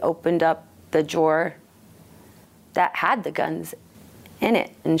literally opened up the drawer that had the guns in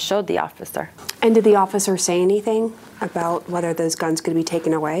it and showed the officer. And did the officer say anything about whether those guns could be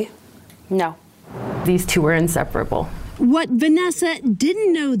taken away? No. These 2 were inseparable. What Vanessa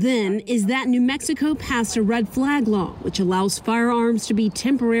didn't know then is that New Mexico passed a red flag law, which allows firearms to be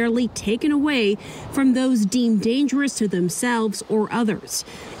temporarily taken away from those deemed dangerous to themselves or others.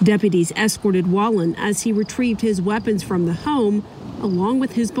 Deputies escorted Wallen as he retrieved his weapons from the home, along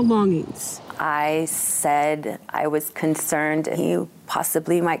with his belongings. I said I was concerned he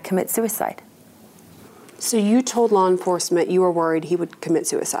possibly might commit suicide. So you told law enforcement you were worried he would commit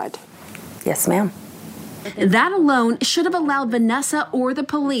suicide? Yes, ma'am. That alone should have allowed Vanessa or the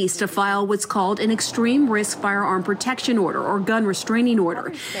police to file what's called an extreme risk firearm protection order or gun restraining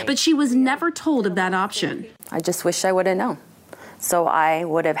order. But she was never told of that option. I just wish I would have known. So I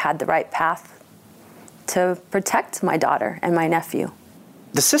would have had the right path to protect my daughter and my nephew.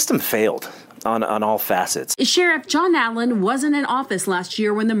 The system failed on all facets. Sheriff John Allen wasn't in office last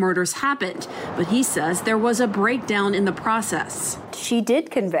year when the murders happened, but he says there was a breakdown in the process. She did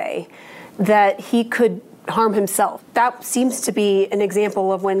convey that he could harm himself. That seems to be an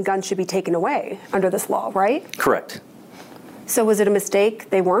example of when guns should be taken away under this law, right? Correct. So was it a mistake?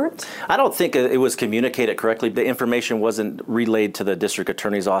 They weren't? I don't think it was communicated correctly. The information wasn't relayed to the district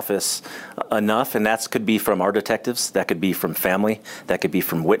attorney's office enough, and that could be from our detectives, that could be from family, that could be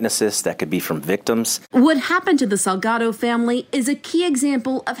from witnesses, that could be from victims. What happened to the Salgado family is a key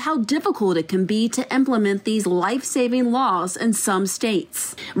example of how difficult it can be to implement these life-saving laws in some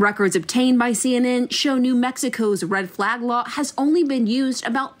states. Records obtained by CNN show New Mexico's red flag law has only been used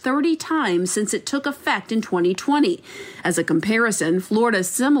about 30 times since it took effect in 2020. As a comparison, Florida's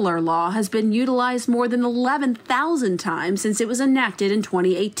similar law has been utilized more than 11,000 times since it was enacted in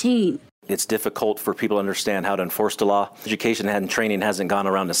 2018. It's difficult for people to understand how to enforce the law. Education and training hasn't gone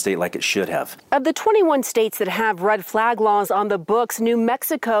around the state like it should have. Of the 21 states that have red flag laws on the books, New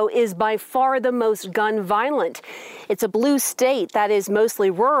Mexico is by far the most gun violent. It's a blue state that is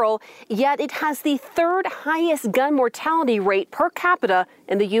mostly rural, yet it has the 3rd highest gun mortality rate per capita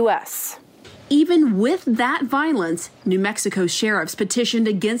in the U.S. Even with that violence, New Mexico sheriffs petitioned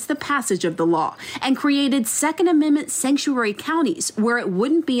against the passage of the law and created Second Amendment sanctuary counties where it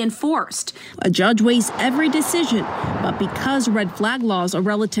wouldn't be enforced. A judge weighs every decision, but because red flag laws are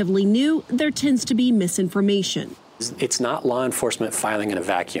relatively new, there tends to be misinformation. It's not law enforcement filing in a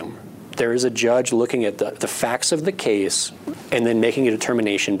vacuum. There is a judge looking at the facts of the case and then making a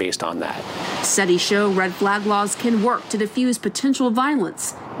determination based on that. Studies show red flag laws can work to diffuse potential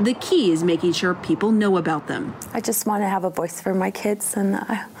violence. The key is making sure people know about them. I just want to have a voice for my kids, and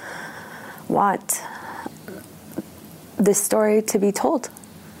I want this story to be told.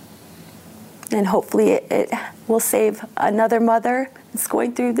 And hopefully it will save another mother that's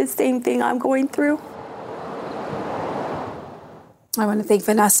going through the same thing I'm going through. I want to thank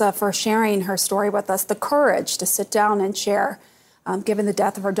Vanessa for sharing her story with us, the courage to sit down and share, given the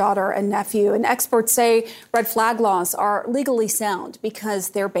death of her daughter and nephew. And experts say red flag laws are legally sound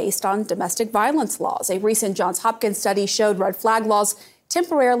because they're based on domestic violence laws. A recent Johns Hopkins study showed red flag laws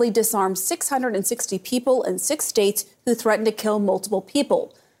temporarily disarmed 660 people in 6 states who threatened to kill multiple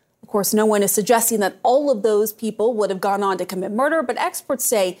people. Of course, no one is suggesting that all of those people would have gone on to commit murder, but experts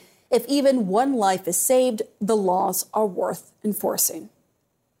say if even one life is saved, the laws are worth enforcing.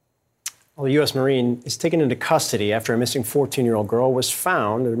 Well, a U.S. Marine is taken into custody after a missing 14-year-old girl was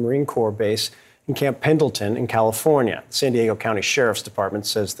found at a Marine Corps base in Camp Pendleton in California. The San Diego County Sheriff's Department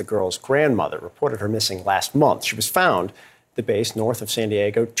says the girl's grandmother reported her missing last month. She was found at the base north of San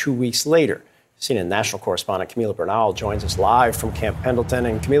Diego 2 weeks later. CNN national correspondent Camila Bernal joins us live from Camp Pendleton.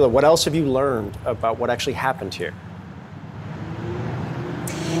 And Camila, what else have you learned about what actually happened here?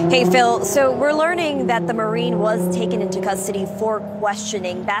 Hey, Phil. So we're learning that the Marine was taken into custody for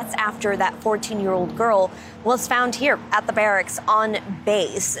questioning. That's after that 14-year-old girl was found here at the barracks on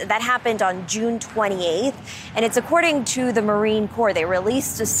base. That happened on June 28th, and it's according to the Marine Corps. They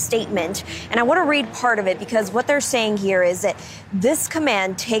released a statement, and I want to read part of it because what they're saying here is that this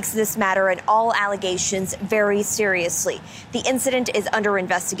command takes this matter and all allegations very seriously. The incident is under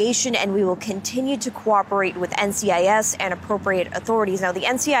investigation, and we will continue to cooperate with NCIS and appropriate authorities. Now, the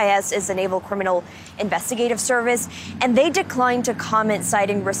NCIS is the Naval Criminal Investigative Service, and they declined to comment,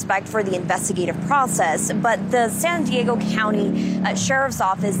 citing respect for the investigative process. But the San Diego County Sheriff's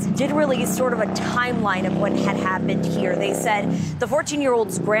Office did release sort of a timeline of what had happened here. They said the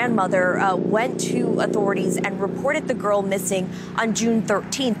 14-year-old's grandmother went to authorities and reported the girl missing on June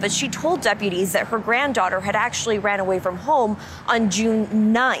 13th, but she told deputies that her granddaughter had actually ran away from home on June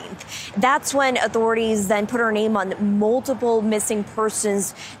 9th. That's when authorities then put her name on multiple missing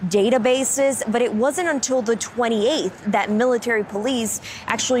persons databases, but it wasn't until the 28th that military police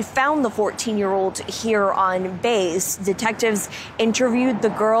actually found the 14-year-old here on base. Detectives interviewed the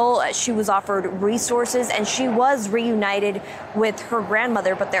girl. She was offered resources, and she was reunited with her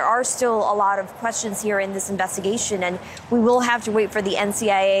grandmother. But there are still a lot of questions here in this investigation, and we will have to wait for the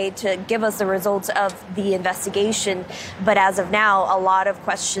NCIA to give us the results of the investigation. But as of now, a lot of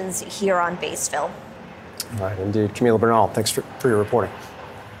questions here on base, Phil. All right, indeed. Camila Bernal, thanks for your reporting.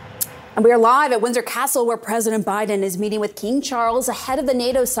 And we are live at Windsor Castle, where President Biden is meeting with King Charles ahead of the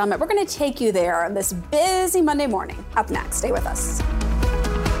NATO summit. We're going to take you there on this busy Monday morning. Up next, stay with us.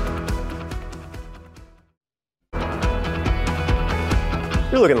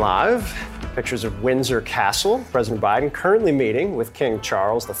 You're looking live. Pictures of Windsor Castle. President Biden currently meeting with King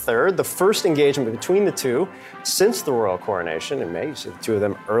Charles III, the first engagement between the two since the royal coronation in May. You see the two of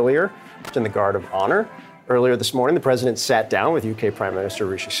them earlier in the Guard of Honor. Earlier this morning, the president sat down with UK Prime Minister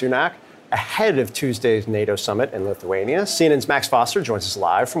Rishi Sunak ahead of Tuesday's NATO summit in Lithuania. CNN's Max Foster joins us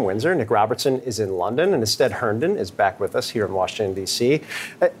live from Windsor. Nick Robertson is in London, and Ested Herndon is back with us here in Washington, D.C.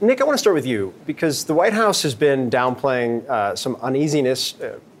 Nick, I want to start with you because the White House has been downplaying some uneasiness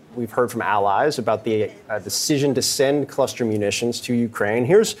we've heard from allies about the decision to send cluster munitions to Ukraine.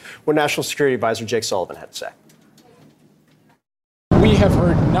 Here's what National Security Advisor Jake Sullivan had to say. We have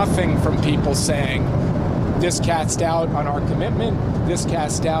heard nothing from people saying this casts doubt on our commitment, this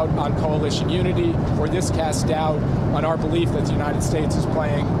casts doubt on coalition unity, or this casts doubt on our belief that the United States is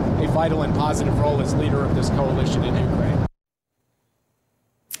playing a vital and positive role as leader of this coalition in Ukraine.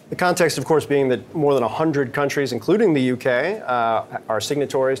 The context, of course, being that more than 100 countries, including the UK, are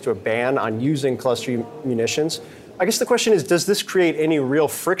signatories to a ban on using cluster munitions. I guess the question is, does this create any real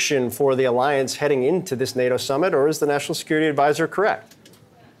friction for the alliance heading into this NATO summit, or is the National Security Advisor correct?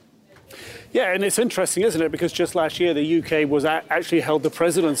 Yeah, and it's interesting, isn't it? Because just last year, the UK was actually held the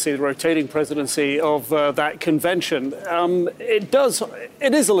presidency, the rotating presidency of that convention. It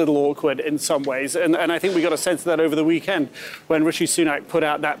is a little awkward in some ways. And I think we got a sense of that over the weekend when Rishi Sunak put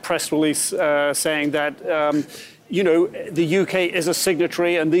out that press release saying that, the UK is a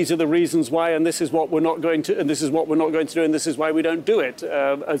signatory and these are the reasons why, and this is what we're not going to, and this is what we're not going to do, and this is why we don't do it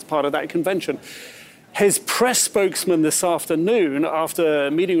as part of that convention. His press spokesman this afternoon, after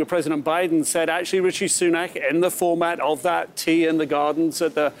meeting with President Biden, said actually Rishi Sunak, in the format of that tea in the gardens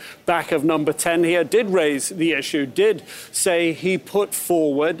at the back of number 10 here, did raise the issue, did say he put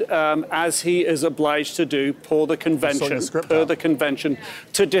forward, as he is obliged to do per the convention,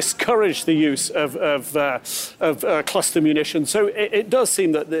 to discourage the use of cluster munitions. So it does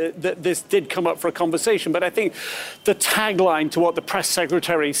seem that this did come up for a conversation. But I think the tagline to what the press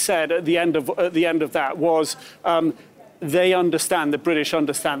secretary said at the end of that was the British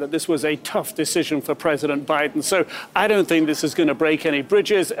understand that this was a tough decision for President Biden. So I don't think this is going to break any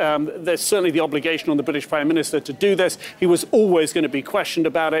bridges. There's certainly the obligation on the British Prime Minister to do this. He was always going to be questioned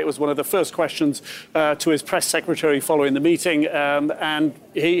about it. It was one of the first questions to his press secretary following the meeting, and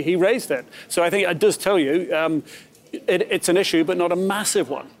he raised it. So I think it does tell you it's an issue, but not a massive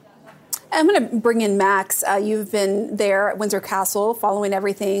one. I'm going to bring in Max. You've been there at Windsor Castle following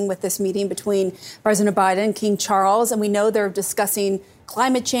everything with this meeting between President Biden and King Charles, and we know they're discussing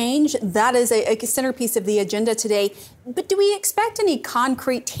climate change. That is a centerpiece of the agenda today. But do we expect any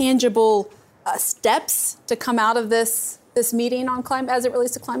concrete, tangible steps to come out of this meeting on climate as it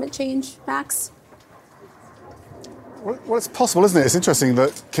relates to climate change, Max? Well, it's possible, isn't it? It's interesting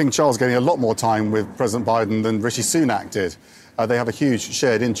that King Charles is getting a lot more time with President Biden than Rishi Sunak did. They have a huge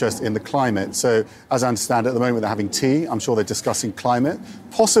shared interest in the climate. So, as I understand it, at the moment, they're having tea. I'm sure they're discussing climate,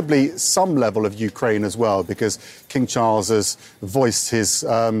 possibly some level of Ukraine as well, because King Charles has voiced his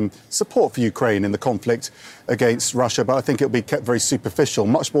support for Ukraine in the conflict against Russia. But I think it'll be kept very superficial,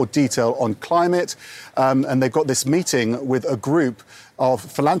 much more detail on climate. And they've got this meeting with a group of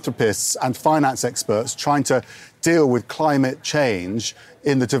philanthropists and finance experts trying to deal with climate change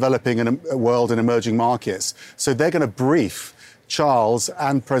in the developing world and emerging markets. So they're going to brief Charles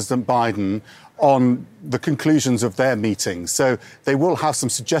and President Biden on the conclusions of their meetings. So they will have some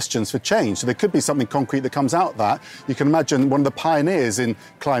suggestions for change. So there could be something concrete that comes out of that. You can imagine one of the pioneers in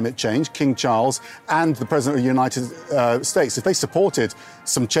climate change, King Charles, and the President of the United States, if they supported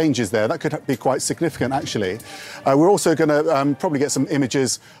some changes there, that could be quite significant, actually. We're also going to probably get some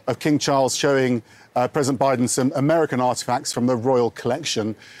images of King Charles showing President Biden some American artifacts from the Royal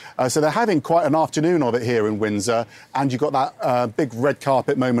Collection. So they're having quite an afternoon of it here in Windsor. And you've got that big red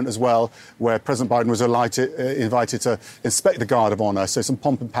carpet moment as well, where President Biden was invited to inspect the Guard of Honor. So some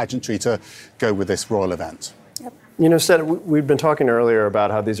pomp and pageantry to go with this royal event. Yep. You know, Seth, we've been talking earlier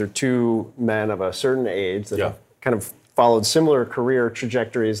about how these are two men of a certain age that have kind of followed similar career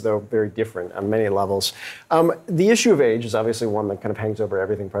trajectories, though very different on many levels. The issue of age is obviously one that kind of hangs over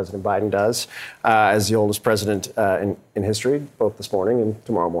everything President Biden does, as the oldest president in history, both this morning and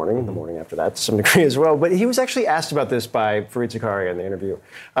tomorrow morning, and the morning after that to some degree as well. But he was actually asked about this by Fareed Zakaria in the interview,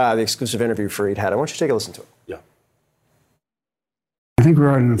 the exclusive interview Fareed had. I want you to take a listen to it. Yeah. I think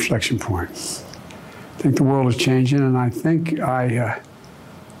we're at an inflection point. I think the world is changing, and I think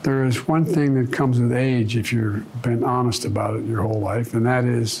there is one thing that comes with age, if you've been honest about it your whole life, and that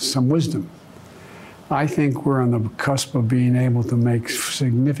is some wisdom. I think we're on the cusp of being able to make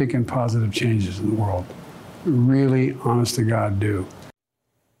significant positive changes in the world. Really, honest to God, do.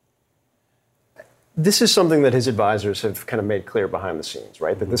 This is something that his advisors have kind of made clear behind the scenes,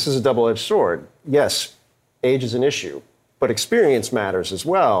 right? That this is a double-edged sword. Yes, age is an issue, but experience matters as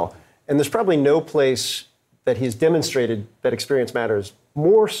well. And there's probably no place that he's demonstrated that experience matters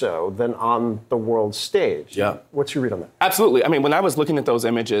more so than on the world stage. Yeah. What's your read on that? Absolutely. I mean, when I was looking at those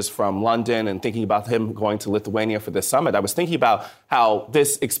images from London and thinking about him going to Lithuania for this summit, I was thinking about how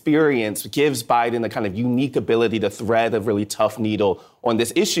this experience gives Biden a kind of unique ability to thread a really tough needle on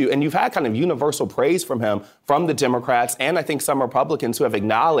this issue. And you've had kind of universal praise from him, from the Democrats, and I think some Republicans who have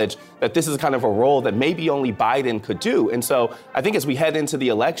acknowledged that this is kind of a role that maybe only Biden could do. And so I think as we head into the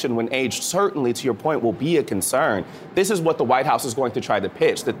election, when age certainly, to your point, will be a concern, this is what the White House is going to try to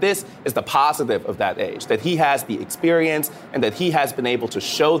pitch, that this is the positive of that age, that he has the experience and that he has been able to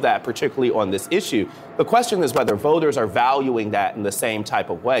show that, particularly on this issue. The question is whether voters are valuing that in the same type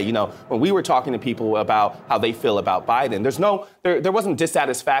of way. You know, when we were talking to people about how they feel about Biden, there wasn't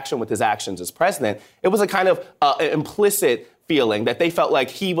dissatisfaction with his actions as president. It was a kind of implicit feeling that they felt like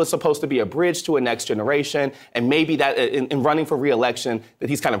he was supposed to be a bridge to a next generation, and maybe that in running for re-election, that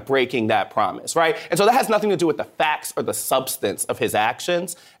he's kind of breaking that promise, right? And so that has nothing to do with the facts or the substance of his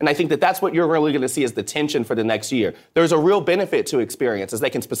actions. And I think that that's what you're really going to see as the tension for the next year. There's a real benefit to experience, as they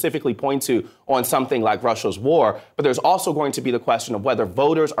can specifically point to on something like Russia's war, but there's also going to be the question of whether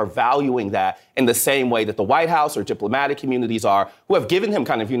voters are valuing that in the same way that the White House or diplomatic communities are, who have given him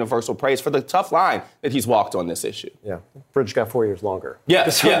kind of universal praise for the tough line that he's walked on this issue. Yeah, bridge got 4 years longer. Yeah,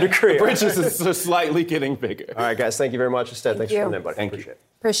 to some degree. The bridge is slightly getting bigger. All right, guys, thank you very much. Instead, thanks for coming in, buddy. Thank Appreciate it.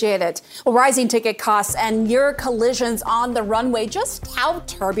 Appreciate it. Well, rising ticket costs and near collisions on the runway. Just how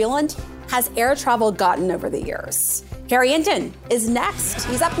turbulent has air travel gotten over the years? Harry Hinton is next.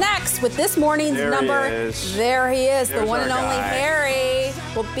 He's up next with this morning's number. There he is, the one and only Harry.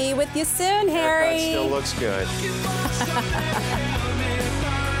 We'll be with you soon, Harry. Still looks good.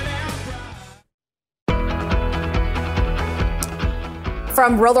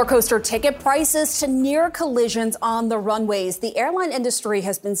 From roller coaster ticket prices to near collisions on the runways, the airline industry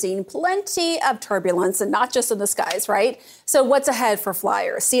has been seeing plenty of turbulence, and not just in the skies, right? So what's ahead for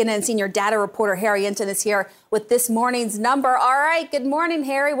flyers? CNN senior data reporter Harry Hinton is here with this morning's number. All right, good morning,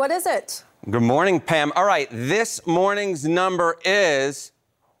 Harry. What is it? Good morning, Pam. All right, this morning's number is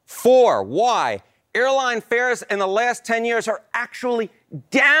 4. Why? Airline fares in the last 10 years are actually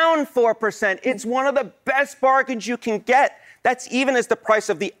down 4%. It's one of the best bargains you can get. That's even as the price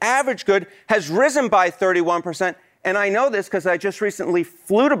of the average good has risen by 31%. And I know this because I just recently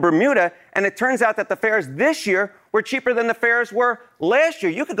flew to Bermuda, and it turns out that the fares this year were cheaper than the fares were last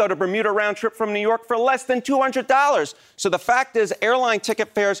year. You could go to Bermuda round trip from New York for less than $200. So the fact is, airline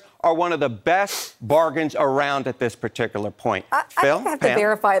ticket fares are one of the best bargains around at this particular point. Phil? I have to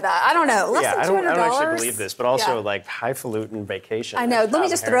verify that. I don't know. Less than $200? I don't actually believe this, but also like highfalutin vacation. I know. Let me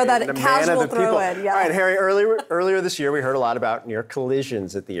just throw that casual throw in. Yeah. All right, Harry, earlier this year, we heard a lot about near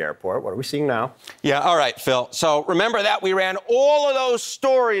collisions at the airport. What are we seeing now? Yeah, all right, Phil. So remember that we ran all of those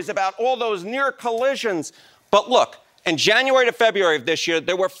stories about all those near collisions. But look, in January to February of this year,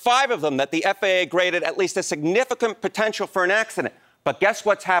 there were 5 of them that the FAA graded at least a significant potential for an accident. But guess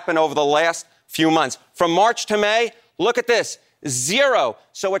what's happened over the last few months? From March to May, look at this, 0.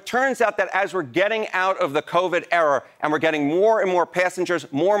 So it turns out that as we're getting out of the COVID era and we're getting more and more passengers,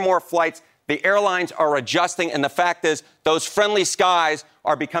 more and more flights, the airlines are adjusting. And the fact is, those friendly skies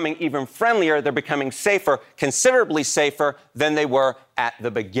are becoming even friendlier. They're becoming safer, considerably safer than they were at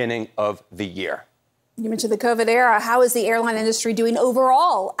the beginning of the year. You mentioned the COVID era. How is the airline industry doing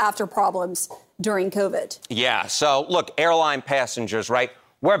overall after problems during COVID? Yeah, so look, airline passengers, right?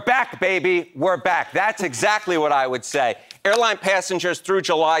 We're back, baby. We're back. That's exactly what I would say. Airline passengers through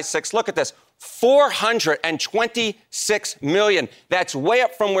July 6th. Look at this. 426 million. That's way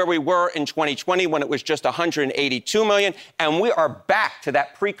up from where we were in 2020 when it was just 182 million. And we are back to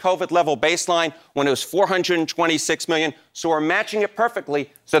that pre-COVID level baseline when it was 426 million. So we're matching it perfectly.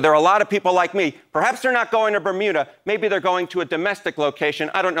 So there are a lot of people like me. Perhaps they're not going to Bermuda. Maybe they're going to a domestic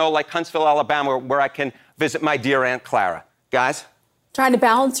location. I don't know, like Huntsville, Alabama, where I can visit my dear Aunt Clara. Guys? Trying to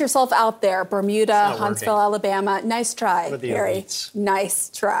balance yourself out there. Bermuda, Huntsville, Alabama. Nice try, Harry. Nice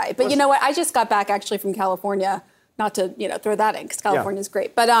try. But you know what? I just got back actually from California. Not to, throw that in because California's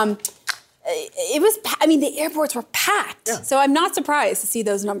great. But it was, the airports were packed. Yeah. So I'm not surprised to see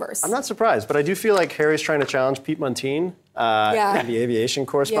those numbers. I'm not surprised, but I do feel like Harry's trying to challenge Pete Montine in the aviation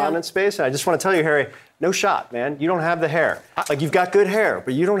correspondent space. And I just want to tell you, Harry, no shot, man. You don't have the hair. Like, you've got good hair,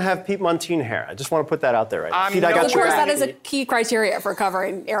 but you don't have Pete Montine hair. I just want to put that out there right now. Pete, I got of course, that is a key criteria for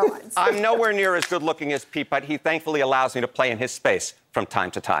covering airlines. I'm nowhere near as good looking as Pete, but he thankfully allows me to play in his space from time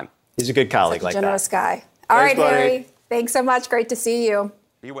to time. He's a good colleague like that. Generous guy. All right, buddy. Harry. Thanks so much. Great to see you.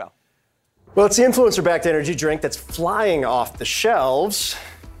 Be well. Well, it's the influencer-backed energy drink that's flying off the shelves.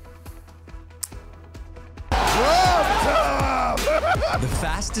 The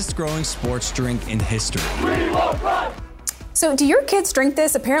fastest growing sports drink in history. So do your kids drink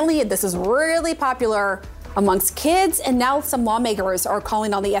this? Apparently this is really popular amongst kids, and now some lawmakers are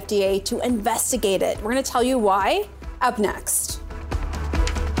calling on the FDA to investigate it. We're going to tell you why up next.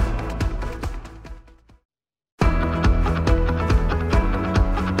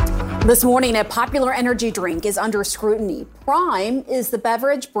 This morning, a popular energy drink is under scrutiny. Prime is the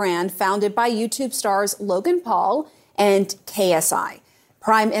beverage brand founded by YouTube stars Logan Paul and KSI.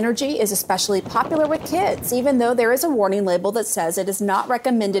 Prime Energy is especially popular with kids, even though there is a warning label that says it is not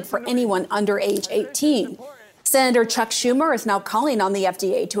recommended for anyone under age 18. Senator Chuck Schumer is now calling on the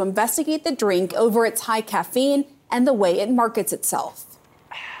FDA to investigate the drink over its high caffeine and the way it markets itself.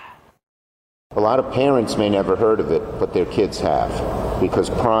 A lot of parents may never heard of it, but their kids have, because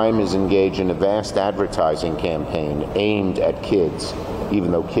Prime is engaged in a vast advertising campaign aimed at kids,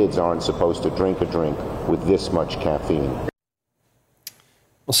 even though kids aren't supposed to drink a drink with this much caffeine.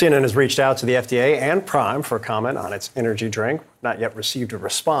 Well, CNN has reached out to the FDA and Prime for comment on its energy drink. Not yet received a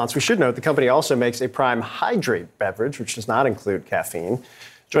response. We should note the company also makes a Prime Hydrate beverage, which does not include caffeine.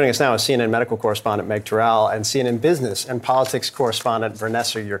 Joining us now is CNN medical correspondent Meg Terrell and CNN business and politics correspondent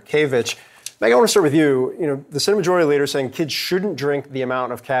Vanessa Yurkevich. Meg, I want to start with you. The Senate Majority Leader is saying kids shouldn't drink the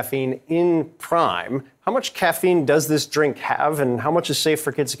amount of caffeine in Prime. How much caffeine does this drink have, and how much is safe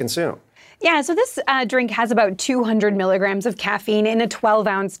for kids to consume? Yeah, so this drink has about 200 milligrams of caffeine in a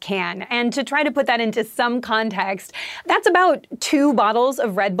 12-ounce can. And to try to put that into some context, that's about 2 bottles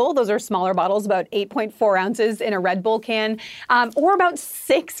of Red Bull. Those are smaller bottles, about 8.4 ounces in a Red Bull can, or about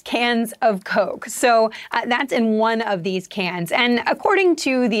 6 cans of Coke. So that's in one of these cans. And according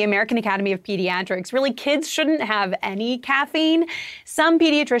to the American Academy of Pediatrics, really kids shouldn't have any caffeine. Some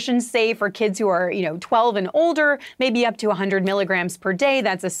pediatricians say for kids who are, 12 and older, maybe up to 100 milligrams per day.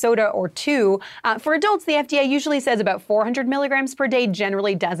 That's a soda or 2. For adults, the FDA usually says about 400 milligrams per day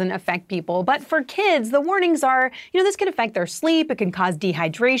generally doesn't affect people. But for kids, the warnings are, this can affect their sleep. It can cause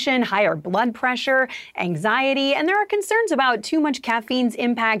dehydration, higher blood pressure, anxiety. And there are concerns about too much caffeine's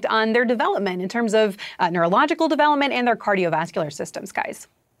impact on their development in terms of neurological development and their cardiovascular systems, guys.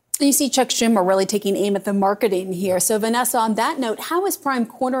 You see Chuck Schumer really taking aim at the marketing here. So, Vanessa, on that note, how is Prime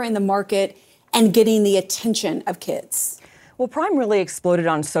cornering the market and getting the attention of kids? Well, Prime really exploded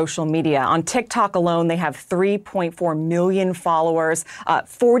on social media. On TikTok alone, they have 3.4 million followers,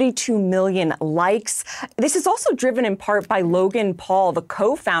 42 million likes. This is also driven in part by Logan Paul, the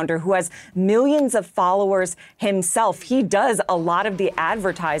co-founder, who has millions of followers himself. He does a lot of the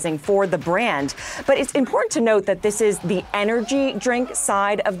advertising for the brand. But it's important to note that this is the energy drink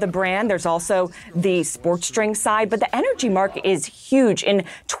side of the brand. There's also the sports drink side, but the energy market is huge. In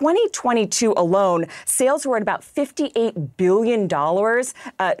 2022 alone, sales were at about $58 billion.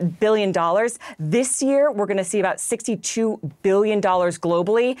 This year, we're going to see about $62 billion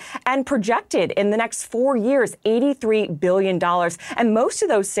globally, and projected in the next 4 years, $83 billion. And most of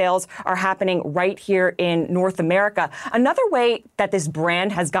those sales are happening right here in North America. Another way that this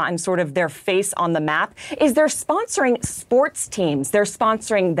brand has gotten sort of their face on the map is they're sponsoring sports teams. They're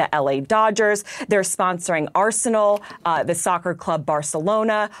sponsoring the LA Dodgers. They're sponsoring Arsenal, the soccer club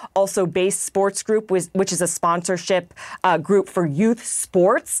Barcelona, also Base Sports Group, which is a sponsorship group for youth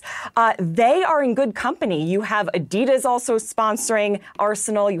sports. They are in good company. You have Adidas also sponsoring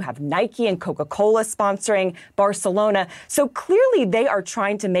Arsenal. You have Nike and Coca-Cola sponsoring Barcelona. So clearly they are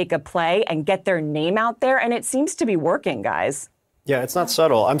trying to make a play and get their name out there, and it seems to be working, guys. Yeah, it's not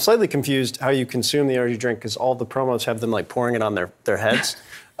subtle. I'm slightly confused how you consume the energy drink because all the promos have them like pouring it on their heads.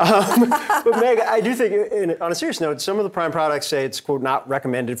 But Meg, I do think, on a serious note, some of the Prime products say it's, quote, not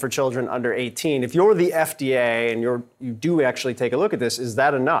recommended for children under 18. If you're the FDA and you do actually take a look at this, is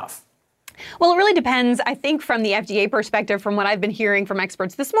that enough? Well, it really depends, I think, from the FDA perspective, from what I've been hearing from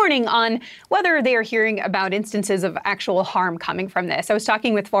experts this morning on whether they are hearing about instances of actual harm coming from this. I was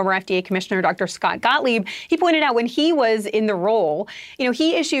talking with former FDA Commissioner Dr. Scott Gottlieb. He pointed out when he was in the role,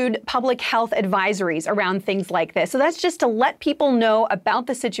 he issued public health advisories around things like this. So that's just to let people know about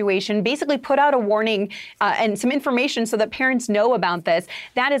the situation, basically put out a warning and some information so that parents know about this.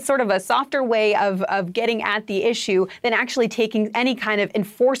 That is sort of a softer way of getting at the issue than actually taking any kind of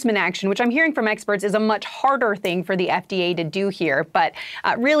enforcement action, which I'm hearing from experts is a much harder thing for the FDA to do here. But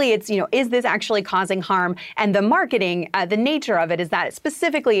really, it's, is this actually causing harm? And the marketing, the nature of it is that it's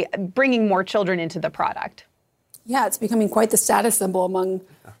specifically bringing more children into the product. Yeah, it's becoming quite the status symbol among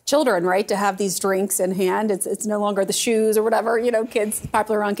children, right? To have these drinks in hand. It's no longer the shoes or whatever, kids,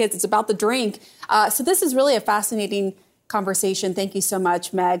 popular around kids. It's about the drink. So this is really a fascinating conversation. Thank you so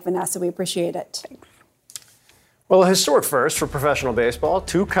much, Meg, Vanessa. We appreciate it. Thanks. Well, a historic first for professional baseball.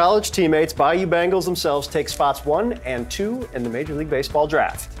 2 college teammates, Bayou Bengals themselves, take spots 1 and 2 in the Major League Baseball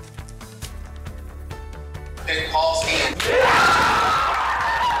draft. Pick Paul Skeens.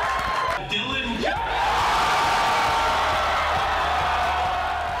 Dylan.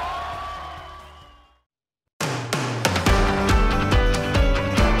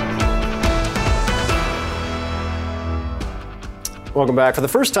 Welcome back. For the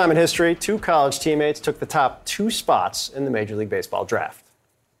first time in history, 2 college teammates took the top 2 spots in the Major League Baseball draft.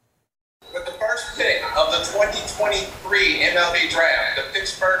 With the first pick of the 2023 MLB draft, the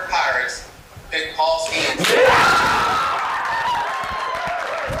Pittsburgh Pirates pick Paul Skeens.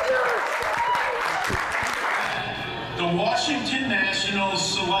 The Washington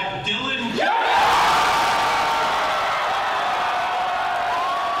Nationals select Dylan.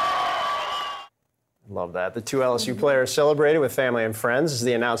 Love that. The 2 LSU players celebrated with family and friends as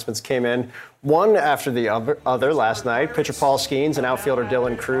the announcements came in one after the other last night. Pitcher Paul Skeens and outfielder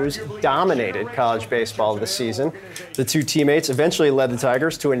Dylan Cruz dominated college baseball this season. The 2 teammates eventually led the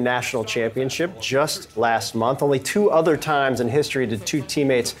Tigers to a national championship just last month. Only 2 other times in history did 2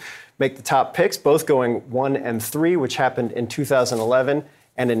 teammates make the top picks, both going 1 and 3, which happened in 2011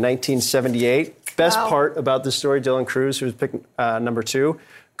 and in 1978. Best part about this story, Dylan Cruz, who was picked number 2,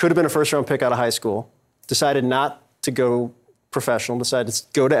 could have been a first-round pick out of high school. Decided not to go professional, decided to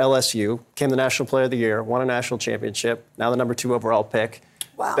go to LSU, became the National Player of the Year, won a national championship, now the number 2 overall pick.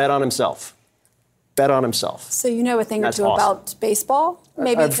 Wow. Bet on himself. So you know a thing or two about baseball?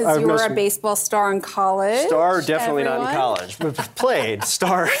 Maybe because you were a baseball star in college. Star, definitely not in college, but played.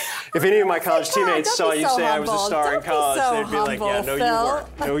 Star. If any of my college teammates saw you say I was a star in college, they'd be like, yeah, no, you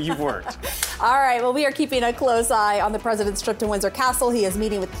weren't. No, you weren't. All right, well, we are keeping a close eye on the president's trip to Windsor Castle. He is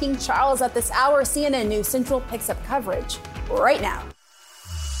meeting with King Charles at this hour. CNN News Central picks up coverage right now.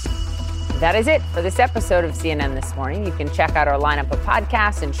 That is it for this episode of CNN This Morning. You can check out our lineup of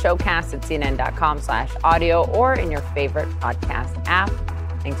podcasts and showcasts at cnn.com/audio or in your favorite podcast app.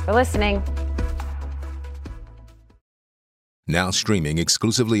 Thanks for listening. Now streaming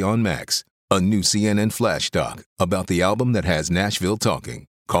exclusively on Max, a new CNN flash doc about the album that has Nashville talking,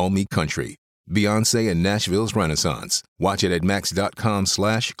 Call Me Country, Beyoncé and Nashville's Renaissance. Watch it at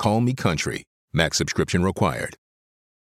max.com/callmecountry. Max subscription required.